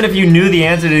a comment if you knew the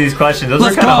answer to these questions. Those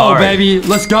Let's are kind of go, hard. baby.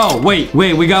 Let's go. Wait,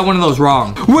 we got one of those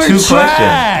wrong. We're 2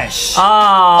 trash. Oh.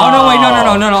 Oh, no, wait,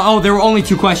 no. Oh, there were only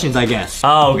 2 questions, I guess.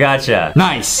 Oh, gotcha.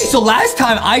 Nice. So last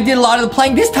time I did a lot of the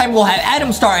playing. This time we'll have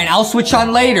Adam start and I'll switch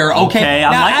on later. Okay.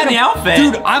 I'm Now, liking Adam, the outfit.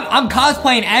 Dude, I'm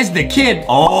cosplaying as the kid.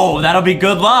 Oh, that'll be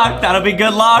good luck. That'll be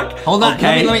good luck. Hold on.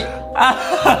 Okay. Let me.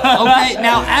 Okay,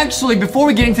 now actually, before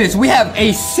we get into this, we have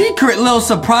a secret little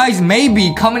surprise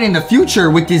maybe coming in the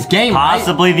future with this game. Right?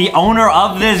 Possibly the owner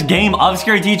of this game,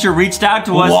 Scary Teacher, reached out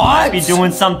to us. What? Might be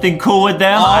doing something cool with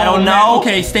them. Oh, I don't man. know.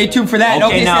 Okay, stay tuned for that.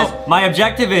 Okay, it now, says- my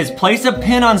objective is place a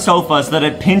pin on sofa so that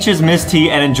it pinches Miss T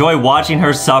and enjoy watching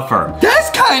her suffer. That's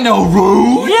kind of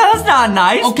rude. Yeah, that's not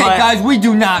nice. Okay, but guys, we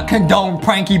do not condone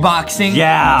pranky boxing.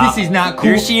 Yeah. This is not cool.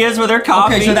 Here she is with her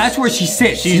coffee. Okay, so that's where she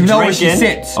sits. She's you know drinking. where she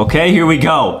sits. Okay, here we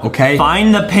go. Okay.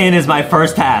 Find the pin is my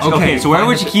first task. Okay, Okay, so where find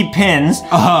would the- you keep pins?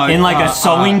 In like a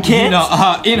sewing kit? You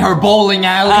know, in her bowling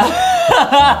alley.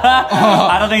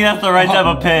 I don't think that's the right type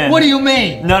of pin. What do you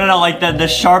mean? No, like the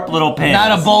sharp little pin.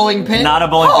 Not a bowling pin? Not a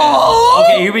bowling Oh!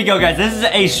 pin. Okay, here we go, guys. This is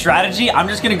a strategy. I'm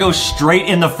just gonna go straight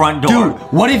in the front door. Dude,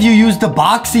 what if you use the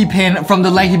boxy pin from the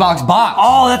LankyBox box?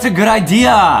 Oh, that's a good idea.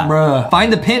 Bruh.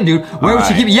 Find the pin, dude. Where would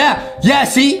she keep it? Yeah,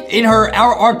 see? In her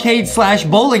arcade /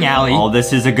 bowling alley. Oh,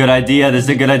 this is a good idea. I'm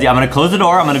gonna close the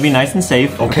door. I'm gonna be nice and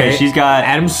safe. Okay, she's got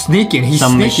Adam's sneaking. He's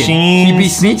some sneaking. machines. He'd be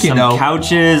sneaking, some though.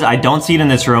 couches. I don't see it in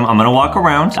this room. I'm gonna walk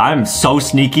around. I'm so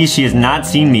sneaky. She has not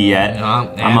seen me yet.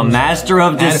 I'm a master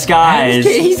of disguise.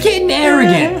 He's getting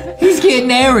arrogant. He's getting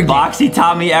arrogant. Boxy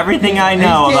taught me everything I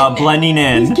know about blending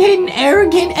in. He's getting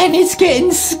arrogant and it's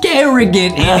getting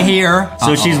scaragant in here.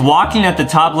 So she's walking at the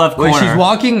top left corner. Wait, she's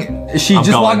walking. She just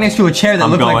going. walked next to a chair that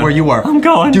I'm looked like going. where you were. I'm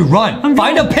going. Dude, run.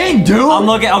 Find a pin, dude. I'm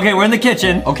looking. Okay, we're in the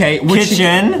kitchen. Okay,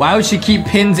 kitchen. Why would she keep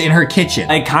pins in her kitchen?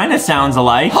 It kind of sounds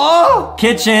alike. Oh!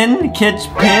 Kitchen pin.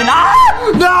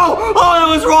 Ah! No! Oh, that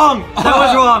was wrong. That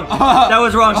was wrong. That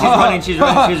was wrong. She's running. She's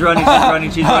running. She's running. She's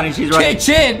running. She's running. She's running.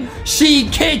 Kitchen. She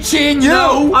kitchen you.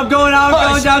 No, I'm going out.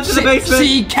 I'm going down to the basement.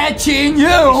 She catching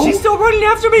you. She's still running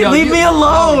after me. Yo, Leave me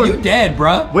alone. You dead,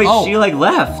 bruh. Wait, oh. she like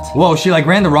left. Whoa, she like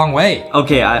ran the wrong way.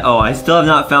 Okay, I still have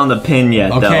not found the pin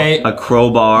yet, Okay. though. A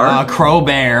crowbar.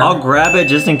 Crowbar. I'll grab it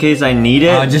just in case I need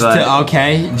it. Just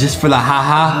for the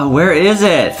haha. Where is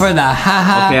it? For the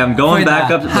haha. Okay, I'm going for back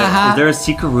the up. haha. Is there a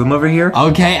secret room over here?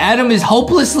 Okay, Adam is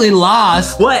hopelessly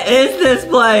lost. What is this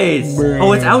place?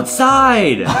 Oh, it's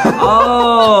outside.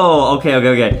 Oh,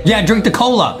 okay. Yeah, drink the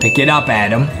cola. Pick it up,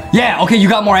 Adam. Yeah, okay, you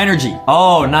got more energy.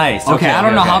 Oh, nice. Okay, I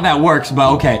don't know how that works,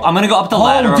 but okay. I'm gonna go up the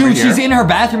ladder Oh, over dude, here. she's in her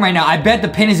bathroom right now. I bet the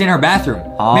pin is in her bathroom.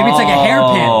 Maybe it's like a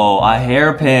hairpin. Oh, a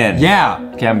hairpin. Yeah.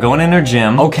 Okay, I'm going in her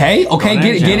gym. Okay, Going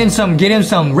in get in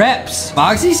some reps.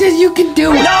 Foxy says you can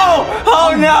do it. No!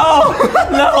 Oh no!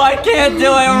 No, I can't do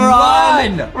it.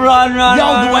 Run! Run!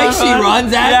 Yo, the way run, she run.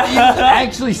 runs at you,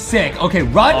 actually sick. Okay,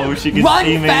 run. Oh, she can run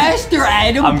see me. faster,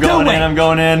 Adam. I'm going in. I'm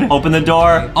going in. Open the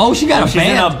door. Oh, she got a She's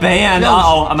band. in a band. Yo,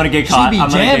 Uh-oh, I'm gonna get caught. She be I'm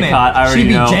gonna jamming. get caught. I already She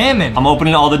be know. jamming. I'm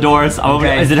opening all the doors.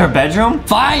 Okay. Is it her bedroom?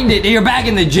 Find it. You're back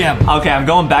in the gym. Okay, I'm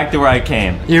going back to where I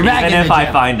came. You're back Even in if the I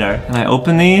gym. find her. Can I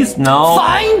open these? No.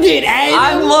 Find it, Adam.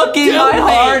 I'm looking Do my it.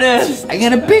 hardest. I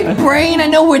got a big brain. I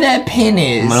know where that pin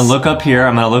is. I'm gonna look up here.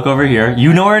 I'm gonna look over here.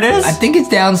 You know where it is? I think it's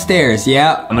downstairs.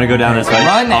 Yeah. I'm gonna go down this way.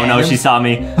 Run, oh no, Adam. she saw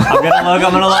me. I'm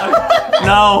gonna look.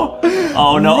 No.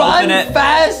 Oh no, Run open it.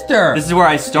 faster. This is where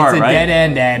I start, It's a right? dead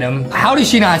end, Adam. How does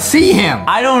she not see him?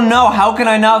 I don't know. How can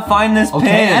I not find this Okay,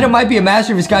 pin? Adam might be a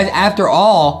master of disguise after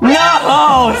all. No!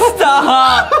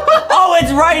 Stop! Oh,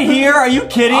 it's right here. Are you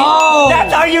kidding? Oh.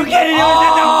 That's how you kidding? It was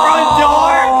at the front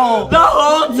door the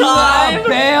whole time.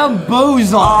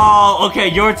 Bamboozled. Oh, okay.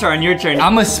 Your turn. Your turn.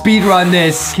 I'm gonna speed run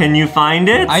this. Can you find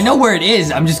it? I know where it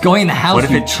is. I'm just going in the house. What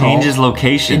if you it changes troll.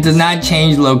 location? It does not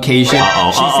change location.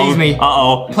 She sees me.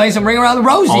 Uh-oh. Play some Ring Around the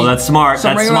Rosie. Oh, that's smart.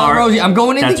 Some That's Ring Around smart. the Rosie. I'm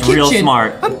going in That's the kitchen. real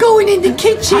smart. I'm going in the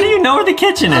kitchen. How do you know where the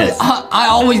kitchen is? I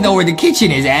always know where the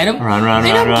kitchen is, Adam. Run, and run,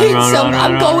 I'm run, getting run, some. run,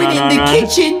 I'm run, going run, in run, the run.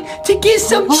 kitchen to get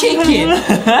some chicken,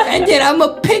 and then I'm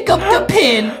gonna pick up the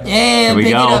pin. Yeah, we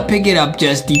go. Pick it up,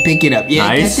 Justy. Pick it up. Yeah,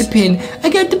 Nice. I got the pin. I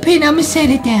got the pin. I'm gonna set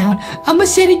it down. I'm gonna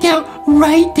set it down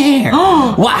right there.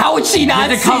 Wow, how would she not? You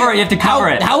have to see cover it. You have to cover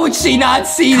it. How would she not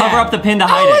see that? Cover up the pin to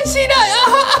hide How it. would she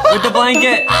not? With the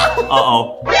blanket.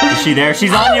 Uh-oh. Is she there?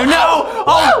 She's on you. No!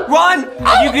 Oh, run!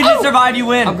 If you can just survive, you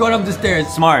win. I'm going up the stairs.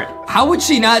 Smart. How would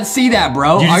she not see that,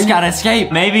 bro? You just gotta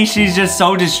escape. Maybe she's just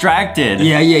so distracted.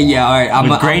 Yeah. All right. I'm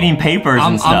With grading papers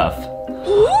and stuff.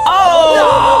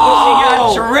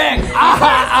 Oh! She got tricked.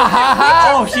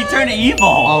 Oh, she turned evil.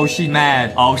 Oh, she's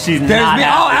mad. Oh, she's There's not me.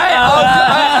 happy.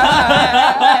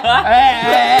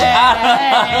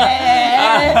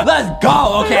 Let's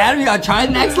go. Okay, Adam, you gotta try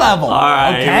the next level. All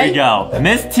right, okay? here we go.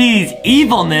 Miss T's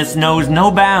evilness knows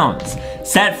no bounds.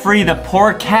 Set free the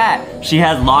poor cat she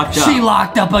has locked up. She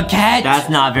locked up a cat. That's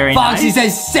not very Foxy nice.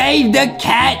 says, save the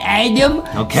cat, Adam.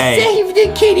 Okay. Save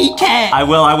the kitty cat. I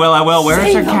will. Where's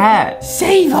Save her him. cat?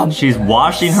 Save him. She's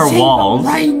washing her Save walls. him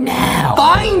right now.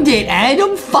 Find it,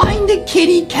 Adam. Find the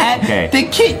kitty cat. Okay. The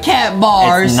Kit Kat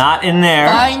bars. It's not in there.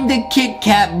 Find the Kit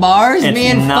Kat bars. It's Me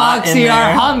and not Foxy in are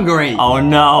there. hungry. Oh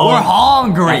no. We're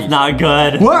hungry. That's not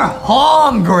good. We're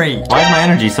hungry. Why is my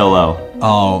energy so low?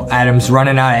 Oh, Adam's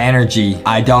running out of energy.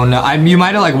 I don't know. You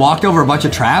might have like walked over a bunch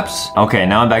of traps. Okay,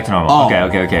 now I'm back to normal. Oh.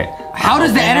 Okay. How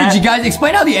does the energy, guys,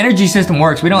 explain how the energy system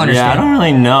works. We don't understand. Yeah, I don't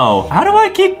really know. How do I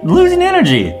keep losing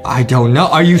energy? I don't know.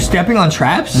 Are you stepping on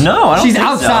traps? No, I don't She's think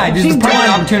so. outside. This She's is the perfect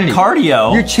doing opportunity.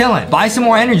 cardio. You're chilling. Buy some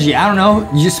more energy. I don't know.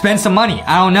 You spend some money.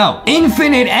 I don't know.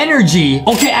 Infinite energy.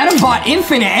 Okay, Adam bought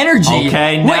infinite energy.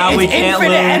 Okay, now Wait, we it's can't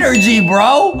infinite lose. energy,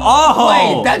 bro.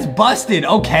 Oh. Wait, that's busted.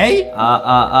 Okay.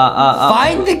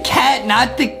 Find the cat,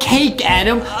 not the cake,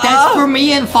 Adam. That's for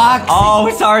me and Foxy. Oh,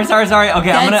 sorry.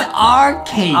 Okay, That's our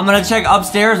cake. I'm gonna check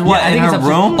upstairs. What, Yeah, in her upstairs.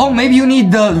 room? Oh, maybe you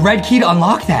need the red key to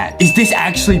unlock that. Is this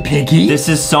actually Piggy? This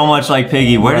is so much like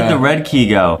Piggy. Where did Bruh. the red key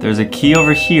go? There's a key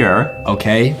over here.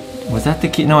 Okay. Was that the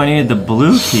key? No, I needed the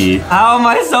blue key. How am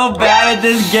I so bad at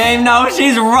this game? No,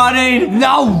 she's running.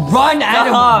 No, run,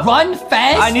 Adam. Stop. Run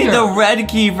faster. I need the red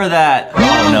key for that.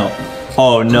 Oh no.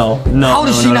 Oh no. How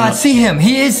does she not see him?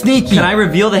 He is sneaky. Can I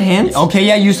reveal the hint? Okay,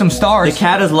 yeah, use some The stars.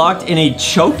 cat is locked in a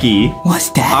chokey. What's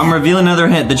that? I'm revealing another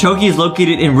hint. The chokey is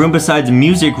located in room besides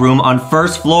music room on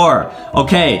first floor.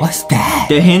 Okay. What's that?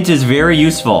 The hint is very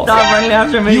useful. Stop running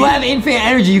after me. You have infinite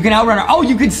energy. You can outrun her. Oh,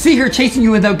 you could see her chasing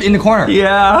you in the corner.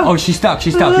 Yeah. Oh, she's stuck.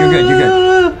 She's stuck. You're good. You're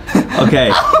good.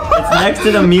 Okay. It's next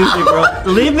to the music room.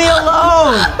 Leave me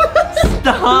alone.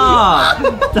 Stop,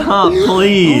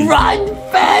 please. Run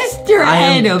faster, I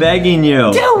am Adam. begging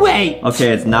you. Do it.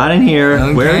 Okay, it's not in here.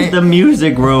 Okay. Where's the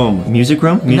music room? Music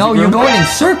room? Music No, room? you're going in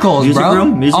circles, Music bro.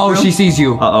 room? Music oh, room? she sees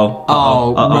you. Uh-oh.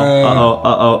 Oh,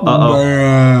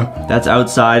 bruh. That's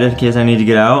outside in case I need to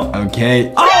get out.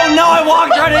 Okay. Oh no, I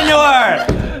walked right into her!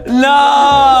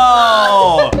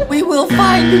 No! We will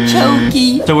find the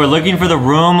chokey. So we're looking for the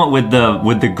room with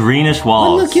the greenish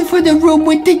walls. Looking for the room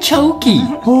with the chokey.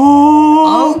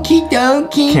 Oh. Okie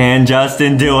dokie. Can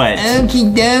Justin do it?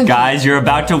 Okie dokie. Guys, you're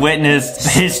about to witness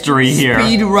history here.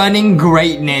 Speed running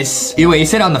greatness. Wait, you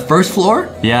said on the first floor?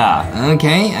 Yeah.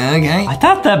 Okay. I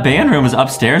thought that band room was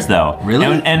upstairs though. Really?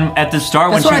 And at the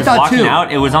start That's when what I she was thought, walking too.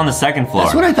 out, it was on the second floor.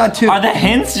 That's what I thought too. Are the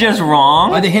hints just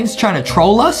wrong? Are the hints trying to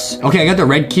troll us? Okay, I got the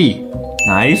red key.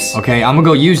 Nice. Okay, I'm gonna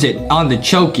go use it on the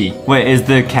chokey. Wait, is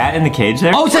the cat in the cage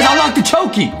there? Oh, it says unlock the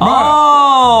chokey. Bruh.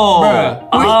 Oh! Bruh.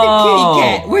 Where's the kitty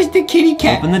cat? Where's the kitty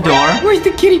cat? Open the door. Where's the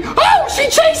kitty? Oh, she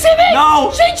chasing me! No!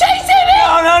 She chasing me!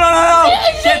 No!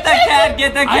 She Get the chasing cat! me!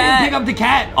 Get the I didn't pick cat! up the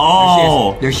cat.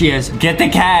 Oh. There she is. Get the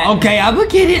cat! Okay, I'm gonna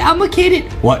get it.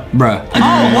 What, bruh?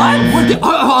 Oh, what? What?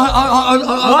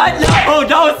 What? No!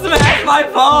 Don't smash my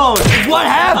phone! What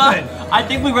happened? I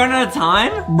think we ran out of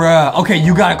time. Bruh, okay,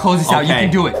 you gotta close this out. You Okay. can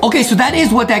do it. Okay, so that is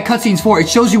what that cutscene's for. It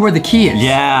shows you where the key is.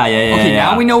 Yeah. Okay,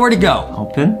 now we know where to go.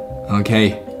 Open.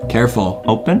 Okay, careful.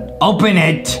 Open. Open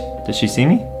it. Did she see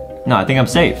me? No, I think I'm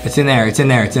safe. It's in there.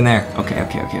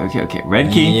 Okay.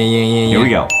 Red key. Yeah. Here we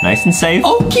go. Nice and safe.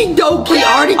 Okie dokie,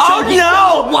 already Oh, choking.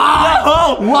 no! Why?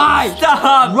 No! Why?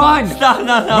 Stop! Run! Stop!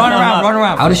 No! Run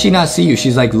around. How does she not see you?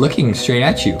 She's like looking straight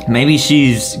at you. Maybe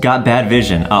she's got bad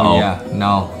vision. Uh-oh. Yeah,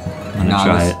 no.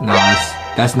 try it.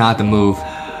 That's not the move.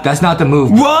 That's not the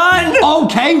move. Run!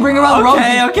 Okay, bring her around the road.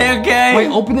 Okay. Wait,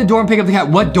 open the door and pick up the cat.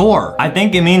 What door? I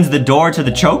think it means the door to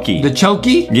the chokey. The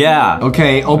chokey? Yeah.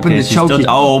 Okay, open the she's chokey. still-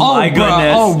 oh my bruh,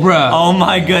 goodness. Oh, bruh. Oh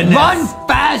my goodness. Run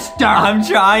faster. I'm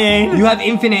trying. You have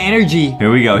infinite energy. Here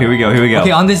we go.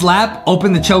 Okay, on this lap,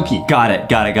 open the chokey. Got it.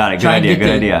 Good Try and idea. get Good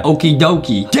the idea. Okie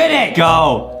dokie. Get it.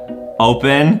 Go.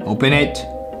 Open. Open it.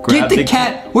 Grab Get the the-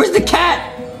 cat. Where's the cat?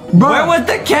 Bruh. Where was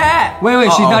the cat? Wait,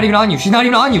 she's Uh-oh. not even on you. She's not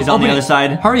even on you. She's on Open the it. other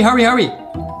side. Hurry.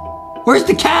 Where's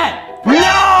the cat? No!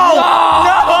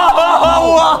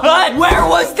 What? Where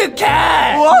was the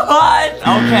cat? What?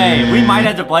 Okay, we might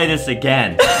have to play this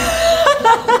again.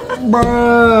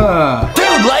 Bruh.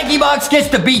 Dude, LankyBox gets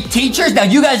to beat teachers. Now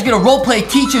you guys are gonna roleplay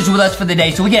teachers with us for the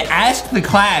day. So we get asked the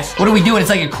class. What are we doing? It's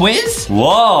like a quiz?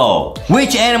 Whoa.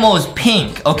 Which animal is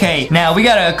pink? Okay, now we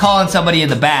gotta call on somebody in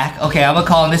the back. Okay, I'm gonna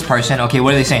call on this person. Okay,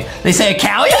 what are they saying? They say a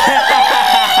cow?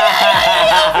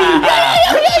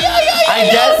 I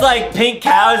guess like pink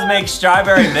cows make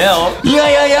strawberry milk. Yo,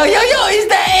 is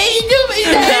that Adam? Is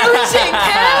that Adam said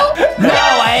cow?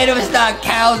 No, Adam is not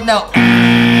cows, no.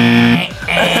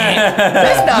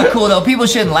 That's not cool though. People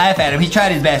shouldn't laugh at him. He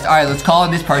tried his best. All right, let's call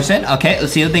in this person. Okay,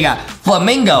 let's see what they got.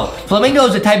 Flamingo. Flamingo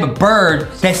is a type of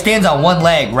bird that stands on one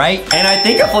leg, right? And I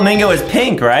think a flamingo is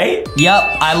pink, right? Yep,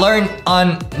 I learned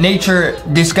on Nature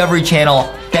Discovery Channel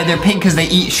that they're pink because they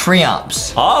eat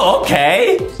shrimps. Oh,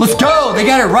 okay. Let's go. They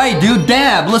got it right, dude.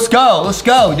 Dab. Let's go. Let's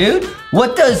go, dude.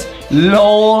 What does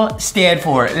LOL stand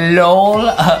for?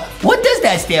 LOL. What does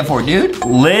that stand for, dude?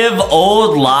 Live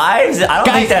old lives? I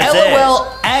don't think that's LOL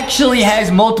actually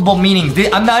has multiple meanings.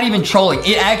 I'm not even trolling.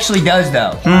 It actually does,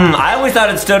 though. I always thought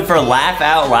it stood for laugh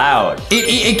out loud.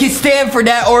 It can stand for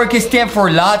that, or it can stand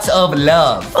for lots of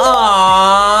love.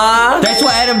 Aww. That's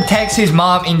why Adam texts his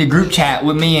mom in the group chat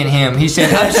with me and him. He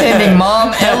said, I'm sending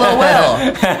mom LOL.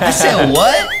 I said,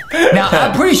 what? Now,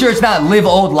 I'm pretty sure it's not live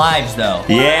old lives, though.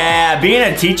 Yeah, being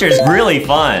a teacher is really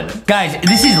fun. Guys,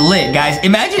 this is lit, guys.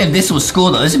 Imagine if this was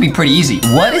school, though. This would be pretty easy.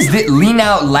 What is this? Lean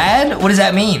out lad? What does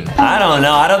that mean? I don't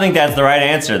know. I don't think that's the right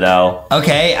answer, though.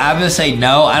 Okay, I'm gonna say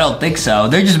no. I don't think so.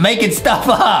 They're just making stuff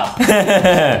up. All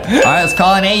right, let's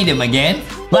call in Aiden again.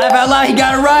 Laugh out loud, he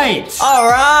got it right. All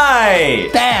right.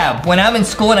 Dab. When I'm in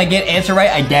school and I get answer right,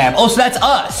 I dab. Oh, so that's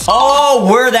us. Oh,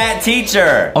 we're that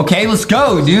teacher. Okay, let's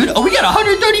go, dude. Oh, we got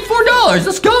 $134.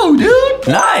 Let's go, dude.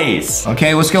 Nice.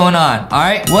 Okay, what's going on? All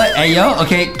right, what? Hey, yo.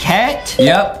 Okay, cat.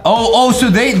 Yep. Oh, so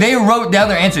they wrote down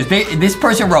their answers. This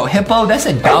person wrote hippo. That's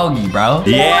a doggy, bro.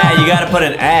 Yeah, you gotta put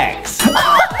an X. They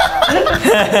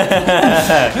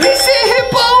said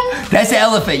hippo. That's an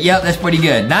elephant. Yep, that's pretty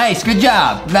good. Nice, good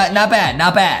job. Not bad,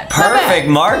 not bad. Perfect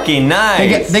marking,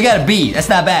 nice. They got a B. That's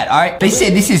not bad. All right. They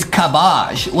said this is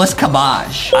cabbage. What's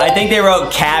cabbage? I think they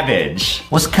wrote cabbage.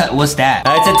 What's that?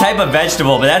 It's a type of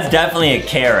vegetable, but that's definitely a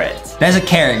carrot. That's a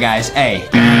carrot, guys. Hey.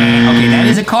 Okay, that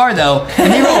is a car though.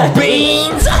 And they wrote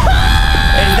beans. Is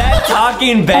that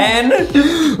Talking Ben?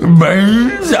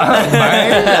 Beans?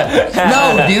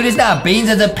 No, dude, it's not beans.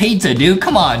 It's a pizza, dude.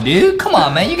 Come on, dude. Come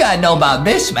on, man. You gotta know about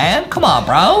this, man. Come on,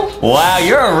 bro. Wow,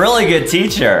 you're a really good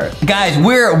teacher. Guys,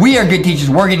 we are good teachers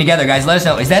working together, guys. Let us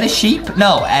know. Is that a sheep?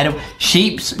 No, Adam.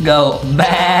 Sheeps go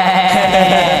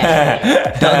bad.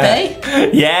 Don't they?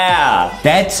 Yeah.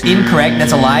 That's incorrect.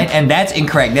 That's a lie. And that's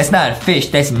incorrect. That's not a fish.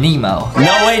 That's Nemo.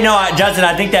 No, wait, no, Justin,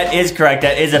 I think that is correct.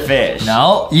 That is a fish.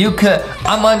 No, you could.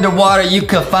 I'm underwater. You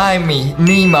could find me,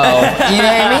 Nemo. You know what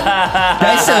I mean?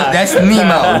 That's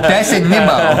Nemo. That's a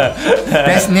Nemo.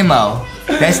 That's Nemo.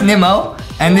 That's Nemo.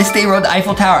 And this thing wrote the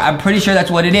Eiffel Tower. I'm pretty sure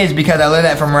that's what it is because I learned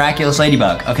that from Miraculous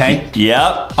Ladybug. Okay.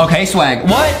 Yep. Okay, swag.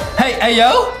 What? Hey,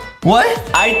 yo. What?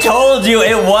 I told you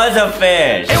it was a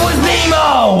fish. It was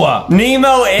Nemo.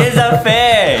 Nemo is a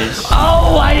fish.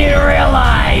 Oh, I didn't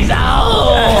realize.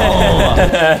 Oh.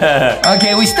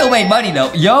 Okay, we still made money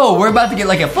though. Yo, we're about to get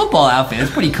like a football outfit.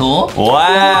 It's pretty cool.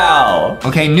 Wow.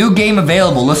 Okay, new game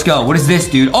available. Let's go. What is this,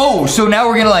 dude? Oh, so now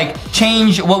we're gonna like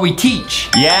change what we teach.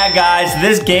 Yeah, guys,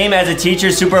 this game as a teacher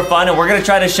is super fun, and we're gonna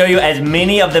try to show you as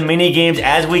many of the mini games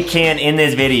as we can in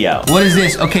this video. What is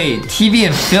this? Okay, TV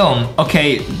and film.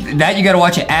 Okay, that you gotta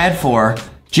watch an ad for.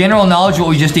 General knowledge, what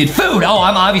we just did. Food. Oh,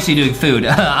 I'm obviously doing food.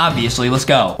 Obviously, let's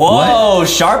go. Whoa, what?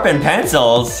 Sharpen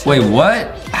pencils. Wait,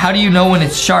 what? How do you know when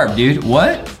it's sharp, dude?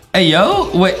 What? Hey, yo?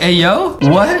 Wait, hey, yo?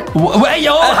 What? Hey,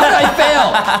 yo, how did I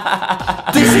fail?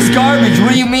 This is garbage.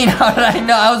 What do you mean? How did I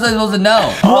know? How was I supposed to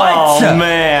know? What? Oh,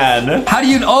 man. How do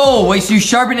you, oh, wait, so you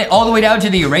sharpen it all the way down to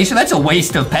the eraser? That's a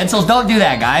waste of pencils. Don't do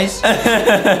that, guys.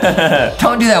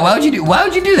 Don't do that. Why would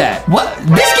you do that? What?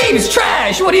 This game is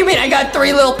trash. What do you mean? I got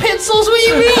 3 little pencils? What do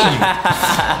you mean?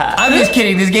 I'm just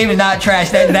kidding. This game is not trash.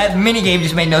 That mini game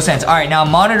just made no sense. All right, now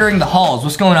I'm monitoring the halls.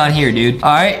 What's going on here, dude?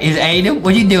 All right, is Adam?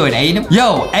 What you doing, Adam?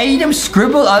 Yo, Adam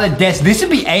scribbled on the desk. This would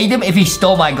be Adam if he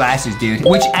stole my glasses, dude.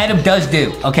 Which Adam does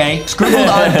do, okay? Scribbled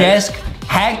on a desk,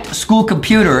 hacked school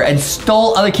computer, and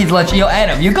stole other kids' lunch. Yo,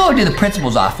 Adam, you're going to the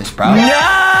principal's office, bro. No!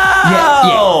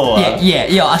 Yeah.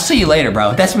 Yo, I'll see you later,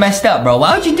 bro. That's messed up, bro.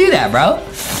 Why would you do that, bro?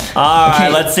 All right,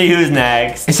 let's see who's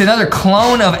next. It's another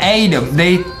clone of Adam.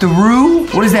 They threw,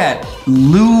 what is that?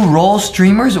 Lou roll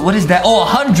streamers? What is that? Oh,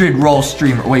 100 roll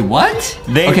streamer. Wait, what?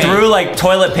 They threw like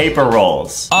toilet paper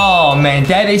rolls. Oh, man,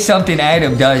 that is something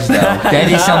Adam does, though. That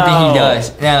is something he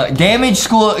does. Now, damaged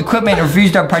school equipment and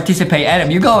refused to participate. Adam,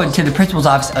 you're going to the principal's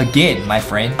office again, my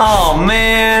friend. Oh,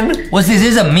 man. What's this?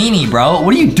 This is a meanie, bro.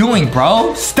 What are you doing,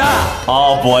 bro? Stop.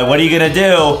 Oh, boy, what are you gonna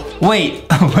do? Wait.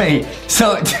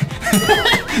 So...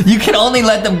 You can only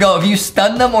let them go. If you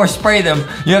stun them or spray them,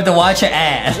 you have to watch an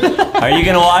ad. Are you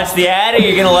gonna watch the ad or are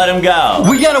you gonna let him go?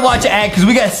 We gotta watch an ad because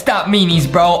we gotta stop meanies,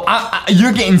 bro.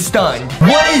 You're getting stunned.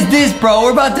 What is this, bro?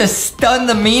 We're about to stun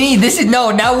the meanie?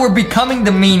 Now we're becoming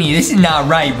the meanie. This is not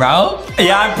right, bro.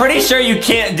 Yeah, I'm pretty sure you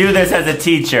can't do this as a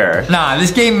teacher. Nah,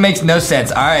 this game makes no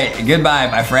sense. All right, goodbye,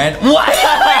 my friend. What?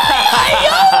 Hey,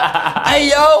 yo! Hey,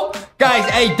 yo! Guys,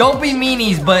 hey, don't be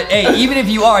meanies, but hey, even if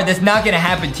you are, that's not gonna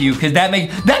happen to you, because that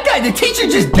guy, the teacher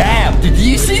just dabbed. Did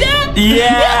you see that?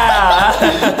 Yeah!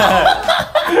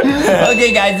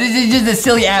 Okay, guys, this is just a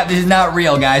silly app. This is not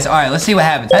real, guys. All right, let's see what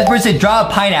happens. That person said, draw a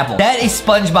pineapple. That is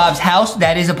SpongeBob's house.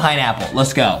 That is a pineapple.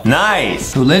 Let's go.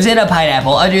 Nice. Who lives in a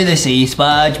pineapple under the sea?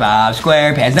 SpongeBob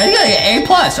SquarePants. Now you got an A+.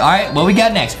 All right, what we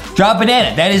got next? Draw a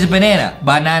banana. That is a banana.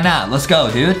 Banana. Let's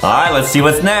go, dude. All right, let's see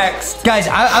what's next. Guys,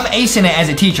 I'm acing it as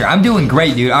a teacher. I'm doing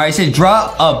great, dude. All right, it says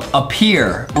draw a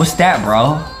pear. What's that,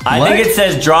 bro? I think it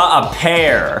says draw a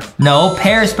pear. No,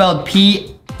 pear is spelled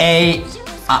P-A-I-R.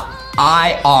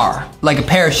 Like a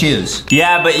pair of shoes.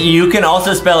 Yeah, but you can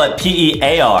also spell it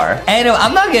P-E-A-R. And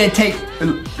I'm not gonna take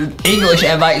English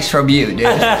advice from you, dude.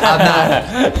 I'm not.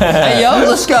 Hey, yo,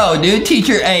 let's go, dude.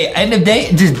 Teacher, hey, end of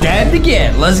day, just dabbed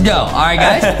again. Let's go. All right,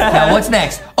 guys. Now, what's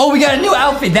next? Oh, we got a new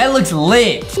outfit. That looks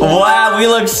lit. Wow, we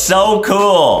look so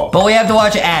cool. But we have to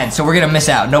watch an ad, so we're gonna miss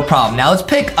out. No problem. Now, let's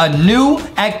pick a new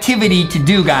activity to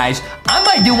do, guys. I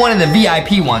might do one of the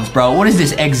VIP ones, bro. What is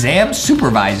this? Exam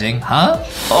supervising, huh?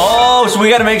 Oh, so we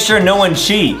gotta make sure no one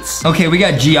cheats. Okay, we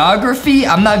got geography.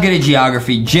 I'm not good at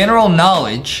geography. General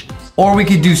knowledge. Or we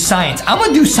could do science. I'm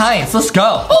gonna do science. Let's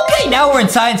go. Okay, now we're in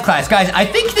science class. Guys, I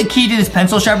think the key to this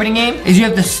pencil sharpening game is you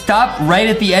have to stop right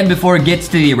at the end before it gets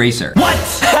to the eraser. What?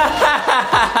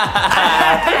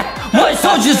 What?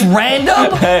 So it's just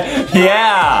random?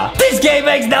 Yeah. This game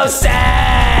makes no sense.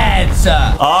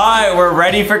 All right, we're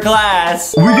ready for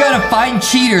class. We gotta find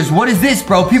cheaters. What is this,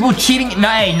 bro? People cheating? No,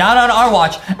 hey, not on our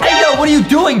watch. Hey, yo, what are you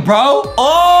doing, bro?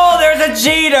 Oh, there's a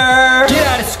cheater. Get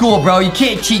out of school, bro. You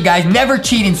can't cheat, guys. Never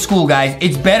cheat in school, guys.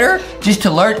 It's better just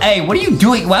to learn. Hey, what are you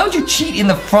doing? Why would you cheat in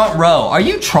the front row? Are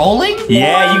you trolling?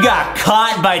 Yeah, you got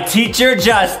caught by teacher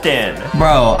Justin.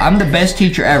 Bro, I'm the best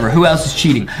teacher ever. Who else is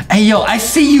cheating? Hey, yo, I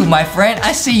see you, my friend.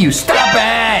 I see you. Stop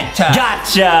it.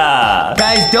 Gotcha.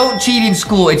 Guys, don't cheat in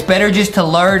school. It's better just to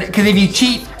learn, because if you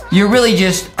cheat, you're really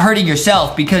just hurting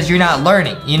yourself because you're not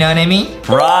learning. You know what I mean?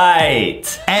 Right.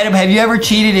 Adam, have you ever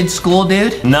cheated in school,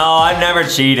 dude? No, I've never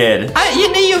cheated. Why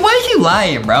are you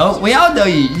lying, bro? We all know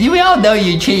you. We all know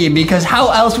you cheated, because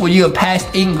how else would you have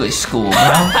passed English school,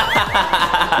 bro?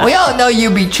 We all know you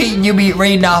be cheating. You be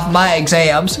reading off my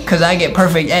exams because I get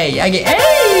perfect A. I get A.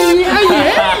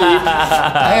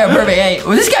 I got perfect A.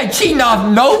 Well, this guy cheating off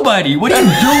nobody. What are you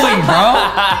doing, bro?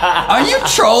 Are you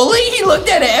trolling? He looked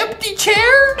at an empty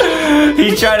chair.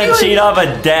 He's trying to cheat off a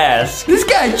desk. This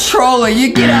guy trolling.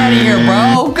 You get out of here,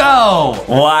 bro. Go.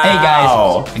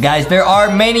 Wow. Hey, guys, there are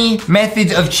many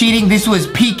methods of cheating. This was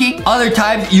peeking. Other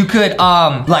times you could,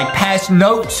 like, pass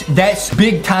notes. That's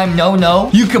big time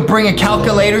no-no. You could bring a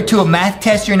calculator to a math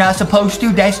test you're not supposed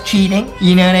to. That's cheating.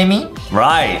 You know what I mean?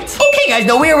 Right. Okay, guys,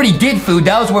 no, we already did food.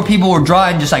 That was where people were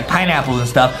drawing just like pineapples and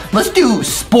stuff. Let's do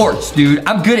sports, dude.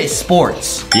 I'm good at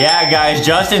sports. Yeah, guys,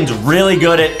 Justin's really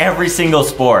good at every single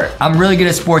sport. I'm really good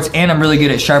at sports, and I'm really good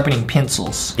at sharpening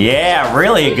pencils. Yeah,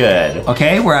 really good.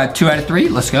 Okay, we're at 2 out of 3.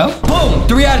 Let's go. Boom,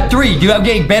 3 out of 3. Dude, I'm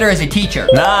getting better as a teacher.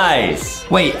 Nice.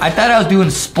 Wait, I thought I was doing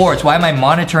sports. Why am I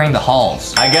monitoring the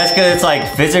halls? I guess because it's like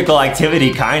physical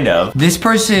activity, kind of. This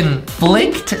person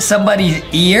flicked somebody's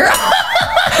ear?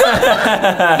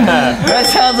 That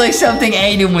sounds like something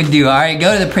Aiden would do. All right,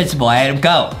 go to the principal, Adam.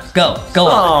 Go.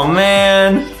 Oh,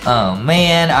 man. Oh,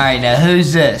 man. All right, now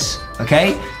who's this?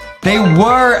 Okay. They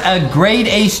were a grade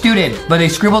A student, but they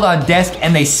scribbled on desk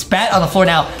and they spat on the floor.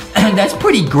 Now, that's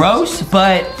pretty gross,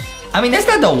 but I mean, that's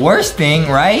not the worst thing,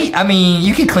 right? I mean,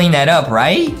 you can clean that up,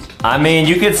 right? I mean,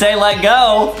 you could say let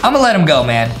go. I'm gonna let him go,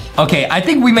 man. Okay, I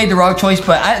think we made the wrong choice,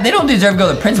 but they don't deserve to go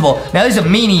to the principal. Now there's a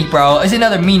meanie, bro. There's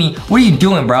another meanie. What are you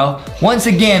doing, bro? Once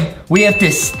again, we have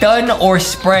to stun or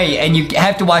spray, and you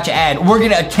have to watch an ad. We're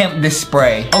gonna attempt this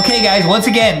spray. Okay, guys, once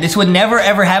again, this would never,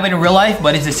 ever happen in real life,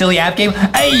 but it's a silly app game.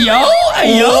 Hey, yo!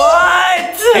 Hey, yo! What?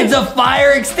 It's a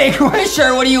fire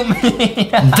extinguisher. What do you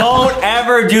mean? Don't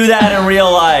ever do that in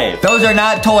real life. Those are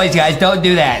not toys, guys. Don't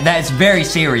do that. That's very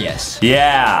serious.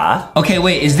 Yeah. Okay,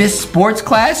 wait, is this sports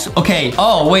class? Okay,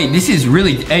 oh, wait, this is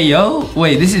really, hey, yo.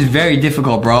 Wait, this is very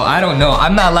difficult, bro. I don't know.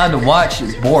 I'm not allowed to watch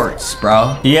sports,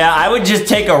 bro. Yeah, I would just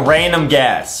take a random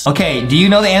guess. Okay, do you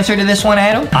know the answer to this one,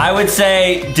 Adam? I would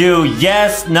say do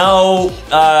yes, no,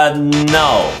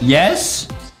 no. Yes,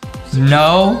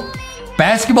 no,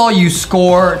 Basketball, you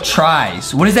score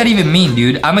tries. What does that even mean,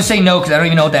 dude? I'm gonna say no because I don't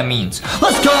even know what that means.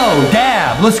 Let's go,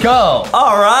 Dab. Let's go.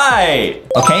 All right.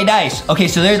 Okay, nice. Okay,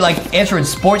 so there's like answer in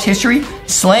sports history.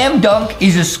 Slam dunk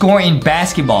is a score in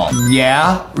basketball.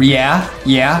 Yeah.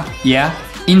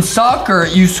 In soccer,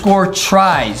 you score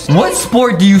tries. What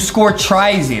sport do you score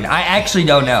tries in? I actually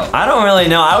don't know. I don't really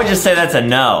know. I would just say that's a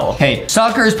no. Hey,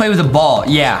 soccer is played with a ball.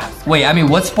 Yeah. Wait, I mean,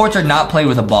 what sports are not played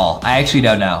with a ball? I actually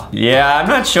don't know. Yeah, I'm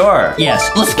not sure. Yes,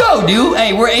 let's go, dude.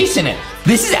 Hey, we're acing it.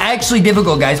 This is actually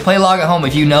difficult, guys. Play along at home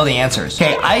if you know the answers.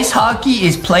 Okay, ice hockey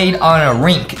is played on a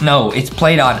rink. No, it's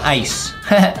played on ice.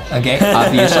 Okay,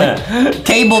 obviously.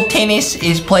 Table tennis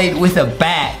is played with a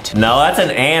bat. No, that's an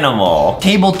animal.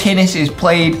 Table tennis is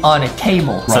played on a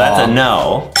table. So that's a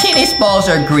no. Tennis balls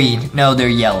are green. No, they're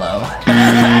yellow.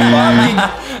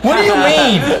 What do you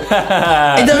mean?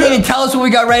 It doesn't even tell us what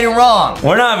we got right and wrong.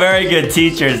 We're not very good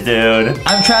teachers, dude.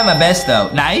 I'm trying my best,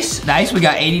 though. Nice. We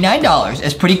got $89.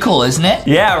 It's pretty cool, isn't it?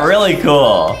 Yeah, really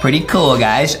cool. Pretty cool,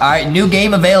 guys. All right, new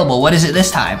game available. What is it this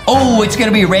time? Oh, it's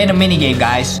gonna be a random mini game,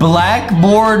 guys.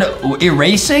 Blackboard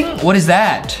erasing? What is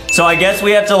that? So I guess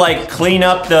we have to like clean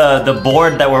up the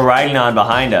board that we're writing on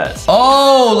behind us.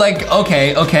 Oh, like,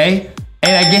 okay.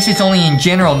 And I guess it's only in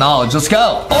general knowledge. Let's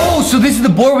go. Oh, so this is the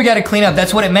board we gotta clean up.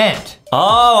 That's what it meant.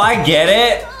 Oh, I get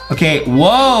it. Okay,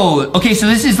 whoa. Okay, so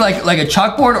this is like a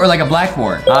chalkboard or like a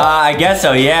blackboard? I guess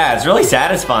so, yeah. It's really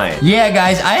satisfying. Yeah,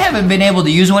 guys, I haven't been able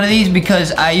to use one of these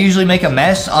because I usually make a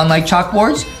mess on like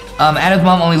chalkboards. Adam's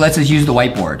mom only lets us use the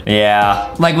whiteboard.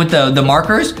 Yeah. Like with the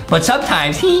markers, but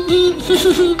sometimes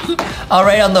I'll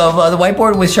write on the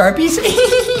whiteboard with Sharpies.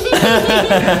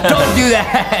 Don't do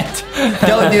that.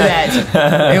 Don't do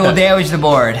that. It will damage the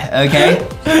board, okay?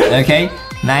 Okay,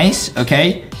 nice,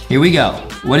 okay. Here we go.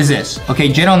 What is this? Okay,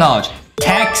 general knowledge.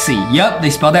 Taxi, yup, they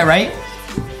spelled that right.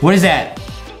 What is that?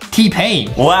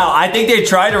 T-Pain. Wow, I think they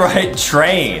tried to write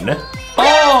train.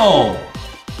 Oh!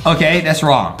 Okay, that's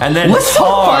wrong. And then what's so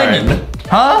barn. funny?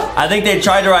 Huh? I think they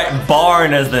tried to write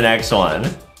barn as the next one.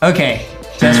 Okay,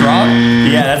 so that's wrong?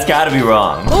 Yeah, that's gotta be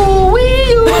wrong. Ooh, wee,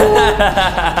 ooh.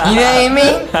 You know what I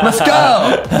mean? Let's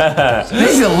go.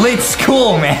 This is a lit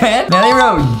school, man. Now they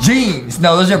wrote jeans.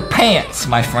 No, those are pants,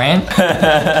 my friend.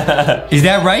 Is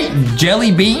that right?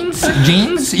 Jelly beans?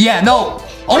 Jeans? Yeah, no.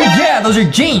 Oh yeah, those are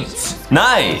jeans.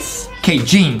 Nice. Okay,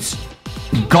 jeans.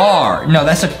 Gar. No,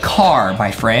 that's a car,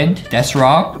 my friend. That's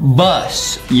wrong.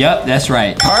 Bus. Yep, that's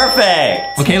right.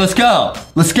 Perfect. Okay, let's go.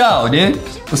 Let's go, dude.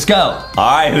 Let's go. All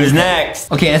right, who's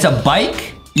next? Okay, that's a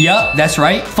bike. Yep, that's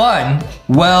right. Fun.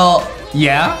 Well,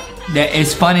 yeah. That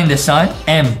is fun in the sun.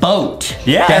 And boat.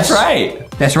 Yeah, that's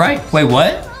right. That's right. Wait,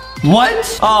 what?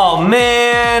 What? Oh,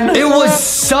 man. It was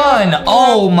sun.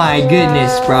 Oh, my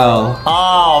goodness, bro.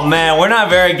 Oh, man. We're not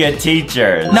very good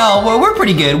teachers. No, we're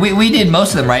pretty good. We did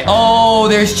most of them right. Oh,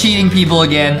 there's cheating people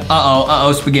again.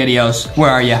 Uh-oh, SpaghettiOs.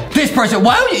 Where are you? This person.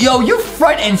 Why would you? Yo, you're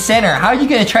front and center. How are you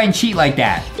going to try and cheat like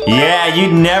that? Yeah,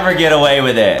 you'd never get away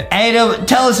with it. Adam,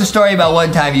 tell us a story about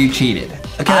one time you cheated.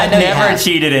 I never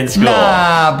cheated in school.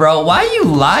 Nah, bro. Why are you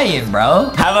lying,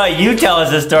 bro? How about you tell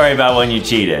us a story about when you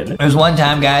cheated? It was one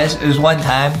time, guys. It was one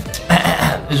time.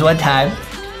 It was one time.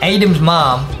 Adam's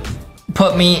mom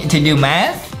put me to do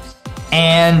math.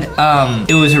 And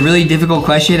it was a really difficult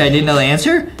question. I didn't know the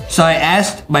answer. So I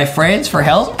asked my friends for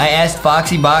help. I asked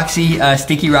Foxy, Boxy,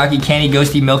 Sticky, Rocky, Candy,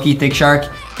 Ghosty, Milky, Thick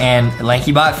Shark, and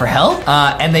LankyBot for help.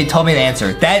 And they told me the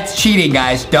answer. That's cheating,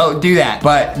 guys. Don't do that.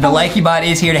 But the LankyBot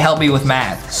is here to help me with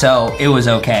math. So it was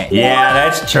okay. Yeah,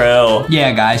 that's true.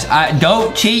 Yeah, guys.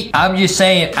 Don't cheat. I'm just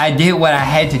saying I did what I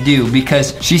had to do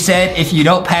because she said if you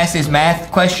don't pass this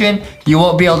math question, you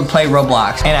won't be able to play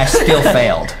Roblox. And I still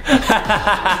failed.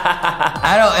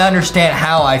 I don't understand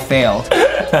how I failed.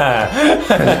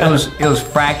 It was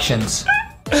fractions.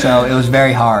 So it was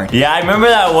very hard. Yeah, I remember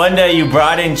that one day you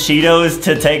brought in Cheetos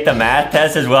to take the math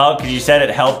test as well because you said it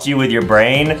helped you with your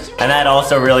brain. And that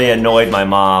also really annoyed my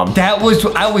mom. I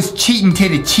was cheating to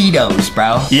the Cheetos,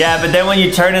 bro. Yeah, but then when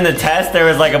you turned in the test, there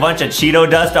was like a bunch of Cheeto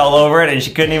dust all over it and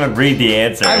she couldn't even read the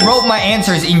answers. I wrote my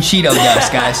answers in Cheeto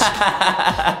dust, guys.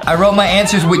 I wrote my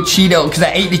answers with Cheeto because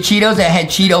I ate the Cheetos that had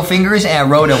Cheeto fingers and I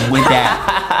wrote them with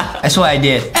that. That's what I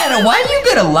did. Adam, why are you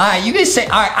gonna lie? You gonna say,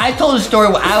 all right, I told a story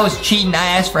where I was cheating.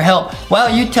 I ask for help. Well,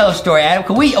 you tell a story, Adam.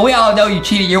 Cause we all know you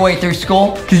cheated your way through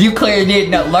school because you clearly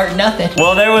didn't learn nothing.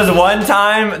 Well, there was one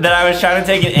time that I was trying to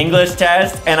take an English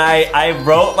test and I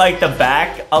wrote like the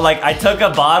back, like I took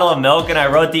a bottle of milk and I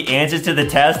wrote the answers to the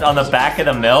test on the back of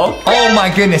the milk. Oh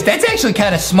my goodness, that's actually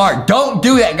kind of smart. Don't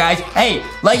do that, guys. Hey,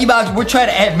 LankyBox, we're trying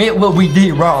to admit what we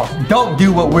did wrong. Don't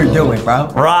do what we're doing, bro.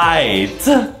 Right.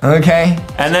 Okay.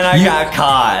 And then I got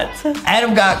caught.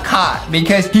 Adam got caught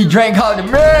because he drank all the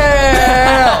milk.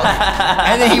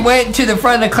 And then he went to the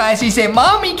front of the class. He said,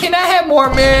 Mommy, can I have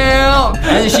more milk? And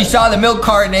then she saw the milk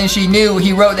carton and she knew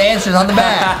he wrote the answers on the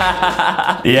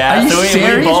back. Yeah, so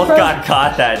we both bro? got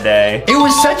caught that day. It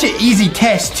was such an easy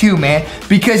test too, man.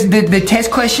 Because the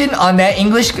test question on that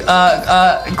English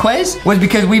quiz was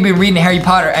because we've been reading Harry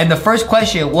Potter. And the first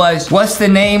question was, what's the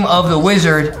name of the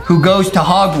wizard who goes to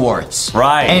Hogwarts?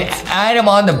 Right. And Adam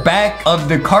on the back of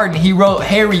the carton, he wrote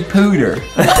Harry Pooter. He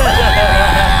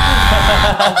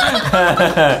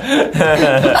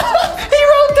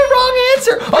wrote the wrong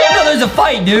answer. Oh no, there's a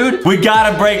fight, dude. We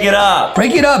gotta break it up.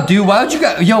 Break it up, dude. Why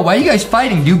are you guys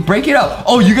fighting, dude? Break it up.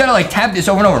 Oh, you gotta like tap this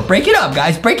over and over. Break it up,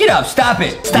 guys. Break it up. Stop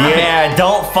it. Stop it. Yeah,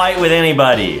 don't fight with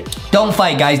anybody. Don't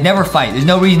fight, guys. Never fight. There's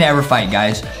no reason to ever fight,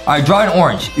 guys. All right, draw an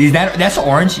orange. That's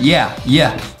orange? Yeah.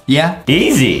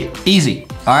 Easy. Easy.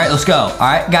 All right, let's go. All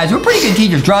right, guys, we're pretty good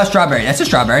teachers. Draw a strawberry. That's a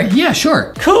strawberry. Yeah,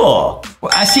 sure. Cool.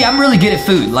 Well, I see, I'm really good at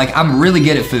food. Like, I'm really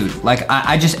good at food. Like,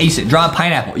 I just ace it. Draw a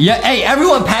pineapple. Yeah, hey,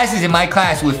 everyone passes in my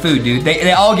class with food, dude.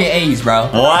 They all get A's, bro.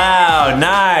 Wow,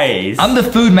 nice. I'm the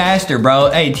food master,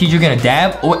 bro. Hey, teacher gonna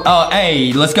dab? Oh,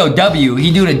 hey, let's go W.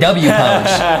 He doing a W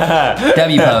pose.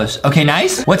 W pose. Okay,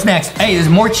 nice. What's next? Hey, there's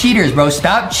more cheaters, bro.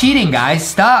 Stop cheating, guys.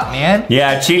 Stop, man.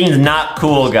 Yeah, cheating's not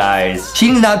cool, guys.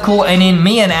 Cheating's not cool, and in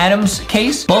me and Adam's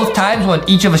case, both times when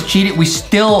each of us cheated, we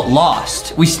still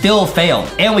lost. We still failed,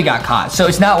 and we got caught. So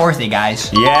it's not worth it,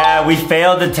 guys. Yeah, we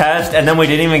failed the test, and then we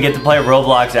didn't even get to play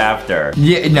Roblox after.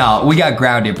 Yeah, no, we got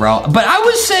grounded, bro. But I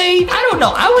would say, I don't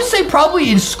know, I would say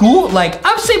probably in school, like,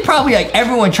 I would say probably like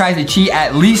everyone tries to cheat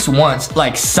at least once,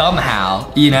 like somehow.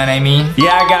 You know what I mean?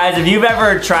 Yeah, guys, if you've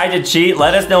ever tried to cheat,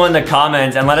 let us know in the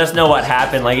comments, and let us know what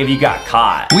happened, like if you got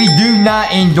caught. We do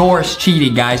not endorse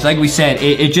cheating, guys. Like we said,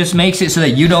 it just makes it so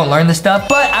that you don't learn the stuff.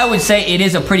 But I would say it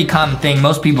is a pretty common thing.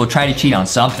 Most people try to cheat on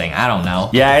something. I don't know.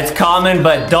 Yeah, it's common,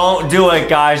 but don't do it,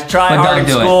 guys. Try hard in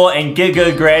school and get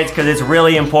good grades because it's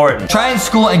really important. Try in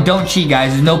school and don't cheat,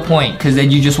 guys. There's no point because then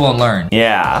you just won't learn.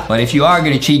 Yeah. But if you are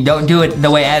going to cheat, don't do it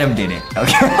the way Adam did it.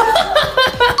 Okay?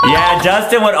 Yeah,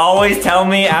 Justin would always tell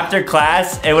me after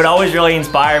class, it would always really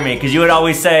inspire me because you would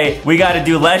always say, we got to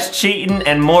do less cheating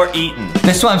and more eating.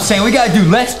 That's what I'm saying. We got to do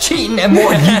less cheating and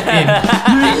more yeeting.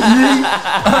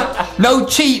 No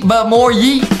cheat, but more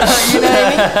yeet. You know what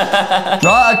I mean?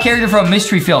 Draw a character from a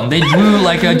mystery film. They drew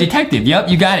like a detective. Yep,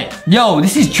 you got it. Yo,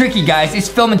 this is tricky, guys. It's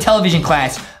film and television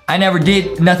class. I never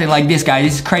did nothing like this, guys.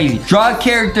 This is crazy. Draw a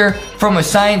character from a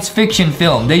science fiction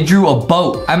film. They drew a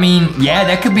boat. I mean, yeah,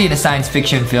 that could be in a science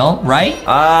fiction film, right?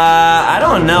 I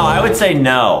don't know. I would say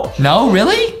no. No,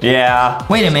 really? Yeah.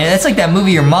 Wait a minute. That's like that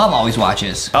movie your mom always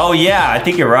watches. Oh, yeah. I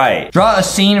think you're right. Draw a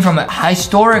scene from a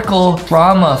historical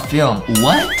drama film.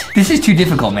 What? This is too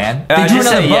difficult, man. They drew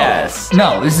another boat. Yes.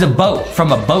 No, this is a boat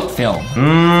from a boat film. You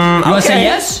want to say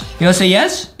yes? You want to say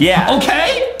yes? Yeah.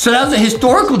 Okay. So that was a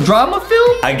historical drama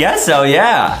film? I guess so,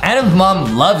 yeah. Adam's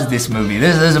mom loves this movie.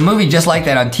 There's a movie just like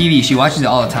that on TV. She watches it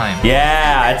all the time.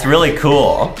 Yeah, it's really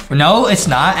cool. No, it's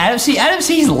not. Adam,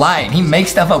 he's lying. He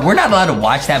makes stuff up. We're not allowed to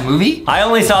watch that movie. I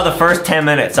only saw the first 10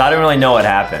 minutes, so I didn't really know what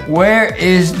happened. Where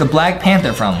is the Black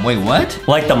Panther from? Wait, what?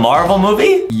 Like the Marvel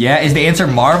movie? Yeah, is the answer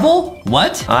Marvel?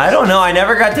 What? I don't know. I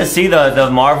never got to see the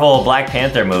Marvel Black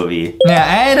Panther movie. Now,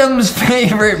 Adam's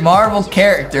favorite Marvel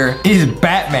character is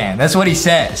Batman. That's what he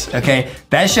says, okay?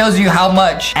 That shows you how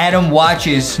much Adam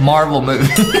watches Marvel movies.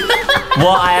 Well,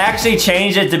 I actually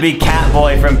changed it to be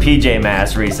Catboy from PJ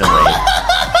Masks recently.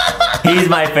 He's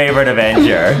my favorite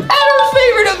Avenger. Adam's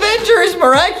favorite Avenger is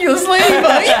Miraculous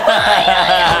Ladybug.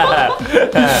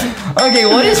 Okay,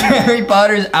 what is Harry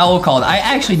Potter's owl called? I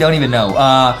actually don't even know.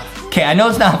 Okay, I know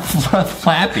it's not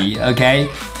Flappy, okay?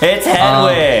 It's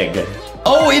Hedwig.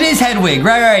 Oh, it is Hedwig.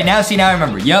 Right. Now I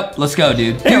remember. Yep, let's go,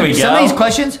 dude. There we go. Some of these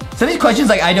questions,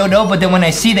 like, I don't know, but then when I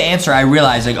see the answer, I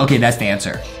realize, like, okay, that's the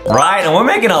answer. Right, and we're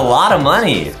making a lot of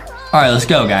money. All right, let's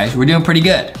go, guys. We're doing pretty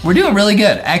good. We're doing really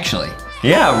good, actually.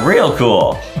 Yeah, real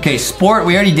cool. Okay, sport,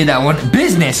 we already did that one.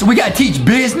 Business, we gotta teach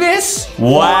business.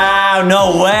 Wow,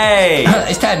 no way.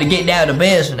 It's time to get down to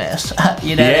business.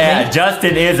 You know what I Yeah, mean?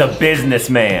 Justin is a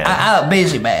businessman. I'm a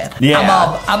busy man. Yeah.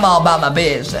 I'm all about my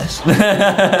business.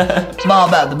 I'm all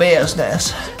about the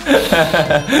business.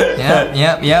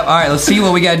 Yep. All right, let's see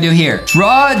what we gotta do here.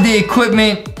 Draw the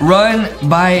equipment run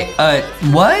by a,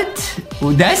 what?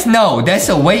 That's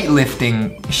a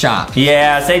weightlifting shop.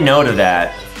 Yeah, say no to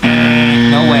that.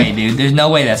 No way, dude. There's no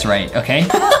way that's right, okay?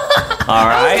 All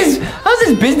right. How's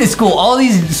this business school? All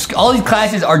these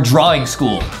classes are drawing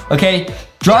school, okay?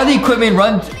 Draw the equipment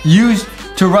used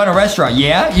to run a restaurant.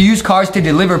 Yeah, you use cars to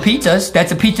deliver pizzas.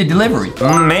 That's a pizza delivery.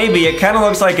 Maybe it kind of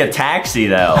looks like a taxi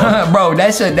though. Bro,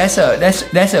 that's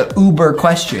a Uber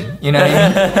question. You know what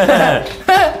I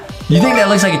mean? You think that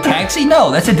looks like a taxi? No,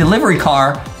 that's a delivery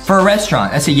car for a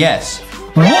restaurant. That's a yes.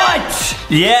 What?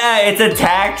 Yeah, it's a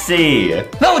taxi.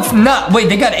 No, it's not. Wait,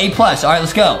 they got A+. All right,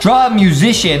 let's go. Draw a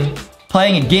musician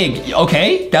playing a gig.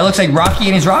 Okay, that looks like Rocky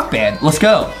and his rock band. Let's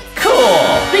go. Cool.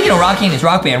 Speaking of Rocky and his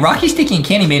rock band, Rocky, Sticky, and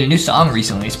Candy made a new song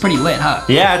recently. It's pretty lit, huh?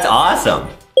 Yeah, it's awesome.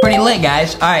 Pretty lit,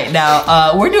 guys. All right,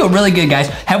 now, we're doing really good, guys.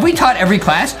 Have we taught every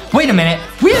class? Wait a minute.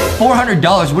 We have $400.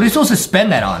 What are we supposed to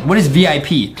spend that on? What is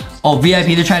VIP? Oh,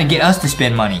 VIP, they're trying to get us to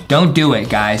spend money. Don't do it,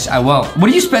 guys. I won't. What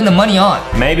do you spend the money on?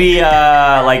 Maybe,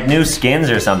 like new skins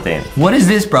or something. What is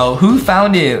this, bro? Who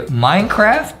founded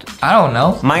Minecraft? I don't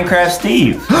know. Minecraft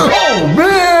Steve. Oh,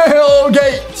 Bill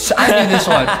Gates. I did this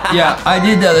one. Yeah, I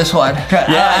did this one.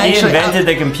 Yeah, he invented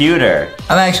the computer.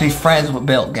 I'm actually friends with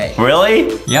Bill Gates.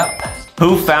 Really? Yep.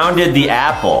 Who founded the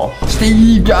Apple?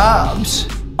 Steve Jobs.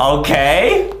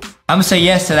 Okay. I'm gonna say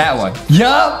yes to that one.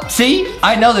 Yup, see?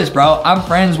 I know this, bro. I'm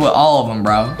friends with all of them,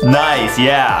 bro. Nice,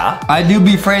 yeah. I do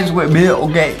be friends with Bill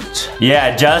Gates.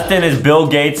 Yeah, Justin is Bill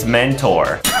Gates'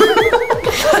 mentor.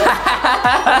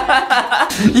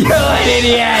 You're an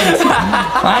idiot.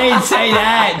 I didn't say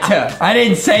that. I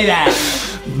didn't say that.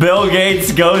 Bill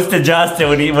Gates goes to Justin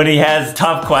when he has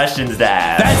tough questions to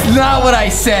ask. That's not what I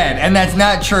said, and that's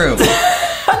not true.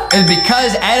 It's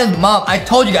because Adam's mom, I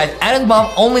told you guys, Adam's mom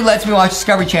only lets me watch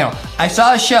Discovery Channel. I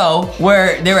saw a show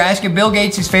where they were asking Bill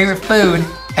Gates his favorite food,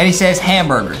 and he says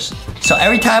hamburgers. So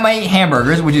every time I eat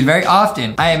hamburgers, which is very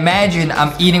often, I imagine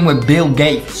I'm eating with Bill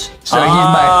Gates. So I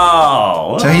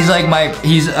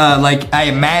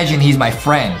imagine he's my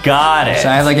friend. Got it. So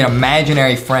I have like an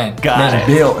imaginary friend. Got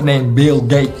it. Named Bill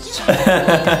Gates.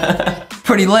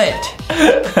 Pretty lit.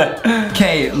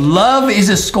 Okay, love is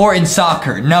a score in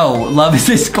soccer. No, love is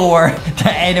a score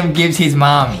that Adam gives his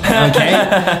mommy. Okay?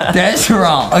 That's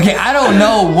wrong. Okay, I don't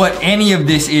know what any of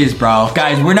this is, bro.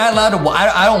 Guys, we're not allowed to,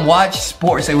 I don't watch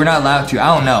sports. We're not allowed to.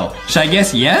 I don't know. Should I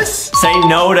guess yes? Say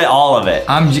no to all of it.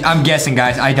 I'm guessing,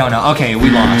 guys. I don't know. Okay, we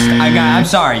lost. I'm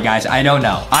sorry, guys. I don't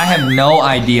know. I have no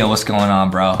idea what's going on,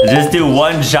 bro. Just do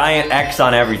one giant X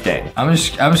on everything. I'm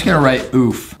just gonna write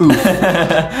oof. Oof.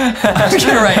 I'm just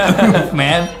gonna write oof,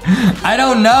 man. I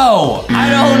don't know. I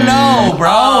don't know, bro.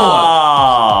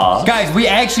 Oh. Guys, we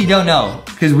actually don't know.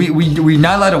 Because we're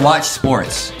not allowed to watch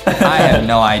sports. I have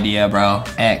no idea, bro.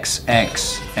 X.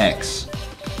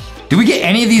 Did we get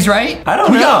any of these right? I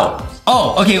don't know.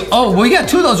 Oh, okay. Oh, well, we got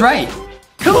 2 of those right.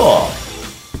 Cool.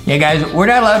 Yeah, guys, we're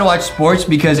not allowed to watch sports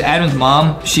because Adam's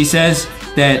mom, she says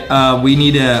that we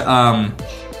need to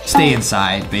stay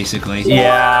inside, basically.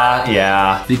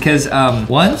 Yeah. Because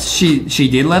once she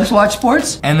did let us watch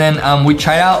sports, and then we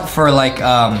tried out for like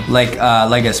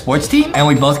a sports team, and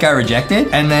we both got rejected.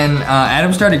 And then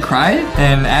Adam started crying,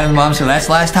 and Adam's mom said, "That's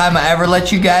the last time I ever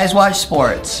let you guys watch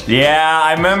sports." Yeah,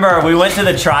 I remember we went to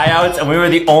the tryouts, and we were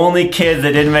the only kids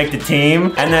that didn't make the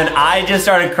team. And then I just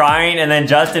started crying, and then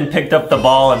Justin picked up the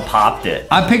ball and popped it.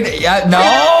 I picked it.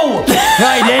 No,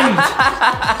 I didn't.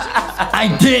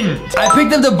 I didn't. I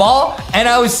picked up the ball and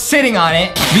I was sitting on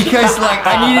it because like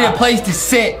I needed a place to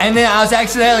sit, and then I was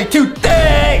accidentally too thick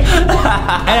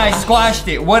and I squashed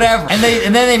it, whatever. And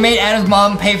then they made Adam's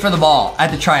mom pay for the ball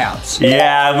at the tryouts.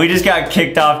 Yeah, we just got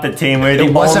kicked off the team. We were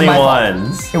the only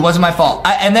ones. It wasn't my fault.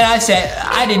 And then I said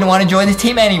I didn't want to join the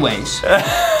team anyways.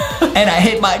 And I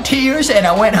hid my tears and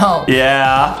I went home.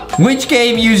 Yeah. Which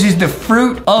game uses the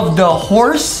fruit of the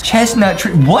horse chestnut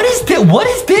tree? What is this? What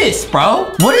is this,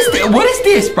 bro? What is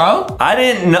this, bro? I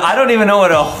don't even know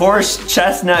what a horse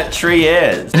chestnut tree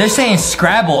is. They're saying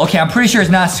Scrabble. Okay, I'm pretty sure it's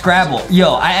not Scrabble.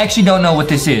 Yo, I actually don't know what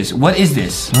this is. What is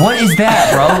this? What is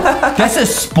that, bro? That's a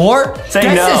sport? Say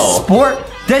no. That's a sport?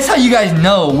 That's how you guys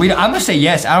know. I'm gonna say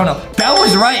yes. I don't know. That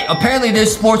was right. Apparently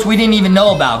there's sports we didn't even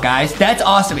know about, guys. That's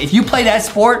awesome. If you play that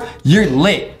sport, you're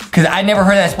lit. Because I never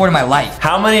heard of that sport in my life.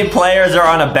 How many players are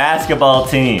on a basketball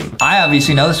team? I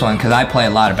obviously know this one because I play a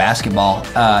lot of basketball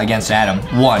against Adam.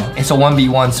 It's a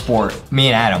 1v1 sport. Me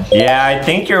and Adam. Yeah, I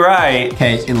think you're right.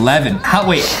 Okay, 11.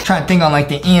 Wait, I'm trying to think on like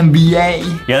the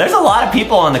NBA. Yeah, there's a lot of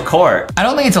people on the court. I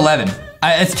don't think it's 11.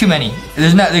 It's too many.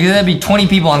 There's gonna be 20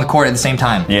 people on the court at the same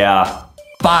time. Yeah.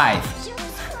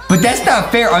 5. But that's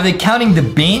not fair. Are they counting the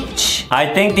bench?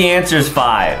 I think the answer is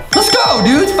 5. Let's go,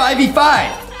 dude.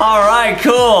 5v5. All right,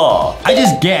 cool. I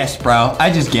just guessed, bro.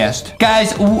 I just guessed.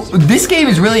 Guys, this game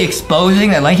is really exposing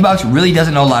that LankyBox really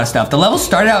doesn't know a lot of stuff. The levels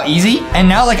started out easy, and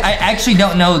now, like, I actually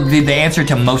don't know the answer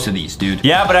to most of these, dude.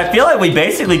 Yeah, but I feel like we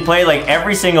basically play, like,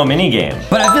 every single mini-game.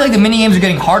 But I feel like the mini-games are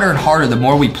getting harder and harder the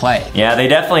more we play. Yeah, they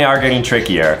definitely are getting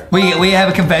trickier. We have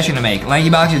a confession to make.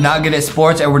 LankyBox is not good at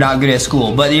sports, and we're not good at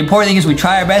school. But the important thing is we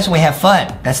try our best and we have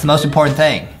fun. That's the most important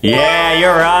thing. Yeah,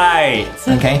 you're right.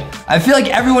 Okay? I feel like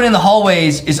everyone in the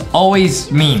hallways is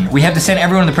always mean. We have to send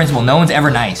everyone to the principal. No one's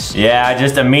ever nice. Yeah, I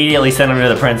just immediately sent him to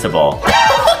the principal.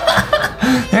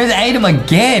 There's Adam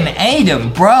again.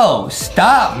 Adam, bro,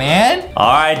 stop, man.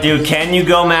 All right, dude, can you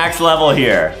go max level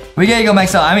here? We gotta go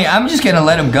max level. I mean, I'm just gonna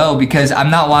let him go because I'm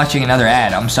not watching another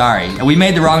ad. I'm sorry. We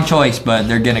made the wrong choice, but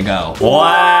they're gonna go.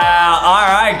 Wow.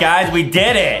 All right, guys, we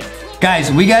did it.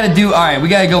 Guys, we gotta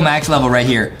go max level right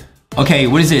here. Okay,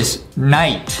 what is this?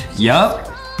 Night. Yup.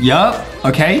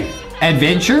 Okay.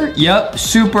 Adventure. Yup.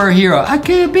 Superhero. I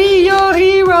could be your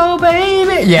hero,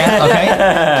 baby. Yeah, okay.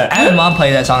 I have mom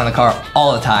play that song in the car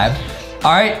all the time.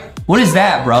 All right. What is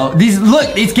that, bro?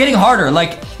 Look, it's getting harder.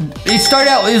 Like, it started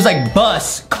out, it was like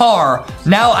bus, car.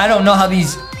 Now I don't know how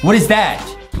what is that?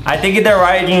 I think they're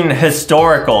writing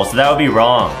historical, so that would be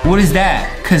wrong. What is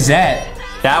that? Cassette.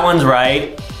 That one's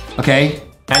right. Okay.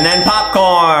 And then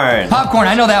popcorn. Popcorn,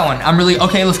 I know that one.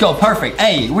 Okay, let's go, perfect.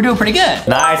 Hey, we're doing pretty good.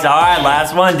 Nice, all right,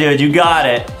 last one, dude, you got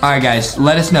it. All right, guys,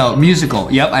 let us know.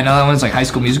 Musical, yep, I know that one's like High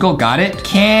School Musical, got it.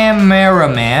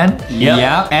 Cameraman,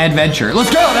 yep. Adventure, let's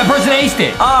go, that person aced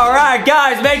it. All right,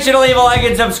 guys, make sure to leave a like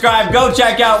and subscribe. Go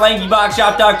check out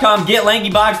LankyBoxShop.com, get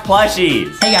LankyBox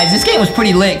plushies. Hey guys, this game was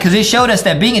pretty lit because it showed us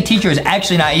that being a teacher is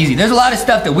actually not easy. There's a lot of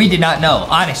stuff that we did not know,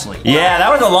 honestly. Yeah, that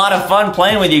was a lot of fun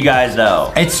playing with you guys,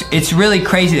 though. It's really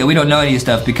crazy that we don't know any of this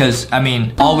stuff because, I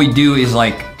mean, all we do is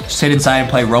like sit inside and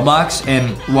play Roblox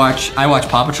and I watch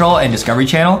Paw Patrol and Discovery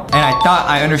Channel, and I thought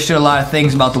I understood a lot of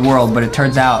things about the world, but it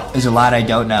turns out there's a lot I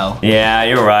don't know. Yeah,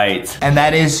 you're right. And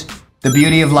that is the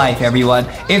beauty of life, everyone.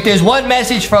 If there's one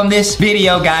message from this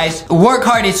video, guys, work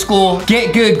hard at school,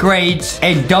 get good grades,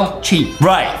 and don't cheat.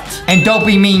 Right. And don't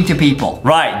be mean to people.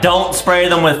 Right, don't spray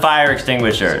them with fire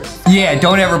extinguishers. Yeah,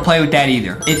 don't ever play with that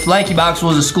either. If LankyBox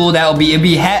was a school, it'd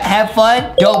be have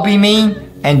fun, don't be mean,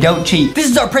 and don't cheat. This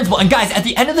is our principal, and guys, at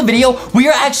the end of the video, we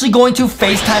are actually going to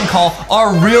FaceTime call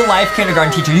our real-life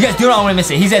kindergarten teacher. You guys do not want to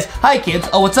miss it. He says, "Hi, kids.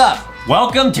 Oh, what's up?"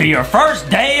 Welcome to your first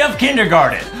day of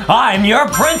kindergarten. I'm your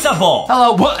principal.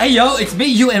 Hello, what? Hey, yo, it's me,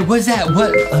 you, and what's that?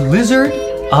 What, a lizard?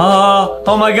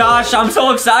 Oh my gosh, I'm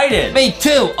so excited. Me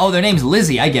too. Oh, their name's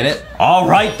Lizzie, I get it. All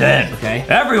right then. Okay.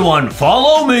 Everyone,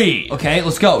 follow me. Okay,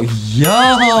 let's go.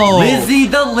 Yo. Lizzie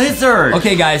the lizard.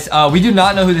 Okay, guys, we do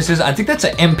not know who this is. I think that's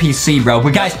an NPC, bro.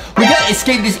 But guys, we gotta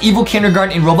escape this evil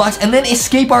kindergarten in Roblox and then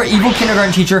escape our evil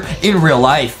kindergarten teacher in real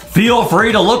life. Feel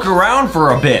free to look around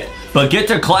for a bit. But get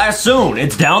to class soon.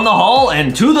 It's down the hall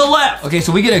and to the left. Okay,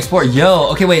 so we get to explore. Yo,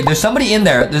 okay, wait, there's somebody in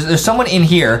there. There's someone in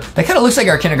here that kind of looks like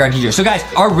our kindergarten teacher. So guys,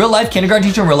 our real life kindergarten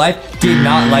teacher in real life did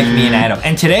not like me and Adam.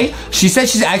 And today, she said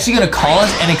she's actually gonna call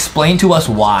us and explain to us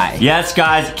why. Yes,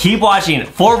 guys, keep watching.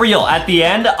 For real, at the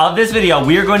end of this video,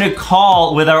 we are going to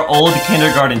call with our old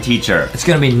kindergarten teacher. It's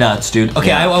gonna be nuts, dude. Okay,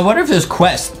 yeah. I wonder if there's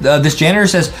quests. This janitor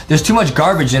says there's too much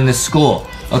garbage in this school.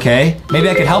 Okay, maybe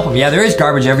I could help him. Yeah, there is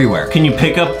garbage everywhere. Can you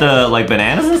pick up the, like,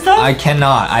 bananas and stuff? I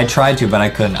cannot. I tried to, but I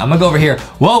couldn't. I'm gonna go over here.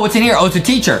 Whoa, what's in here? Oh, it's a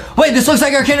teacher. Wait, this looks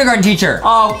like our kindergarten teacher.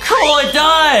 Oh, cool, it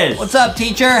does. What's up,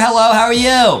 teacher? Hello, how are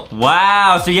you?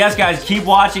 Wow, so yes, guys, keep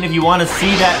watching if you want to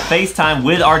see that FaceTime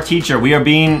with our teacher. We are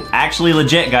being actually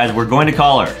legit, guys. We're going to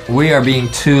call her. We are being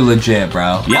too legit,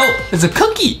 bro. Yep. Oh, there's a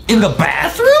cookie in the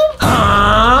bathroom?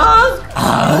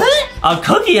 A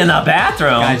cookie in the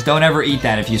bathroom? Guys, don't ever eat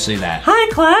that if you see that.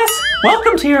 Hi, class.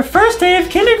 Welcome to your first day of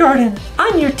kindergarten.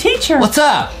 I'm your teacher. What's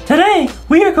up? Today,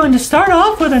 we are going to start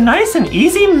off with a nice and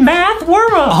easy math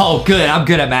warm-up. Oh, good. I'm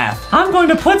good at math. I'm going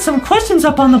to put some questions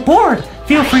up on the board.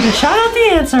 Feel free to shout out the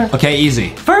answer. Okay,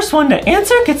 easy. First one to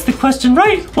answer gets the question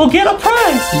right will get a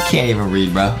prize. You can't even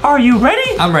read, bro. Are you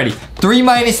ready? I'm ready. 3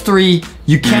 minus 3.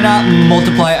 You cannot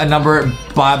multiply a number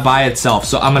by itself.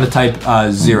 So I'm going to type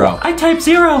 0. I type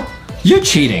 0. You're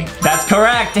cheating. That's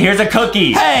correct. Here's a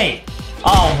cookie. Hey!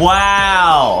 Oh,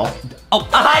 wow. Oh,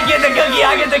 I get the cookie.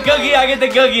 I get the cookie. I get the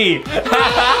cookie.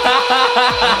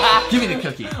 give me the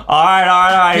cookie. All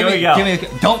right. Here we go. Give me the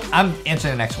Don't. I'm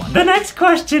answering the next one. The next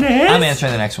question is... I'm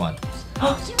answering the next one.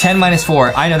 10 minus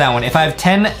 4. I know that one. If I have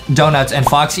 10 donuts and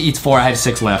Foxy eats 4, I have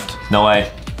 6 left. No way.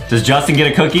 Does Justin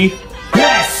get a cookie?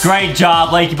 Yes! Great job,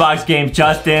 LankyBox Games,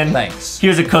 Justin. Thanks.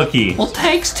 Here's a cookie. Well,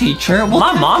 thanks, teacher.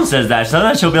 My mom says that.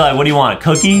 Sometimes she'll be like, what do you want, a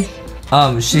cookie?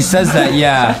 She says that,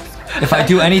 yeah. If I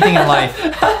do anything in life,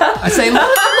 I say, look,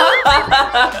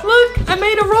 I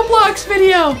made a Roblox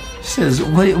video. She says,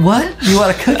 what? You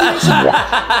want a cookie?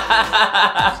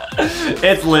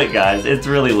 It's lit, guys. It's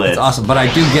really lit. It's awesome, but I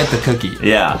do get the cookie.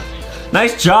 Yeah.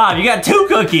 Nice job. You got 2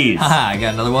 cookies. Haha, I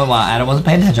got another one while Adam wasn't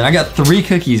paying attention. I got 3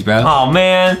 cookies, bro. Oh,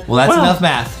 man. Well, that's enough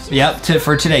math. Yep,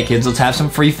 for today, kids. Let's have some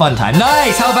free fun time.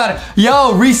 Nice. How about it?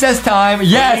 Yo, recess time.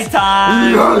 Yes. Free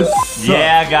time. Yes.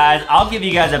 Yeah, guys. I'll give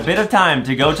you guys a bit of time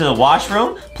to go to the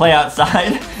washroom, play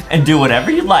outside, and do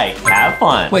whatever you like. Have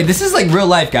fun. Wait, this is like real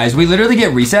life, guys. We literally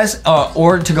get recess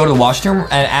or to go to the washroom,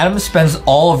 and Adam spends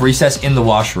all of recess in the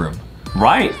washroom.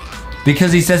 Right.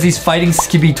 Because he says he's fighting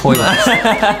skibby toilets.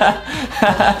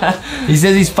 He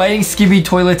says he's fighting skibby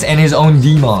toilets and his own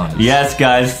demons. Yes,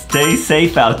 guys. Stay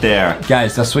safe out there.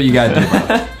 Guys, that's what you gotta do,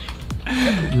 bro.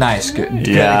 Nice, good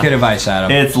good advice, Adam.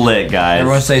 It's lit, guys.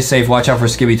 Everyone stay safe, watch out for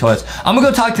skibby toilets. I'm gonna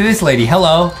go talk to this lady.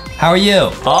 Hello, how are you?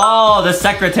 Oh, the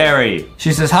secretary.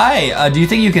 She says, hi, do you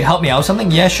think you could help me out with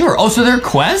something? Yeah, sure. Oh, so they're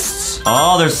quests?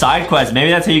 Oh, there's side quests.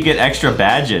 Maybe that's how you get extra I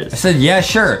badges. said, yeah,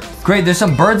 sure. Great, there's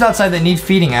some birds outside that need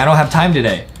feeding. I don't have time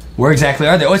today. Where exactly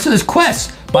are they? Oh, so there's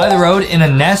quests. By the road, in a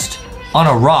nest, on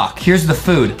a rock. Here's the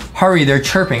food. Hurry, they're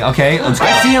chirping. Okay, let's go.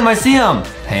 I see him.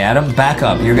 Hey, Adam, back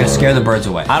up. You're gonna scare the birds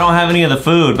away. I don't have any of the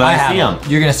food, but I see him.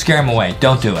 You're gonna scare them away.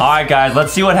 Don't do it. All right, guys,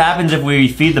 let's see what happens if we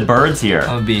feed the birds here. I'm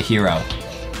gonna be a hero.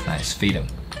 Nice, feed them.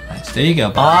 Nice, there you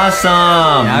go.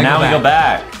 Awesome. Now we go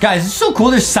back. Guys, this is so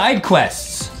cool. There's side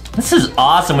quests. This is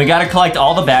awesome. We gotta collect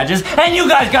all the badges, and you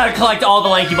guys gotta collect all the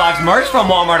LankyBox merch from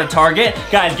Walmart and Target.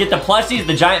 Guys, get the plushies,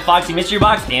 the giant Foxy mystery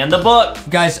box, and the book.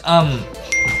 Guys,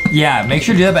 yeah, make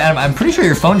sure to do that. But Adam, I'm pretty sure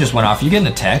your phone just went off. You getting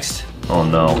a text? Oh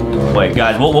no. Wait,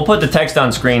 guys, we'll put the text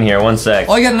on screen here. 1 sec.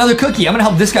 Oh, I got another cookie. I'm gonna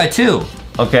help this guy too.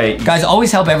 Okay. Guys,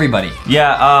 always help everybody.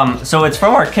 Yeah, so it's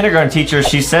from our kindergarten teacher.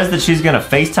 She says that she's gonna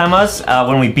FaceTime us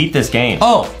when we beat this game.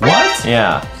 Oh, what?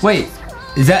 Yeah. Wait,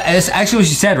 that's actually what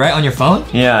she said, right? On your phone?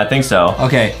 Yeah, I think so.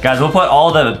 Okay. Guys, we'll put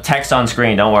all the text on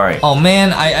screen, don't worry. Oh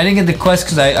man, I didn't get the quest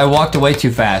because I walked away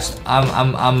too fast.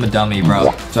 I'm a dummy,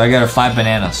 bro. So I got 5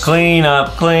 bananas. Clean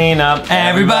up, clean up.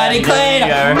 Everybody clean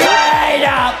up. Clean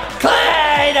up,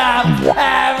 Clean up.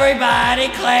 Everybody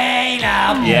clean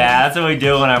up. Yeah, that's what we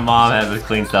do when our mom has us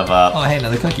clean stuff up. Oh, hey,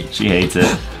 another cookie. She hates it.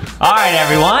 All right,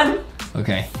 everyone.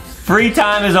 Okay. Free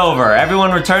time is over.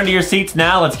 Everyone return to your seats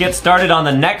now. Let's get started on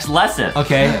the next lesson.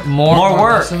 Okay, more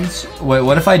work. Lessons. Wait,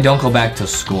 what if I don't go back to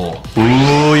school?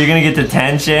 Ooh, you're gonna get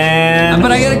detention.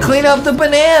 But I gotta clean up the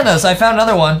bananas. I found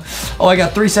another one. Oh, I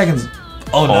got 3 seconds.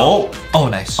 Oh no. Oh,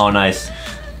 nice. Oh, nice.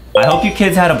 I hope you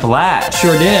kids had a blast.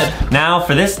 Sure did. Now,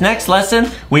 for this next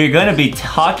lesson, we are gonna be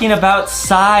talking about What?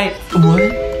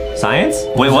 Science?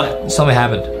 Wait, what? Something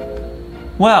happened.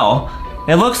 Well,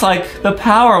 it looks like the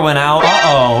power went out.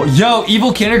 Uh-oh. Yo,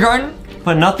 evil kindergarten?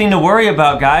 But nothing to worry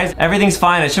about, guys. Everything's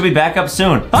fine. It should be back up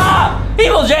soon. Ah!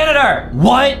 Evil janitor!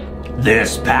 What?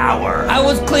 This power. I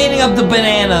was cleaning up the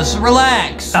bananas.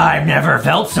 Relax. I've never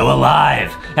felt so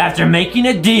alive. After making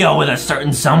a deal with a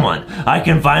certain someone, I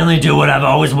can finally do what I've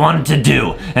always wanted to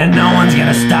do, and no one's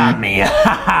gonna stop me. Ha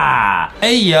ha!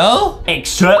 Hey, yo.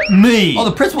 Except me. Oh,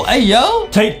 the principal. Hey, yo.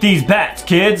 Take these bets,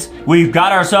 kids. We've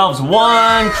got ourselves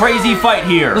one crazy fight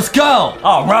here. Let's go.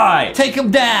 All right. Take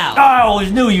him down. I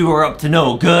always knew you were up to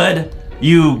no good.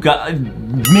 You got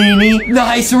meanie.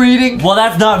 Nice reading. Well,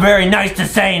 that's not very nice to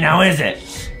say now, is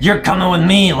it? You're coming with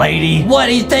me, lady. What?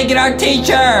 He's taking our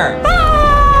teacher.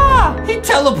 He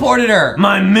teleported her.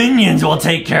 My minions will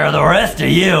take care of the rest of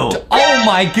you. Oh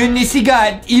my goodness, he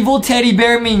got evil teddy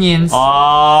bear minions.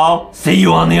 Oh, see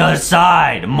you on the other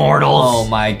side, mortals. Oh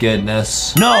my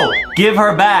goodness. No, give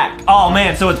her back. Oh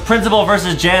man, so it's principal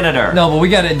versus janitor. No, but we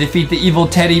gotta defeat the evil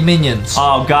teddy minions.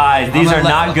 Oh guys, these are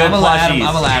not good plushies.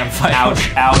 I'm gonna let him fight.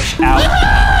 Ouch, ouch, ouch.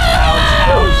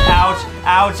 Ouch, ouch,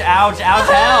 ouch, ouch, ouch,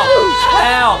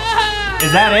 help, help.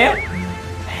 Is that it?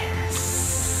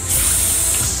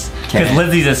 Because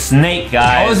Lizzie's a snake,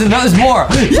 guys. Oh, there's more. Ow,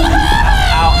 ow,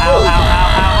 ow,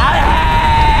 ow, ow,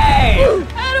 hey!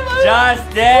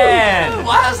 Justin!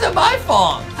 Why is it my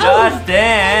fault?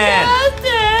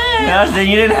 Justin,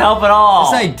 you didn't help at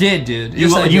all. Yes, I did, dude. You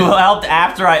helped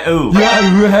after I ooh.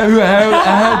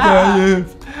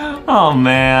 Oh,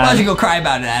 man. Why don't you go cry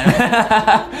about it,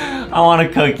 Adam? I want a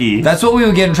cookie. That's what we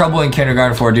would get in trouble in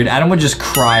kindergarten for, dude. Adam would just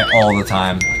cry all the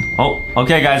time. Oh,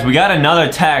 okay, guys, we got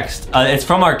another text. It's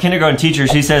from our kindergarten teacher.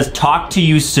 She says, talk to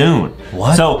you soon.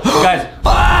 What? So, guys.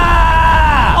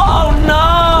 Oh,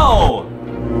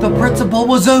 no! The principal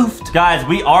was oofed. Guys,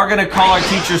 we are going to call our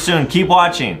teacher soon. Keep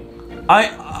watching.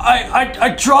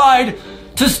 I tried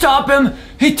to stop him.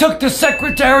 He took the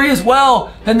secretary as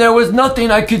well, and there was nothing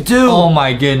I could do. Oh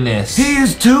my goodness. He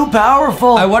is too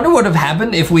powerful. I wonder what would have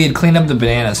happened if we had cleaned up the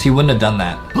bananas. He wouldn't have done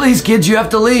that. Please, kids, you have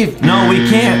to leave. No, we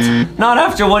can't. Not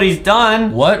after what he's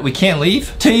done. What? We can't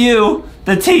leave? To you,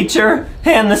 the teacher,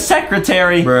 and the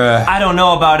secretary. Bruh. I don't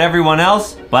know about everyone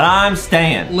else, but I'm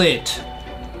staying. Lit.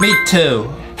 Me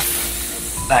too.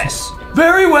 Nice.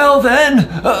 Very well then.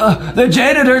 The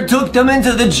janitor took them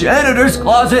into the janitor's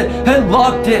closet and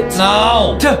locked it.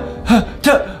 No.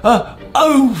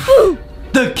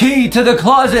 The key to the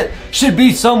closet should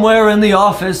be somewhere in the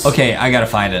office. Okay, I gotta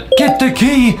find it. Get the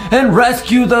key and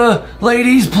rescue the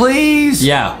ladies, please.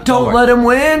 Yeah. Don't let him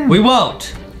win. We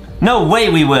won't. No way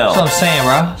we will. That's what I'm saying,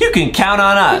 bro. You can count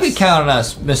on us. You can count on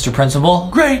us, Mr. Principal.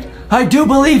 Great. I do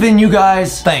believe in you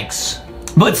guys. Thanks.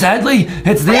 But sadly,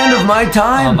 it's the end of my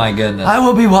time. Oh my goodness. I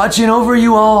will be watching over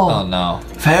you all. Oh no.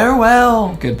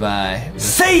 Farewell. Goodbye.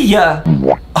 See ya.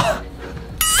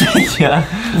 See ya.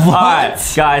 All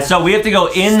right, guys, so we have to go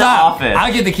in the office.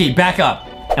 I'll get the key. Back up.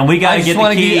 And we gotta get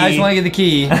the key. I just want to get the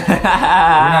key. You're not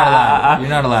allowed. You're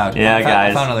not allowed. Yeah,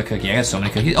 guys. I found another cookie. I got so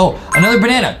many cookies. Oh, another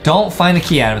banana. Don't find the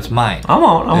key, Adam. It's mine. I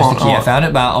won't. There's the key. I found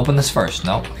it, but I'll open this first.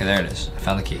 Nope. Okay, there it is. I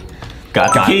found the key.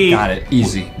 Got the key. Got it.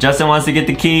 Easy. Justin wants to get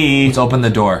the key. Let's open the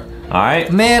door. All right.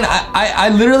 Man, I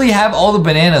literally have all the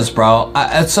bananas, bro.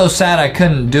 It's so sad I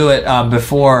couldn't do it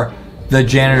before the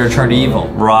janitor turned evil.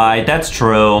 Right, that's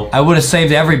true. I would have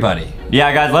saved everybody.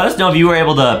 Yeah, guys, let us know if you were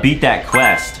able to beat that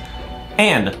quest.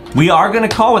 And we are gonna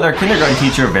call with our kindergarten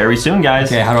teacher very soon, guys.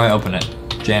 Okay, how do I open it?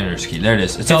 Janitor's key. There it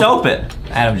is. It's open.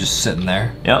 Adam just sitting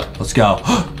there. Yep. Let's go.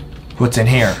 What's in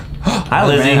here? Hi,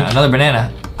 Lizzie. Banana, another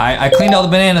banana. I cleaned all the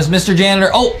bananas, Mr. Janitor.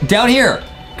 Oh, down here.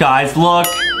 Guys, look.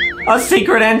 A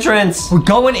secret entrance. We're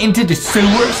going into the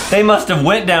sewers. They must have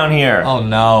went down here. Oh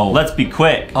no. Let's be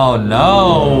quick. Oh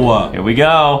no. Here we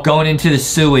go. Going into the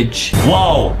sewage.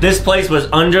 Whoa, this place was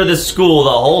under the school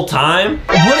the whole time?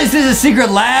 What is this, a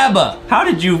secret lab? How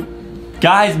did you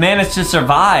guys manage to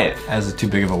survive? That's too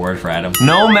big of a word for Adam.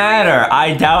 No matter,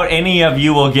 I doubt any of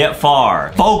you will get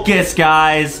far. Focus,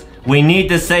 guys. We need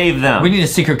to save them. We need a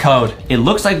secret code. It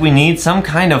looks like we need some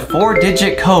kind of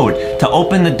 4-digit code to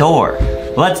open the door.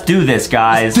 Let's do this,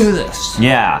 guys. Let's do this.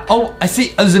 Yeah. Oh, I see.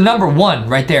 There's a number 1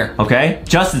 right there. Okay,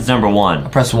 Justin's number 1.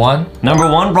 Press 1. Number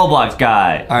 1 Roblox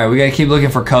guy. All right, we gotta keep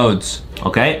looking for codes.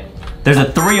 Okay. There's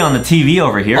a 3 on the TV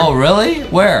over here. Oh, really?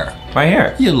 Where? Right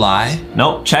here. You lie.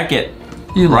 Nope, check it.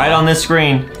 You lie. Right on this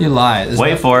screen. You lie.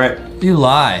 Wait for it. You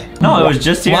lie. No, it was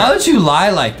just here. Why would you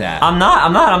lie like that? I'm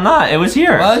not. It was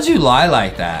here. Why would you lie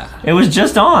like that? It was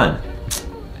just on.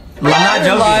 I'm not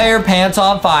joking. Liar, pants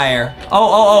on fire.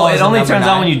 Oh, is it it only number turns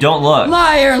 9? on when you don't look.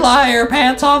 Liar, liar,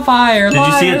 pants on fire. Did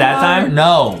you see it that time?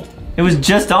 No. It was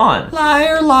just on.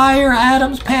 Liar, liar,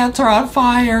 Adam's pants are on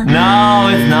fire. No,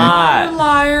 it's not.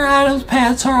 Liar, Adam's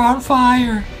pants are on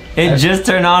fire. It just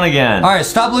turned on again. All right,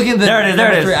 stop looking at the There it is,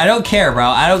 number there it is. 3. I don't care, bro.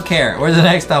 I don't care. Where's the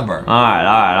next number? All right.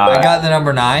 I got the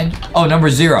number 9. Oh, number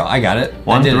 0. I got it.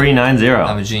 I did it. 1390.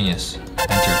 I'm a genius.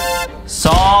 Enter.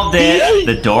 Solved it.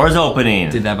 The door's opening.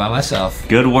 Did that by myself.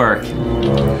 Good work.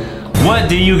 What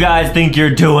do you guys think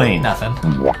you're doing? Nothing.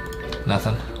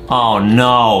 Nothing. Oh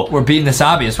no. We're beating this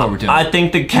obvious what we're doing. I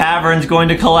think the cavern's going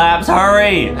to collapse.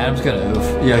 Hurry. Adam's gonna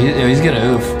oof. Yo, he's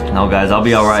gonna oof. No, guys, I'll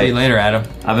be all right. See you later, Adam.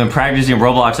 I've been practicing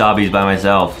Roblox obbies by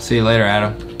myself. See you later,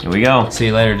 Adam. Here we go. See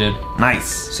you later, dude. Nice.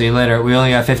 See you later. We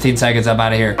only got 15 seconds. I'm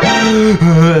out of here.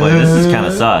 Wait, this is kind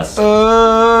of sus.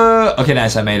 Okay,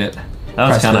 nice. I made it. That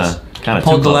was Press kind of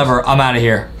pulled the lever. I'm out of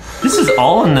here. This is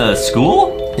all in the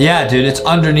school? Yeah, dude. It's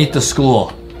underneath the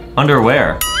school. Under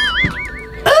where?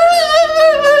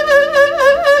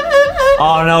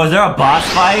 Oh no, is there a boss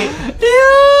fight? Yeah.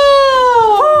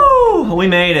 Woo, we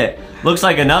made it. Looks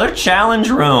like another challenge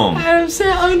room. Adam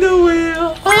said underwear.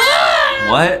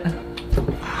 What?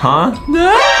 Huh?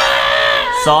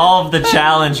 Solve the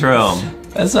challenge room.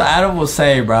 That's what Adam will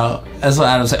say, bro. That's what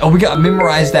Adam will say. Oh, we gotta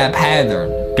memorize that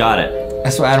pattern. Got it.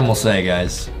 That's what Adam will say,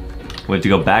 guys. We have to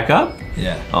go back up?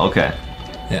 Yeah. Oh, okay.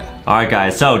 Yeah. All right,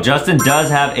 guys. So Justin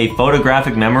does have a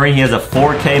photographic memory. He has a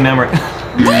 4K memory.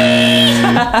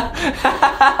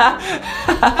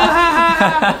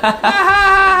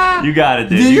 You got it,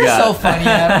 dude. Dude, you you're got so it. funny,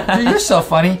 Adam. Dude, you're so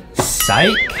funny.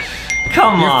 Psych.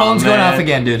 Come Your on, phone's man. going off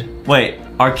again, dude. Wait,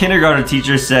 Our kindergarten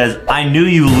teacher says, I knew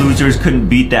you losers couldn't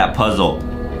beat that puzzle.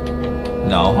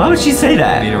 No. Why would she say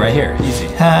that? Beat it right here. Easy.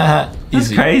 That's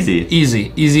Easy. crazy.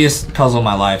 Easy. Easiest puzzle of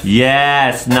my life.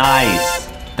 Yes, nice.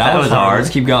 That was hard. Let's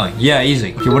keep going. Yeah,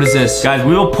 easy. Okay, what is this? Guys,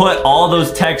 we will put all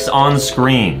those texts on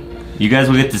screen. You guys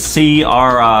will get to see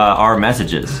our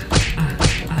messages.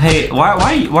 Hey,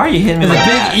 why are you hitting me There's like a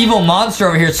big that? evil monster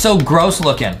over here. It's so gross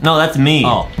looking. No, that's me.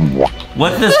 Oh.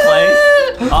 What's this place?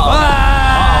 We're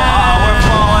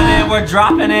falling in. We're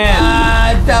dropping in.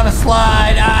 Down a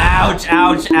slide. Ouch,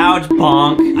 ouch, ouch,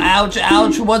 bonk. Ouch,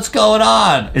 ouch. What's going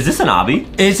on? Is this an obby?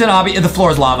 It's an obby. The floor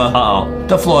is lava. Uh-oh.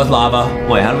 The floor is lava.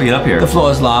 Wait, how do we get up here? The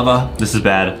floor is lava. This is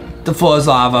bad. The floor is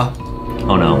lava.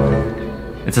 Oh no.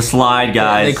 It's a slide,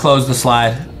 guys. They closed the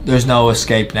slide. There's no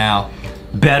escape now.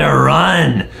 Better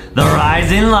run. The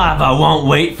rising lava won't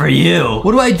wait for you.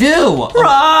 What do I do?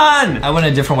 Run! I went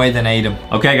a different way than Adam.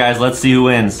 Okay, guys, let's see who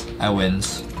wins. I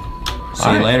wins. See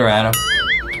All you right. later, Adam.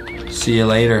 See you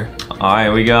later. All right,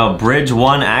 we go. Bridge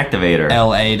 1 activator.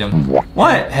 L Adam.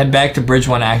 What? Head back to Bridge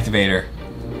 1 activator.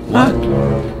 What?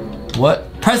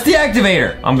 What? Press the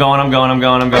activator. I'm going.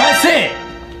 Press it.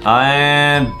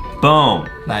 And boom.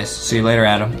 Nice. See you later,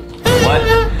 Adam. What?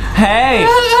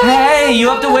 Hey, you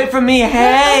have to wait for me.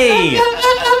 Hey,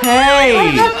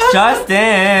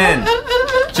 Justin.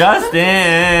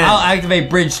 I'll activate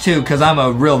Bridge 2 because I'm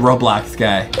a real Roblox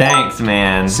guy. Thanks,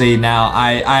 man. See, now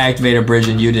I activated Bridge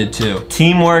and you did too.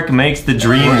 Teamwork makes the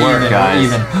dream work, guys.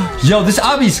 Even. Yo, this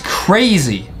obby's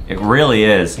crazy. It really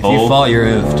is. If you fall, you're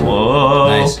oofed. Whoa.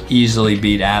 Nice. Easily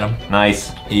beat Adam.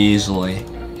 Nice. Easily.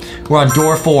 We're on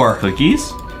door 4.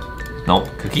 Cookies? Nope.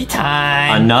 Cookie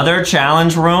time. Another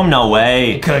challenge room? No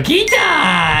way. Cookie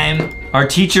time. Our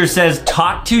teacher says,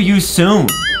 talk to you soon.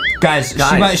 Guys,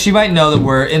 Guys. She might know that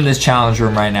we're in this challenge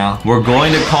room right now. We're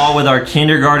going to call with our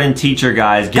kindergarten teacher,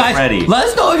 guys. Get Guys, ready. let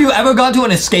us know if you've ever gone to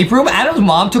an escape room. Adam's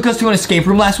mom took us to an escape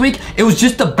room last week. It was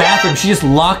just the bathroom. She just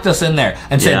locked us in there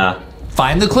and said, Yeah.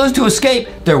 find the clues to escape.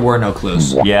 There were no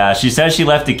clues. Yeah, she says she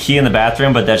left a key in the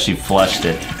bathroom, but that she flushed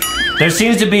it. There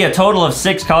seems to be a total of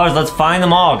 6 colors. Let's find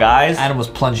them all, guys. Adam was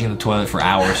plunging in the toilet for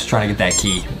hours trying to get that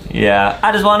key. Yeah,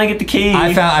 I just want to get the key.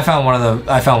 I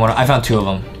found 2 of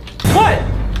them. What?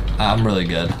 I'm really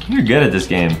good. You're good at this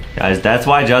game. Guys, that's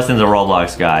why Justin's a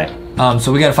Roblox guy.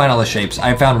 So we gotta find all the shapes.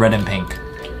 I found red and pink.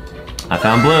 I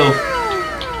found blue.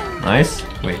 Nice.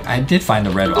 Wait, I did find the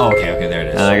red. Oh, okay, there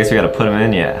it is. I guess we gotta put them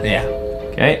in, yeah. Yeah.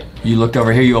 Okay, You looked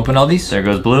over here, you opened all these? there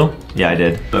goes blue. Yeah, I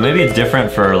did. But maybe it's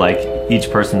different for like each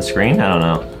person's screen. I don't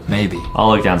know. Maybe. I'll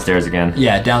look downstairs again.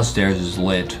 Yeah, downstairs is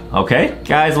lit. Okay,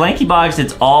 guys, LankyBox,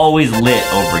 it's always lit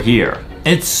over here.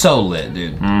 It's so lit,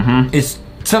 dude. Mm-hmm. It's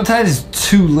sometimes it's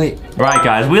too lit. Right,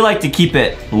 guys, we like to keep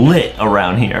it lit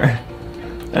around here.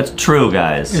 That's true,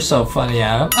 guys. You're so funny,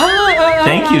 Adam.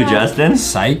 Thank you, Justin.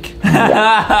 Psych.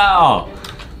 Oh,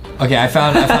 Okay, I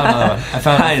found another one.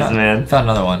 Nice, man. Found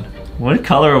another one. what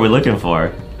color are we looking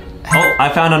for? Oh, I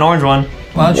found an orange one.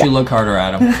 Why don't you look harder,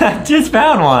 Adam? I just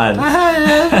found one.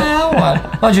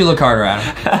 Why don't you look harder,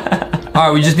 Adam? All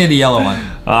right, we just need the yellow one.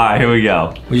 All right, here we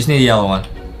go. We just need the yellow one.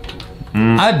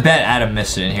 I bet Adam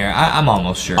missed it in here. I'm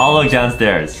almost sure. I'll look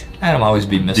downstairs. Adam always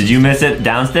be missing. Did you miss it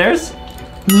downstairs?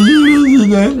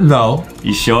 No.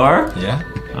 You sure? Yeah,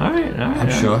 All right. I'm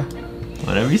sure.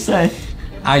 Whatever you say.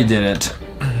 I did it.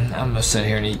 I'm gonna sit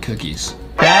here and eat cookies.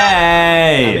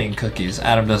 Hey! I'm eating cookies.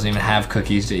 Adam doesn't even have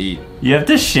cookies to eat. You have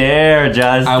to share,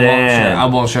 Justin. I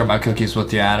won't share my cookies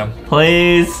with you, Adam.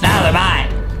 Please. Now they're mine.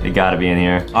 It gotta be in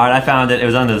here. All right, I found it. It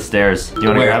was under the stairs. You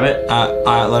wanna Where? grab it?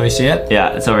 Let me see it. Yeah,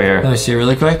 it's over Let here. me see it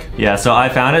really quick. Yeah, so I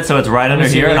found it, so it's right under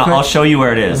see here, really and quick. I'll show you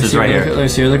where it is. It's right here. Let me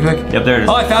see it really quick. Yep, there it is.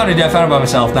 Oh, I found it. Yeah, I found it by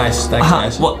myself. Nice. Thanks,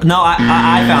 guys. Well, no, I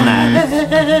found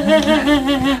that.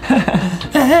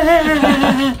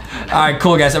 All right,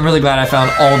 cool, guys. I'm really glad I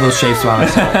found all those shapes by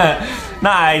myself.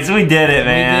 Nice, we did it,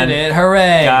 man. We did it.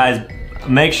 Hooray. Guys,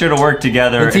 make sure to work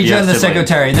together. The teacher and the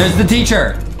secretary. There's the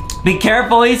teacher. Be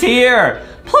careful, he's here.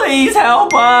 Please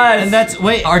help us. And that's,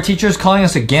 wait, our teacher's calling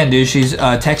us again, dude. She's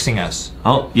texting us.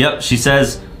 Oh, yep, she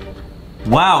says,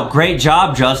 wow, great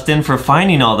job, Justin, for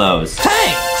finding all those.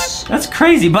 Thanks. That's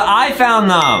crazy, but I found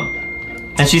them.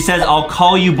 And she says, I'll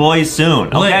call you boys soon.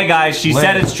 Lit. Okay, guys, she Lit.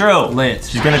 said it's true. Lit.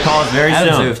 She's gonna call us very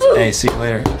Adam's soon. oofed. Hey, see you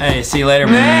later. Hey, see you later,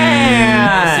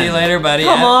 Man. See you later, buddy.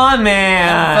 Come on,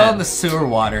 Adam fell in man. the sewer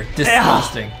water.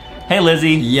 Disgusting. Hey,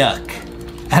 Lizzie. Yuck.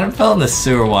 Adam fell in the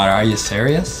sewer water. Are you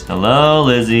serious? Hello,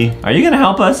 Lizzie. Are you gonna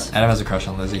help us? Adam has a crush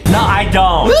on Lizzie. No, I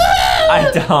don't. I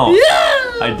don't.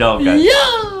 I don't, guys.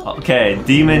 Okay,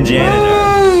 demon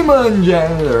janitor. Demon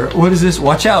janitor. What is this?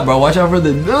 Watch out, bro. Watch out for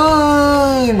the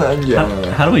demon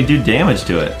janitor. How do we do damage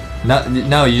to it?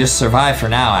 No, you just survive for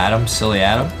now, Adam. Silly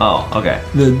Adam. Oh, okay.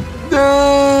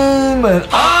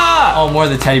 Oh, more of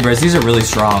the teddy bears. These are really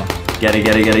strong. Get it.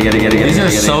 These are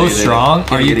so strong.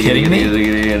 Are you kidding me? Are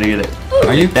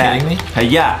you kidding me? Hey,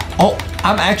 yeah. Oh,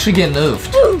 I'm actually getting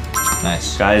oofed.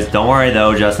 Nice. Guys, don't worry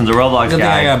though. Justin's a Roblox Good thing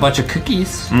guy. I got a bunch of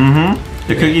cookies.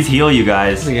 The cookies heal you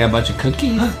guys. I got a bunch of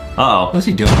cookies. Uh-oh. What's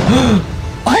he doing?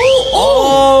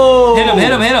 Oh! Hit him.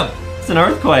 It's an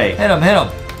earthquake. Hit him.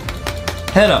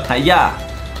 Yeah.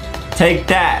 Take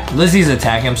that. Lizzie's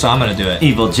attacking him, so I'm gonna do it.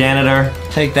 Evil janitor.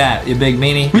 Take that, you big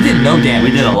meanie. We did no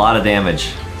damage. We did a lot of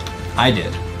damage. I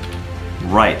did.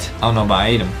 Right. I don't know, but I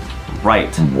ate him. Right.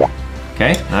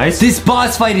 Okay, nice. This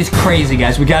boss fight is crazy,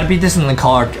 guys. We gotta beat this and then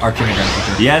call our kindergarten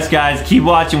teacher. Yes, guys, keep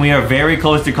watching. We are very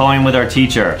close to calling with our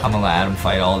teacher. I'm gonna let Adam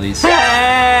fight all these.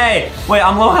 Hey! Wait,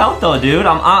 I'm low health though, dude.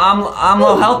 I'm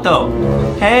low health though.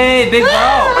 Hey, big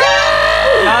bro.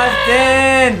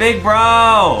 Justin, big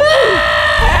bro.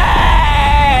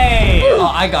 Hey!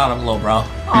 Oh, I got him low, bro.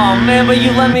 Oh man, but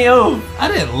you let me oof. I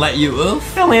didn't let you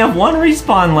oof. I only have one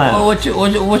respawn left. Oh, what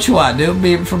you want,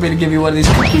 dude? For me to give you one of these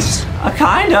cookies?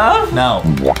 Kind of. No. All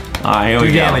right, here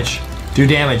we go. Do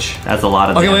damage. That's a lot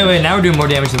of damage. Okay, wait. Now we're doing more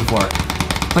damage than before.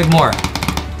 Click more.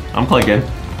 I'm clicking.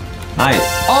 Nice.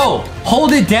 Oh,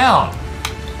 hold it down.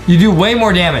 You do way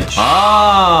more damage.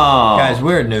 Oh. Guys,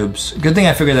 we're noobs. Good thing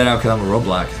I figured that out because I'm a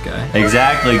Roblox guy.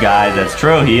 Exactly, guys. That's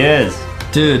true. He is.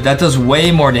 Dude, that does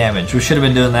way more damage. We should have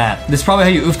been doing that. This is probably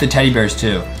how you oof the teddy bears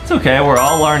too. It's okay. We're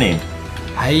all learning.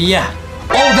 Hiya. Oh,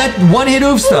 that one hit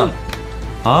oofs them.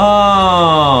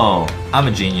 Oh. I'm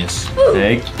a genius.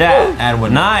 Take that.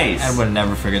 Nice. Adam would have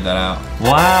never figured that out.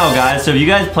 Wow, guys. So if you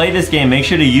guys play this game, make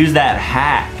sure to use that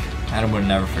hack. Adam would have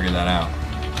never figured that out.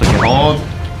 Click and hold.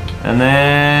 And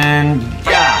then...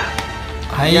 Yeah.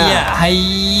 Hiya.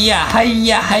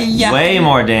 Way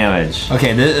more damage.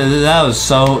 Okay, that was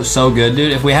so good,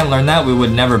 dude. If we hadn't learned that, we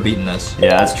would never beaten this.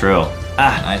 Yeah, that's true.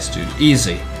 Nice, dude.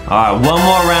 Easy. All right, one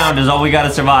more round is all we got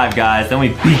to survive, guys. Then we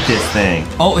beat this thing.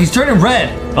 Oh, he's turning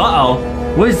red. Uh-oh.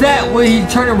 What is that? Well, he's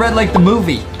turning red like the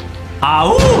movie.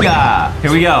 Auga!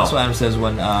 Here we go. That's what Adam says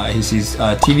when he sees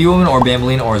TV woman or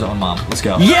Bamboline or his own mom. Let's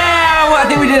go. Yeah! Well, I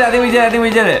think we did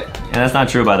it. And that's not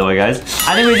true, by the way, guys.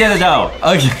 I think we did it, though.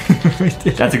 Okay. We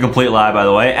did. That's a complete lie, by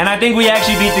the way. And I think we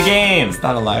actually beat the game. It's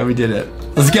not a lie. We did it.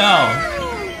 Let's go.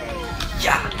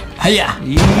 Yeah. Hiya.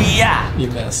 Yeah. You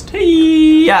missed.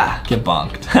 Yeah. Get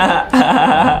bonked.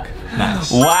 Nice.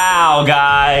 Wow,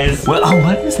 guys.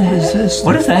 What is that?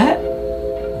 What is that?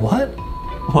 What?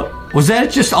 What? Was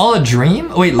that just all a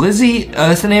dream? Wait, Lizzie,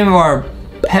 that's the name of our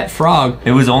pet frog.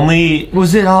 It was only...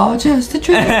 Was it all just a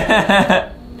dream?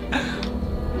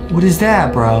 What is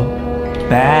that, bro?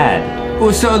 Bad.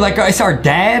 Oh, so like it's our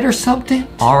dad or something?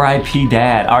 R.I.P.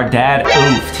 Dad. Our dad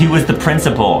oofed. He was the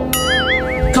principal.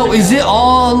 So is it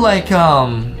all like a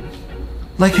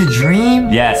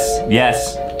dream?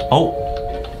 Yes. Oh.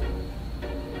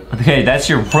 Okay, that's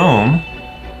your room.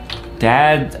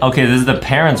 Dad, okay, this is the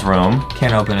parents' room.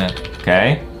 Can't open it.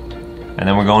 Okay. And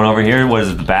then we're going over here. What is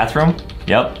it, the bathroom?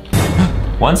 Yep.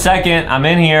 1 second, I'm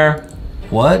in here.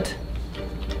 What?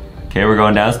 Okay, we're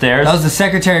going downstairs. That was the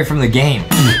secretary from the game.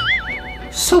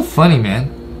 So funny, man.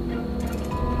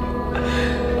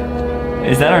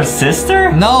 Is that our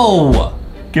sister? No.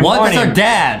 Good what? morning. That's our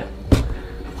dad.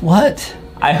 What?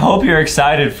 I hope you're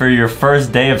excited for your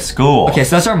first day of school. Okay,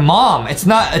 so that's our mom. It's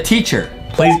not a teacher.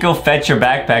 Please go fetch your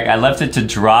backpack. I left it to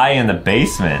dry in the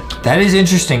basement. That is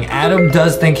interesting. Adam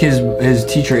does think his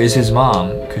teacher is his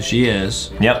mom, because she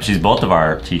is. Yep, she's both of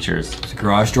our teachers. It's a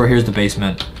garage door. Here's the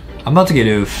basement. I'm about to get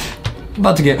oofed.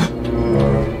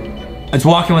 It's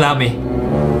walking without me.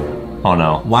 Oh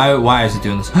no. Why is it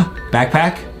doing this?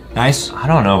 Backpack? Nice. I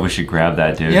don't know if we should grab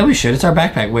that, dude. Yeah, we should. It's our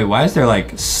backpack. Wait, why is there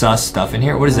like sus stuff in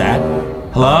here? What is that?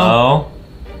 Hello? Oh.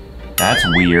 That's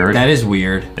weird. That is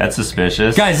weird. That's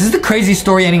suspicious. Guys, this is the craziest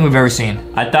story ending we've ever seen.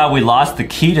 I thought we lost the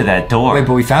key to that door. Wait,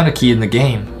 but we found a key in the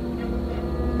game.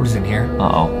 What is in here?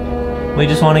 Uh-oh. We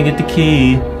just want to get the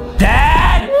key.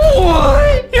 Dad!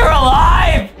 What? You're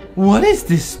alive! What is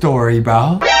this story,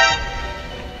 bro?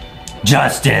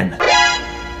 Justin.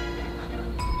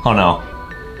 Oh no.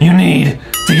 You need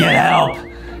to get help.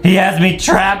 He has me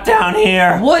trapped down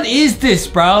here. What is this,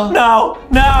 bro? No,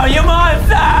 you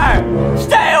monster!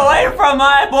 Stay away from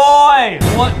my boy!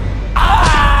 What?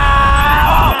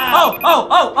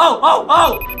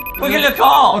 Oh! We're getting a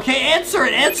call. Okay, answer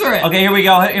it. Okay, here we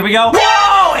go.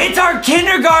 Whoa! It's our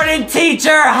kindergarten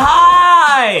teacher!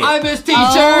 Hi! Hi, Miss Teacher.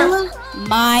 Oh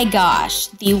my gosh,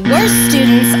 the worst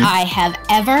students I have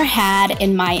ever had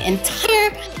in my entire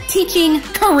teaching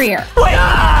career. Wait!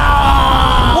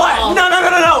 What? No!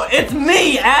 it's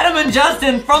me, Adam and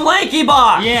Justin from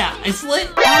LankyBox. Yeah, it's lit.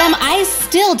 Adam, I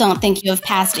still don't think you have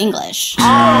passed English. Oh,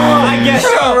 I guess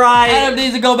you're right. Adam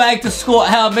needs to go back to school.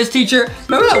 Hell, Miss Teacher,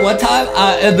 remember that one time,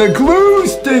 the glue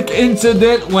stick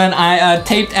incident when I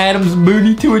taped Adam's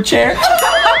booty to a chair?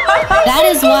 That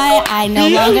is why I no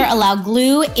longer allow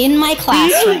glue in my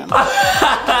classroom.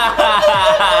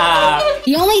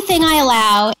 The only thing I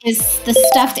allow is the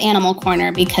stuffed animal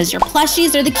corner because your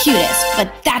plushies are the cutest,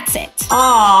 but that's it.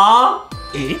 Aww.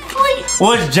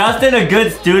 Was Justin a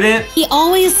good student? He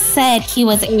always said he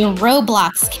was a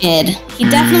Roblox kid. He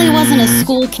definitely wasn't a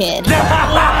school kid. I'm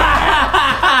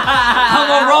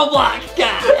a Roblox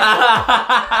guy.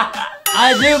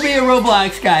 I do be a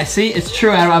Roblox guy. See, it's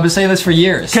true, Adam. I've been saying this for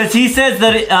years. Because he says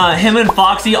that him and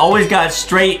Foxy always got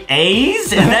straight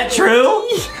A's. Is that true?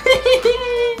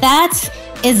 That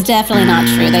is definitely not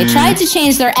true. They tried to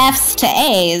change their F's to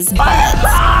A's, but...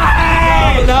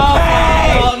 No,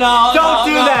 Don't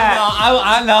do that.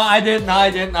 I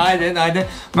didn't.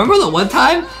 Remember the one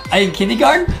time in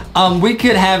kindergarten, we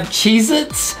could have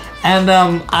Cheez-Its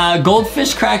and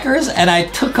goldfish crackers, and I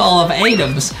took all of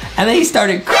Adam's, and then he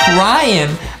started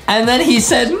crying, and then he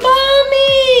said,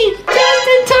 "Mommy,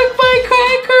 Justin took my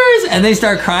crackers," and they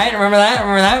started crying. Remember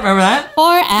that?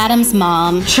 Poor Adam's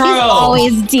mom. True. She's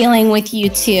always dealing with you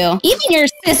too. Even your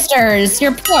sisters,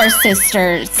 your poor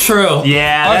sisters. True.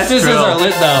 Yeah, our that's sisters true. are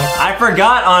lit though. I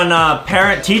forgot on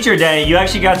Parent-Teacher Day, you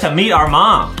actually got to meet our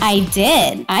mom. I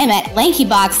did. I met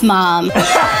LankyBox Mom.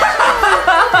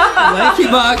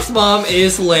 LankyBox Mom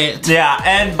is lit. Yeah,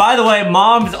 and by the way,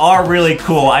 moms are really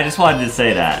cool. I just wanted to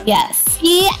say that. Yes.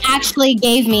 He actually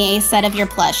gave me a set of your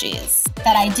plushies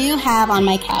that I do have on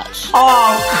my couch.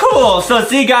 Oh, cool. So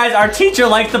see, guys, our teacher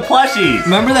likes the plushies.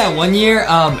 Remember that one year,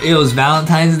 it was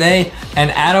Valentine's Day,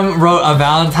 and Adam wrote a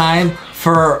Valentine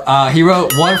for, he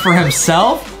wrote one for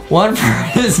himself, one for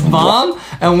his mom,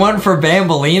 and one for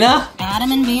Bambolina?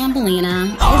 Adam and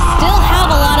Bambolina. I still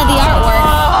have a lot of the artwork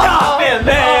Stop it,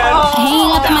 man.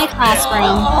 hanging up in my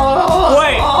classroom.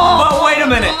 Wait a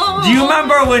minute. Do you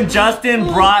remember when Justin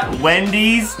brought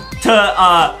Wendy's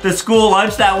to the school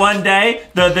lunch that one day?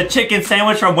 The chicken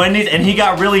sandwich from Wendy's, and he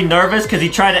got really nervous because he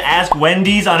tried to ask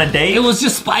Wendy's on a date? It was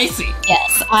just spicy.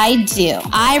 Yes, I do.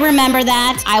 I remember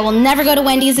that. I will never go to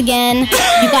Wendy's again.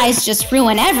 You guys just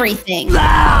ruin everything. Oh,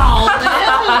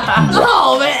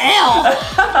 man,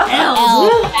 L,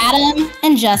 Adam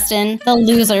and Justin, the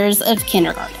losers of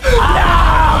kindergarten.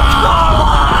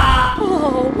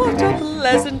 Oh, what a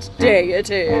pleasant day it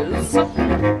is.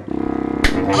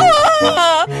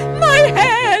 Ah, my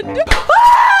head!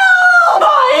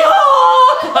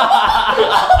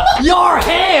 Your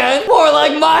hand? More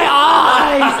like my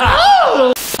eyes!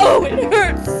 Oh, it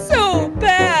hurts so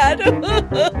bad!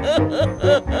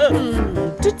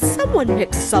 Did someone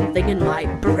mix something in my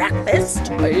breakfast?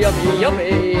 Yummy,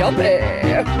 yummy, yummy!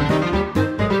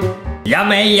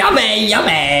 Yummy, yummy,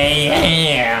 yummy!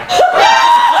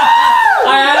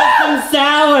 I had some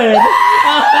salad.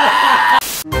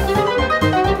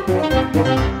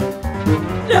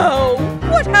 No!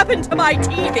 What happened to my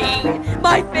TV?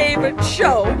 My favorite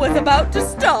show was about to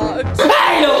start.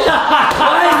 Hey!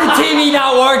 Why is the TV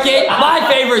not working? My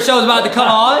favorite show's about to come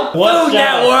on. What Food show?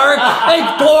 Network.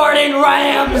 It's Gordon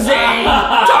Ramsay.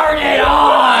 Turn it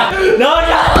on. No.